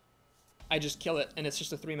 I just kill it, and it's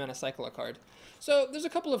just a 3-mana Cycler card. So there's a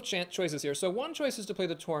couple of choices here. So one choice is to play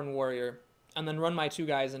the Tauren Warrior. and then run my 2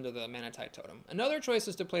 guys into the Manatite Totem. Another choice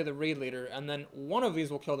is to play the Raid Leader, and then one of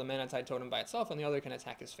these will kill the Manatite Totem by itself, and the other can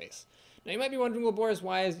attack his face. Now you might be wondering, well, Boris,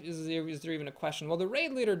 why is there even a question? Well, the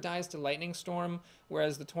Raid Leader dies to Lightning Storm,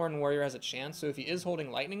 whereas the Tauren Warrior has a chance, so if he is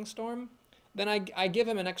holding Lightning Storm, then I give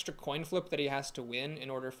him an extra coin flip that he has to win in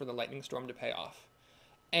order for the Lightning Storm to pay off.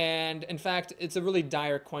 And in fact, it's a really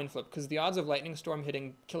dire coin flip, because the odds of Lightning Storm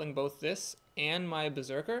killing both this and my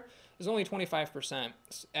Berserker is only 25%.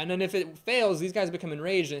 And then if it fails, these guys become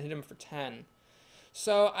enraged and hit him for 10.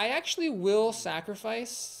 So I actually will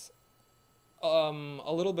sacrifice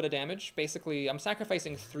a little bit of damage. Basically, I'm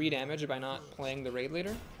sacrificing 3 damage by not playing the Raid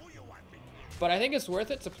Leader. But I think it's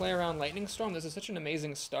worth it to play around Lightning Storm. This is such an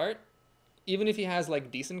amazing start. Even if he has like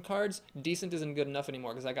decent cards, decent isn't good enough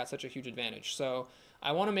anymore because I got such a huge advantage. So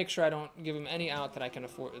I want to make sure I don't give him any out that I can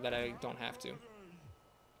afford, that I don't have to.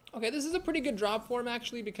 Okay, this is a pretty good drop for him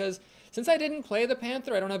actually, because since I didn't play the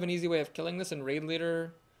Panther, I don't have an easy way of killing this, and Raid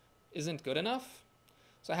Leader isn't good enough.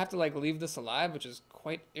 So I have to like leave this alive, which is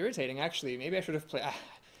quite irritating actually. Maybe I should have played.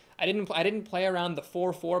 I didn't play around the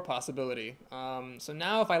 4/4 possibility. So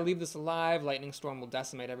now if I leave this alive, Lightning Storm will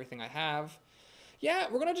decimate everything I have. Yeah,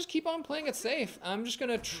 we're gonna just keep on playing it safe. I'm just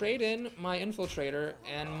gonna trade in my Infiltrator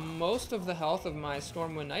and most of the health of my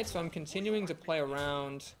Stormwind Knight, so I'm continuing to play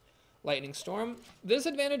around Lightning Storm. This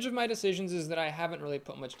advantage of my decisions is that I haven't really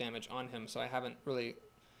put much damage on him, so I haven't really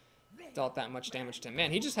dealt that much damage to him.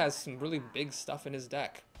 Man, he just has some really big stuff in his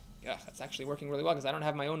deck. Yeah, that's actually working really well because I don't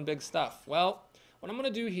have my own big stuff. Well, what I'm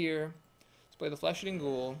gonna do here is play the Flesh-Eating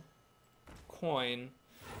Ghoul, coin,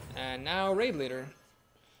 and now Raid Leader.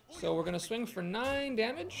 So we're going to swing for 9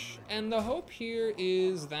 damage, and the hope here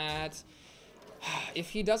is that if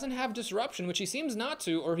he doesn't have Disruption, which he seems not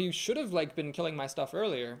to, or he should have like been killing my stuff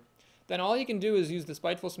earlier, then all he can do is use the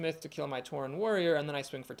Spiteful Smith to kill my Tauren Warrior, and then I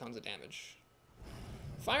swing for tons of damage.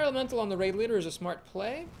 Fire Elemental on the Raid Leader is a smart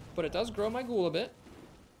play, but it does grow my Ghoul a bit.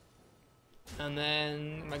 And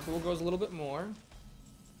then my Ghoul grows a little bit more.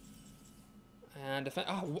 And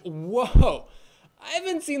oh, whoa! I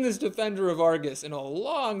haven't seen this Defender of Argus in a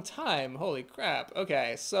long time. Holy crap.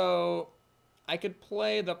 Okay, so I could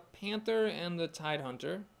play the Panther and the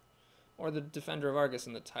Tidehunter, or the Defender of Argus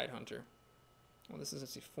and the Tidehunter. Well, this is,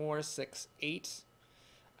 let's see, 4, 6, 8.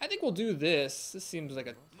 I think we'll do this. This seems like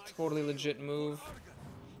a totally legit move.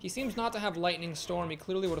 He seems not to have Lightning Storm. He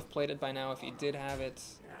clearly would have played it by now if he did have it.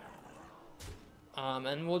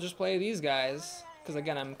 And we'll just play these guys, because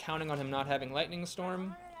again, I'm counting on him not having Lightning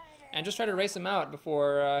Storm. And just try to race him out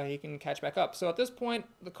before he can catch back up. So at this point,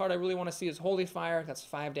 the card I really want to see is Holy Fire. That's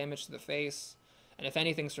 5 damage to the face. And if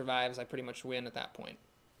anything survives, I pretty much win at that point.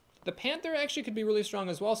 The Panther actually could be really strong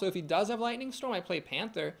as well. So if he does have Lightning Storm, I play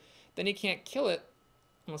Panther. Then he can't kill it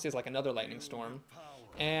unless he has like another Lightning Storm.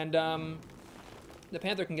 And the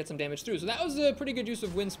Panther can get some damage through. So that was a pretty good use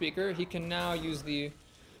of Windspeaker. He can now use the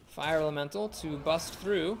Fire Elemental to bust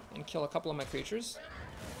through and kill a couple of my creatures.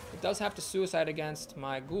 It does have to suicide against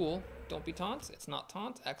my Ghoul. Don't be taunt. It's not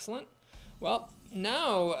taunt. Excellent. Well,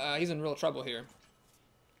 now he's in real trouble here,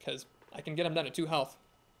 because I can get him down to 2 health.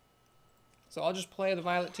 So I'll just play the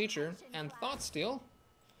Violet Teacher and Thought Steal.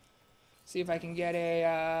 See if I can get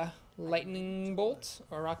a Lightning Bolt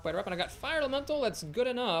or Rock Biter up. And I got Fire Elemental. That's good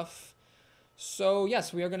enough. So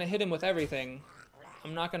yes, we are going to hit him with everything.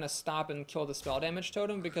 I'm not going to stop and kill the spell damage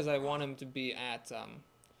totem because I want him to be at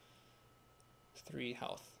 3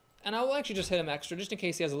 health. And I will actually just hit him extra, just in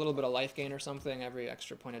case he has a little bit of life gain or something. Every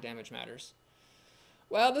extra point of damage matters.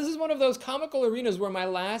 Well, this is one of those comical arenas where my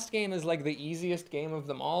last game is like the easiest game of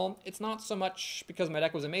them all. It's not so much because my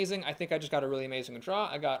deck was amazing. I think I just got a really amazing draw.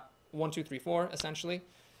 I got 1, 2, 3, 4, essentially.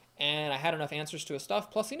 And I had enough answers to his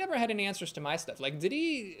stuff. Plus, he never had any answers to my stuff. Like, did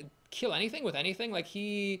he kill anything with anything? Like,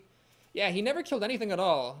 yeah, he never killed anything at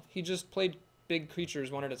all. He just played big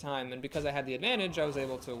creatures one at a time. And because I had the advantage, I was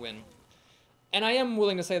able to win. And I am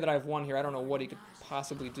willing to say that I've won here. I don't know what he could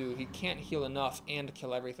possibly do. He can't heal enough and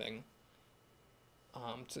kill everything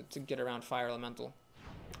to get around Fire Elemental.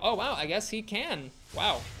 Oh, wow, I guess he can.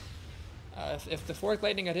 Wow. If the Forked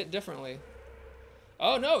Lightning had hit differently.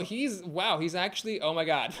 Oh, no, wow, he's actually, oh my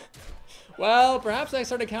god. Well, perhaps I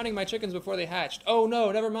started counting my chickens before they hatched. Oh,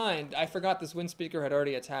 no, never mind. I forgot this Windspeaker had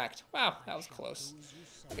already attacked. Wow, that was close.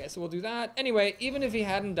 Okay, so we'll do that. Anyway, even if he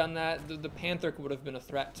hadn't done that, the Panther would have been a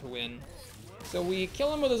threat to win. So we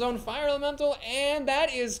kill him with his own Fire Elemental, and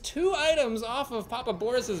that is 2 items off of Papa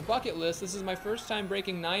Boris's bucket list. This is my first time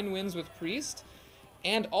breaking 9 wins with Priest,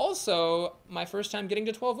 and also my first time getting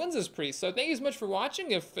to 12 wins as Priest. So thank you so much for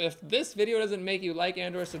watching. If this video doesn't make you like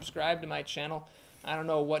and or subscribe to my channel, I don't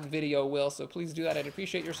know what video will, so please do that. I'd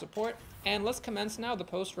appreciate your support. And let's commence now the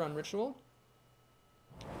post-run ritual.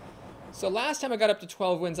 So last time I got up to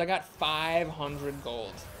 12 wins, I got 500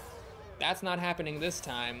 gold. That's not happening this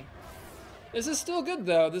time. This is still good,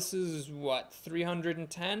 though. This is, what,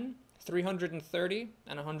 310? 330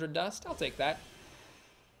 and 100 dust? I'll take that.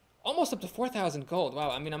 Almost up to 4,000 gold.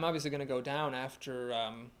 Wow, I mean, I'm obviously going to go down after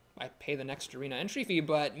I pay the next arena entry fee,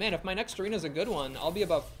 but man, if my next arena is a good one, I'll be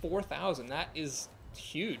above 4,000. That is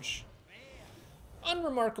huge.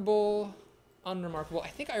 Unremarkable. Unremarkable. I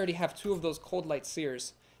think I already have 2 of those Cold Light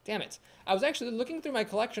Seers. Damn it. I was actually looking through my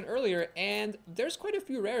collection earlier, and there's quite a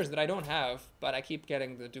few rares that I don't have, but I keep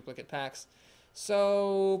getting the duplicate packs.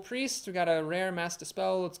 So, Priest, we got a rare Mass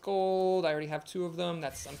Dispel. It's gold. I already have 2 of them.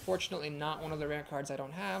 That's unfortunately not one of the rare cards I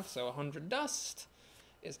don't have, so 100 dust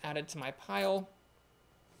is added to my pile.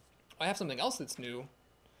 I have something else that's new.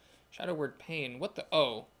 Shadow Word Pain. What the...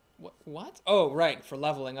 Oh. What? Oh, right. For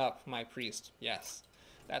leveling up my Priest. Yes.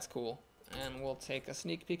 That's cool. And we'll take a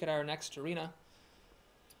sneak peek at our next arena.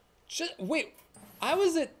 Wait. I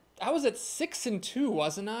was at 6-2,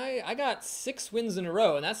 wasn't I? I got 6 wins in a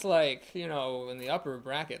row, and that's like, you know, in the upper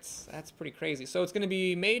brackets. That's pretty crazy. So it's going to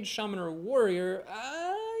be Mage, Shaman, or Warrior.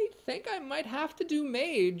 I think I might have to do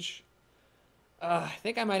Mage. I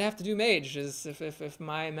think I might have to do Mage, if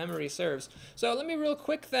my memory serves. So let me real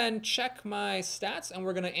quick then check my stats, and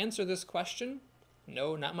we're going to answer this question.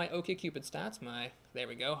 No, not my OkCupid stats. There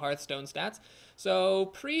we go, Hearthstone stats. So,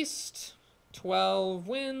 Priest, 12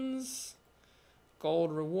 wins.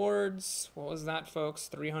 Gold rewards. What was that, folks?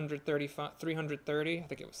 330. I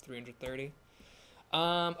think it was 330.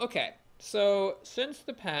 Okay, so since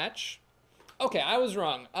the patch... Okay, I was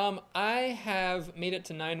wrong. I have made it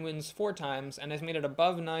to 9 wins 4 times, and I've made it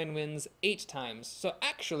above 9 wins 8 times. So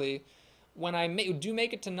actually, when I do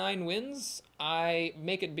make it to 9 wins, I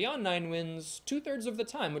make it beyond 9 wins 2/3 of the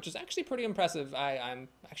time, which is actually pretty impressive. I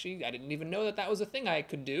didn't even know that that was a thing I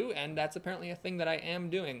could do, and that's apparently a thing that I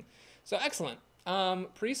am doing. So excellent.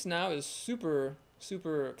 Priest now is super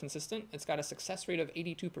consistent. It's got a success rate of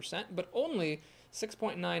 82%, but only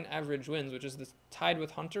 6.9 average wins, which is tied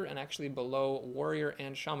with Hunter and actually below Warrior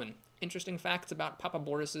and Shaman. Interesting facts about Papa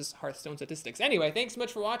Boris's Hearthstone statistics. Anyway, thanks so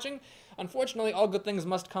much for watching. Unfortunately, all good things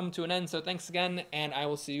must come to an end, so thanks again, and I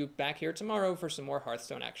will see you back here tomorrow for some more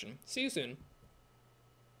Hearthstone action. See you soon.